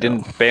 I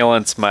didn't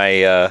balance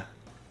my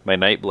my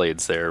night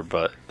blades there,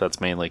 but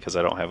that's mainly because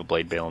I don't have a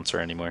blade balancer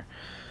anymore.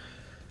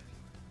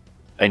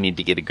 I need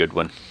to get a good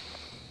one.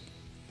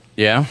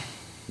 Yeah?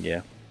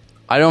 Yeah.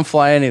 I don't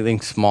fly anything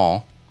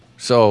small,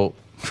 so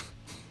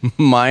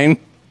mine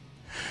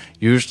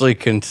usually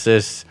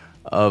consists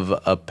of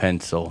a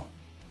pencil.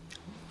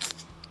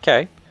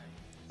 Okay.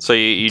 So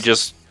you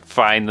just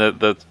find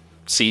the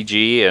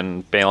CG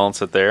and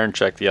balance it there and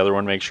check the other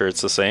one, make sure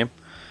it's the same?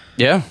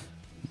 Yeah.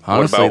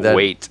 Honestly, what about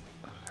weight?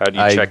 How do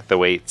you check the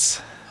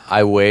weights?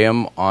 I weigh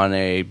them on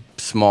a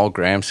small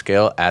gram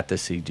scale at the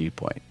CG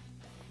point.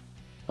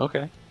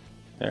 Okay.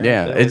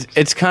 Yeah,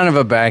 it's kind of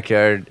a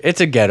backyard.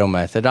 It's a ghetto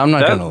method. I'm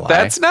not gonna lie.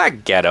 That's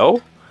not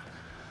ghetto.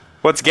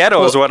 What's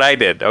ghetto is what I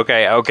did.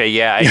 Okay,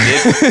 yeah, I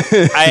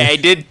did. I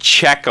did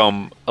check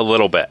them a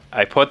little bit.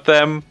 I put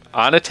them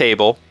on a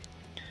table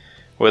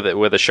with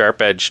a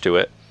sharp edge to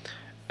it,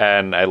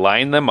 and I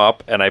lined them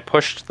up, and I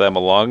pushed them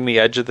along the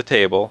edge of the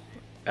table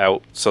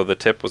out, so the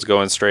tip was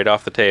going straight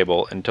off the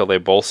table until they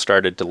both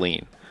started to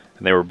lean,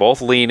 and they were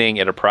both leaning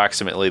at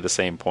approximately the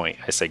same point.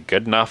 I said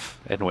good enough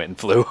and went and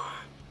flew.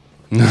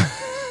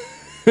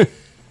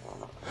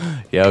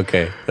 Yeah,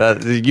 okay.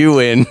 You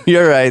win.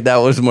 You're right. That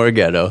was more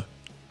ghetto.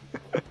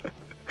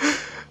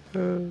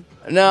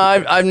 No,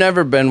 I've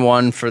never been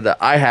one for the.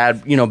 I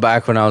had,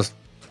 back when I was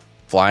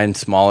flying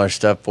smaller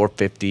stuff,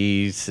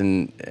 450s,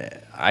 and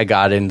I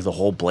got into the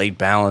whole blade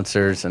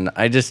balancers, and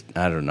I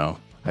don't know.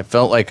 I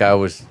felt like I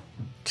was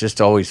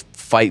just always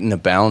fighting the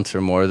balancer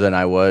more than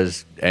I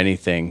was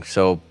anything.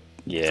 So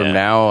from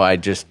now, I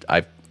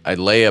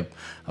lay a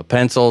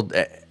pencil.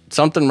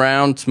 Something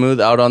round,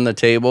 smooth out on the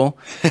table.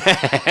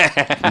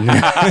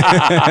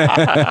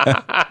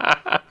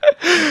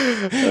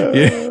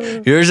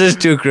 Yours is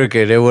too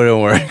crooked. It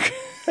wouldn't work.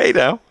 Hey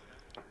now.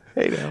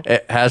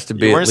 It has to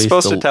be. You weren't at least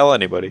supposed to tell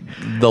anybody.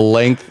 The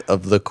length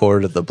of the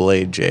cord of the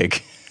blade,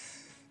 Jake.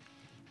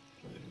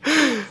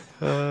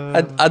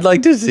 I'd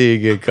like to see you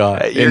get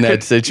caught in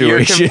that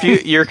situation.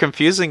 You're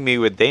confusing me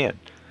with Dan.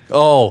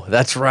 Oh,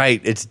 that's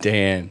right. It's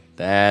Dan.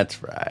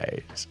 That's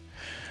right.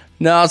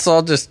 No, so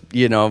I'll just,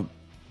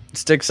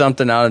 stick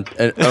something out.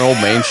 An old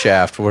main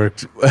shaft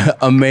works.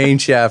 A main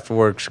shaft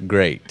works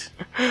great.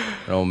 An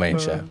old main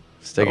shaft.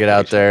 Stick it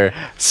out there.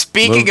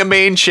 Speaking of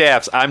main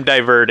shafts, I'm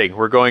diverting.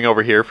 We're going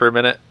over here for a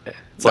minute.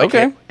 It's like,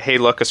 okay. Hey,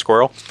 look, a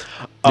squirrel.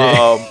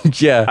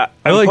 Yeah,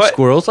 I like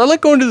squirrels. I like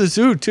going to the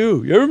zoo,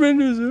 too. You ever been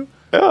to the zoo?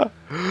 Yeah.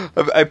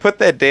 I put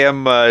that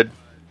damn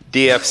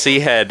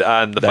DFC head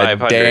on the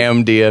 500.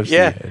 Damn DFC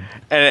head.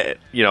 And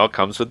it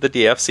comes with the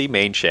DFC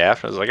main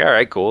shaft. I was like, all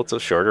right, cool. It's a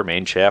shorter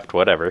main shaft,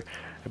 whatever.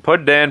 I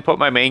put it in, put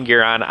my main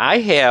gear on. I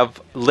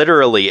have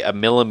literally a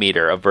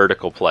millimeter of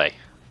vertical play.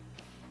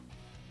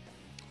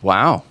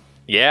 Wow.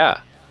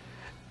 Yeah.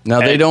 Now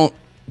they don't.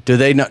 Do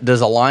they not?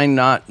 Does Align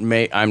not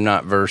make? I'm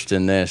not versed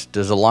in this.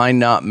 Does Align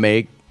not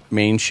make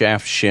main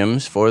shaft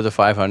shims for the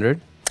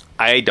 500?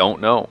 I don't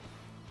know,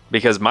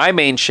 because my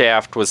main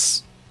shaft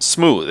was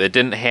smooth. It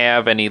didn't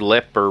have any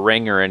lip or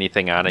ring or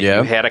anything on it. Yeah.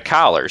 You had a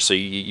collar, so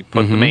you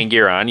put the main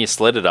gear on, you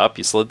slid it up,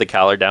 you slid the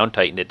collar down,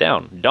 tightened it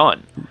down.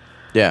 Done.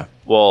 Yeah.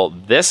 Well,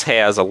 this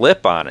has a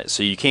lip on it,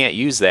 so you can't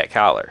use that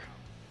collar.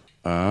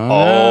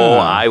 Oh,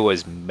 I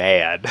was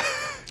mad.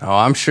 Oh,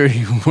 I'm sure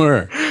you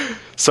were.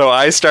 So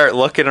I start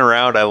looking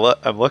around.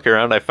 I'm looking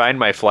around. I find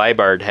my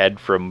flybarred head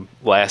from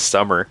last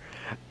summer,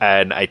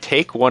 and I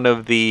take one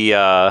of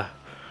the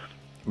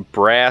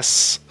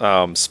brass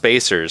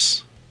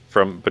spacers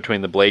from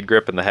between the blade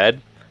grip and the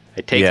head.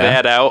 I take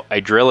that out. I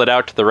drill it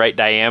out to the right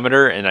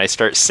diameter, and I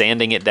start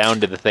sanding it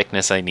down to the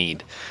thickness I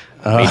need.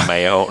 I made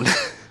my own.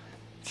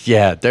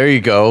 Yeah, there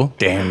you go.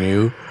 Damn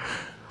you.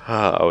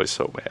 I was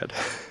so mad.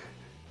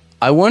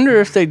 I wonder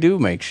if they do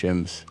make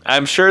shims.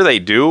 I'm sure they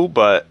do,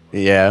 but...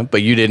 Yeah,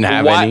 but you didn't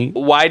have any?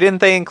 Why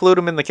didn't they include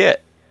them in the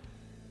kit?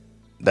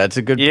 That's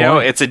a good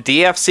point. It's a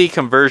DFC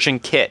conversion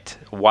kit.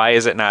 Why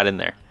is it not in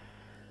there?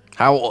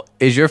 How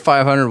is your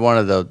 500 one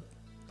of the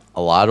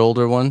a lot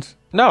older ones?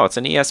 No, it's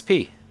an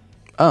ESP.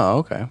 Oh,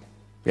 okay.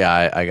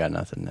 Yeah, I got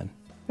nothing then.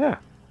 Yeah.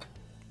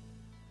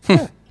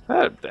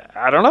 I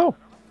don't know.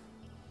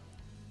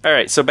 All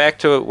right, so back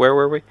to it. Where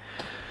were we?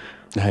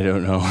 I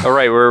don't know. All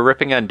right, we're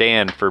ripping on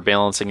Dan for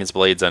balancing his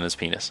blades on his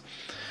penis.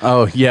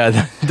 Oh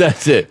yeah,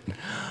 that's it.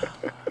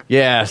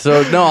 Yeah,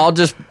 so no,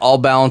 I'll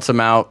balance them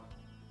out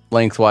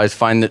lengthwise.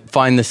 Find the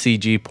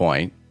CG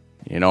point.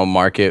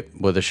 Mark it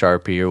with a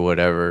Sharpie or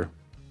whatever.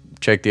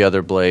 Check the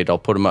other blade. I'll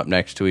put them up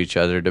next to each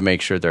other to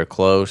make sure they're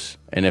close.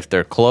 And if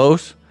they're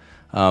close,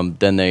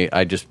 then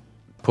I just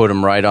put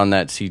them right on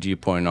that CG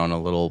point on a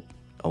little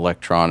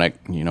electronic,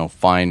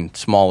 fine,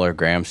 smaller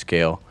gram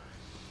scale.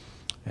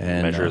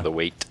 And measure the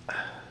weight.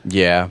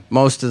 Yeah,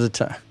 most of the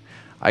time.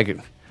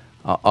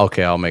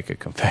 I'll make a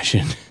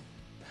confession.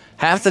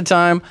 Half the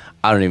time,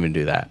 I don't even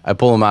do that. I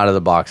pull them out of the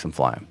box and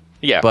fly them.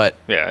 Yeah. But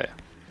yeah.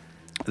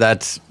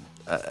 That's,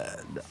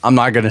 I'm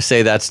not going to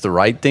say that's the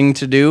right thing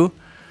to do,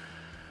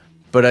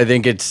 but I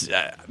think it's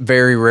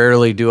very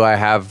rarely do I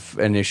have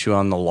an issue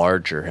on the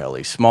larger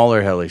helis.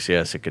 Smaller helis,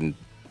 yes, it can,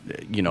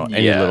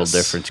 any little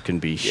difference can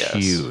be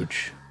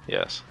huge.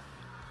 Yes.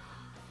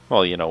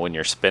 Well, when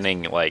you're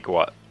spinning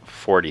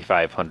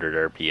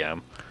 4,500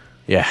 RPM.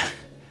 Yeah,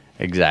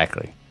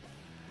 exactly.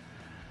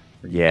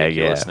 Yeah.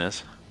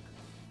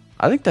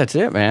 I think that's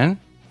it, man.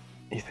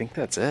 You think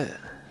that's it?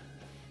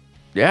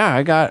 Yeah,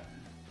 I got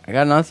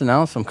nothing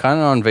else. I'm kind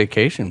of on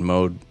vacation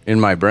mode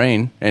in my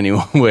brain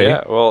anyway.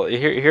 Yeah, well,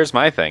 here's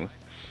my thing.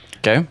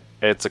 Okay.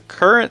 It's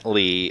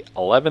currently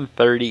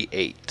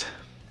 11:38.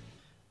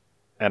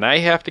 And I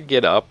have to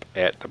get up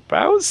at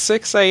about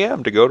 6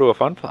 a.m. to go to a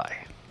fun fly.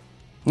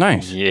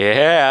 Nice.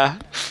 Yeah.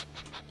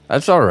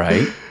 That's all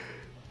right.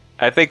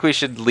 I think we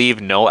should leave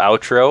no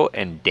outro,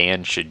 and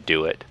Dan should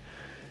do it.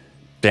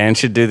 Dan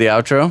should do the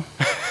outro?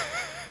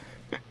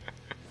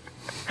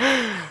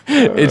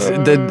 It's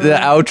the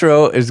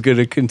outro is going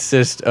to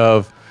consist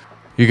of,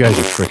 you guys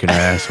are freaking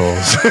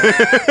assholes.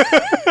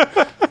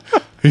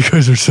 You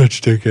guys are such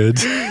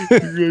dickheads.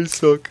 You guys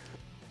suck.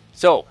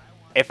 So,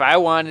 if I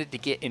wanted to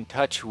get in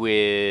touch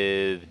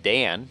with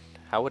Dan,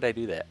 how would I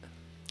do that?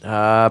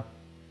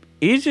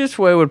 Easiest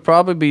way would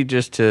probably be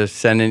just to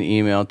send an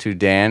email to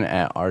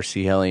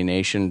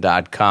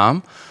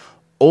dan@rchelination.com,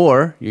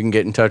 or you can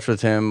get in touch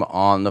with him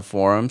on the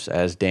forums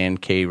as Dan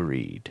K.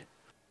 Reed.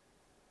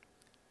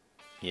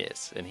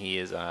 Yes, and he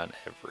is on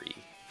every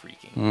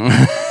freaking.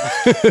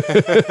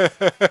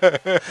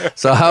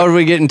 So how would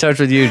we get in touch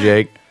with you,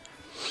 Jake?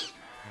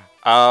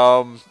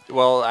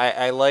 Well,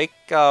 I like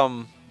a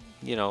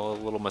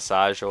little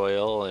massage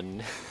oil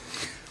and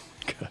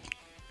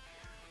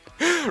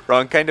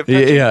wrong kind of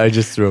touching. Yeah, I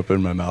just threw up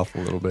in my mouth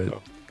a little bit.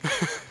 A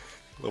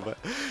little bit.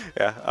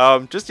 Yeah.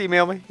 Just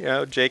email me,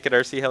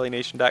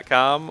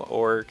 jake@rchelination.com,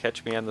 or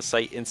catch me on the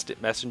site Instant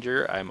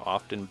Messenger. I'm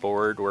often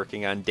bored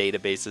working on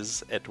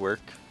databases at work,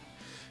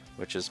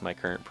 which is my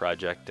current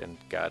project, and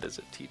God, is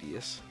it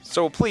tedious.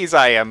 So please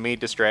IM me,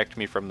 distract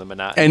me from the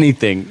monotony.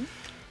 Anything.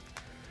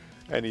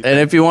 And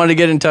if you want to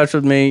get in touch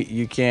with me,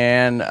 you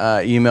can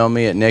email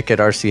me at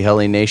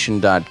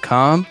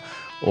nick@rchelination.com,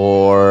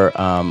 or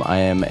I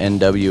am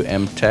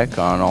NWMTech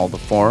on all the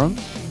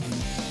forums.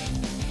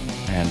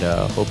 And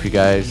hope you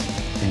guys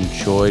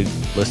enjoyed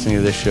listening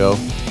to this show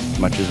as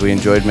much as we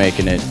enjoyed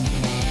making it.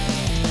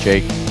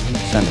 Jake,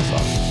 send us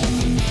off.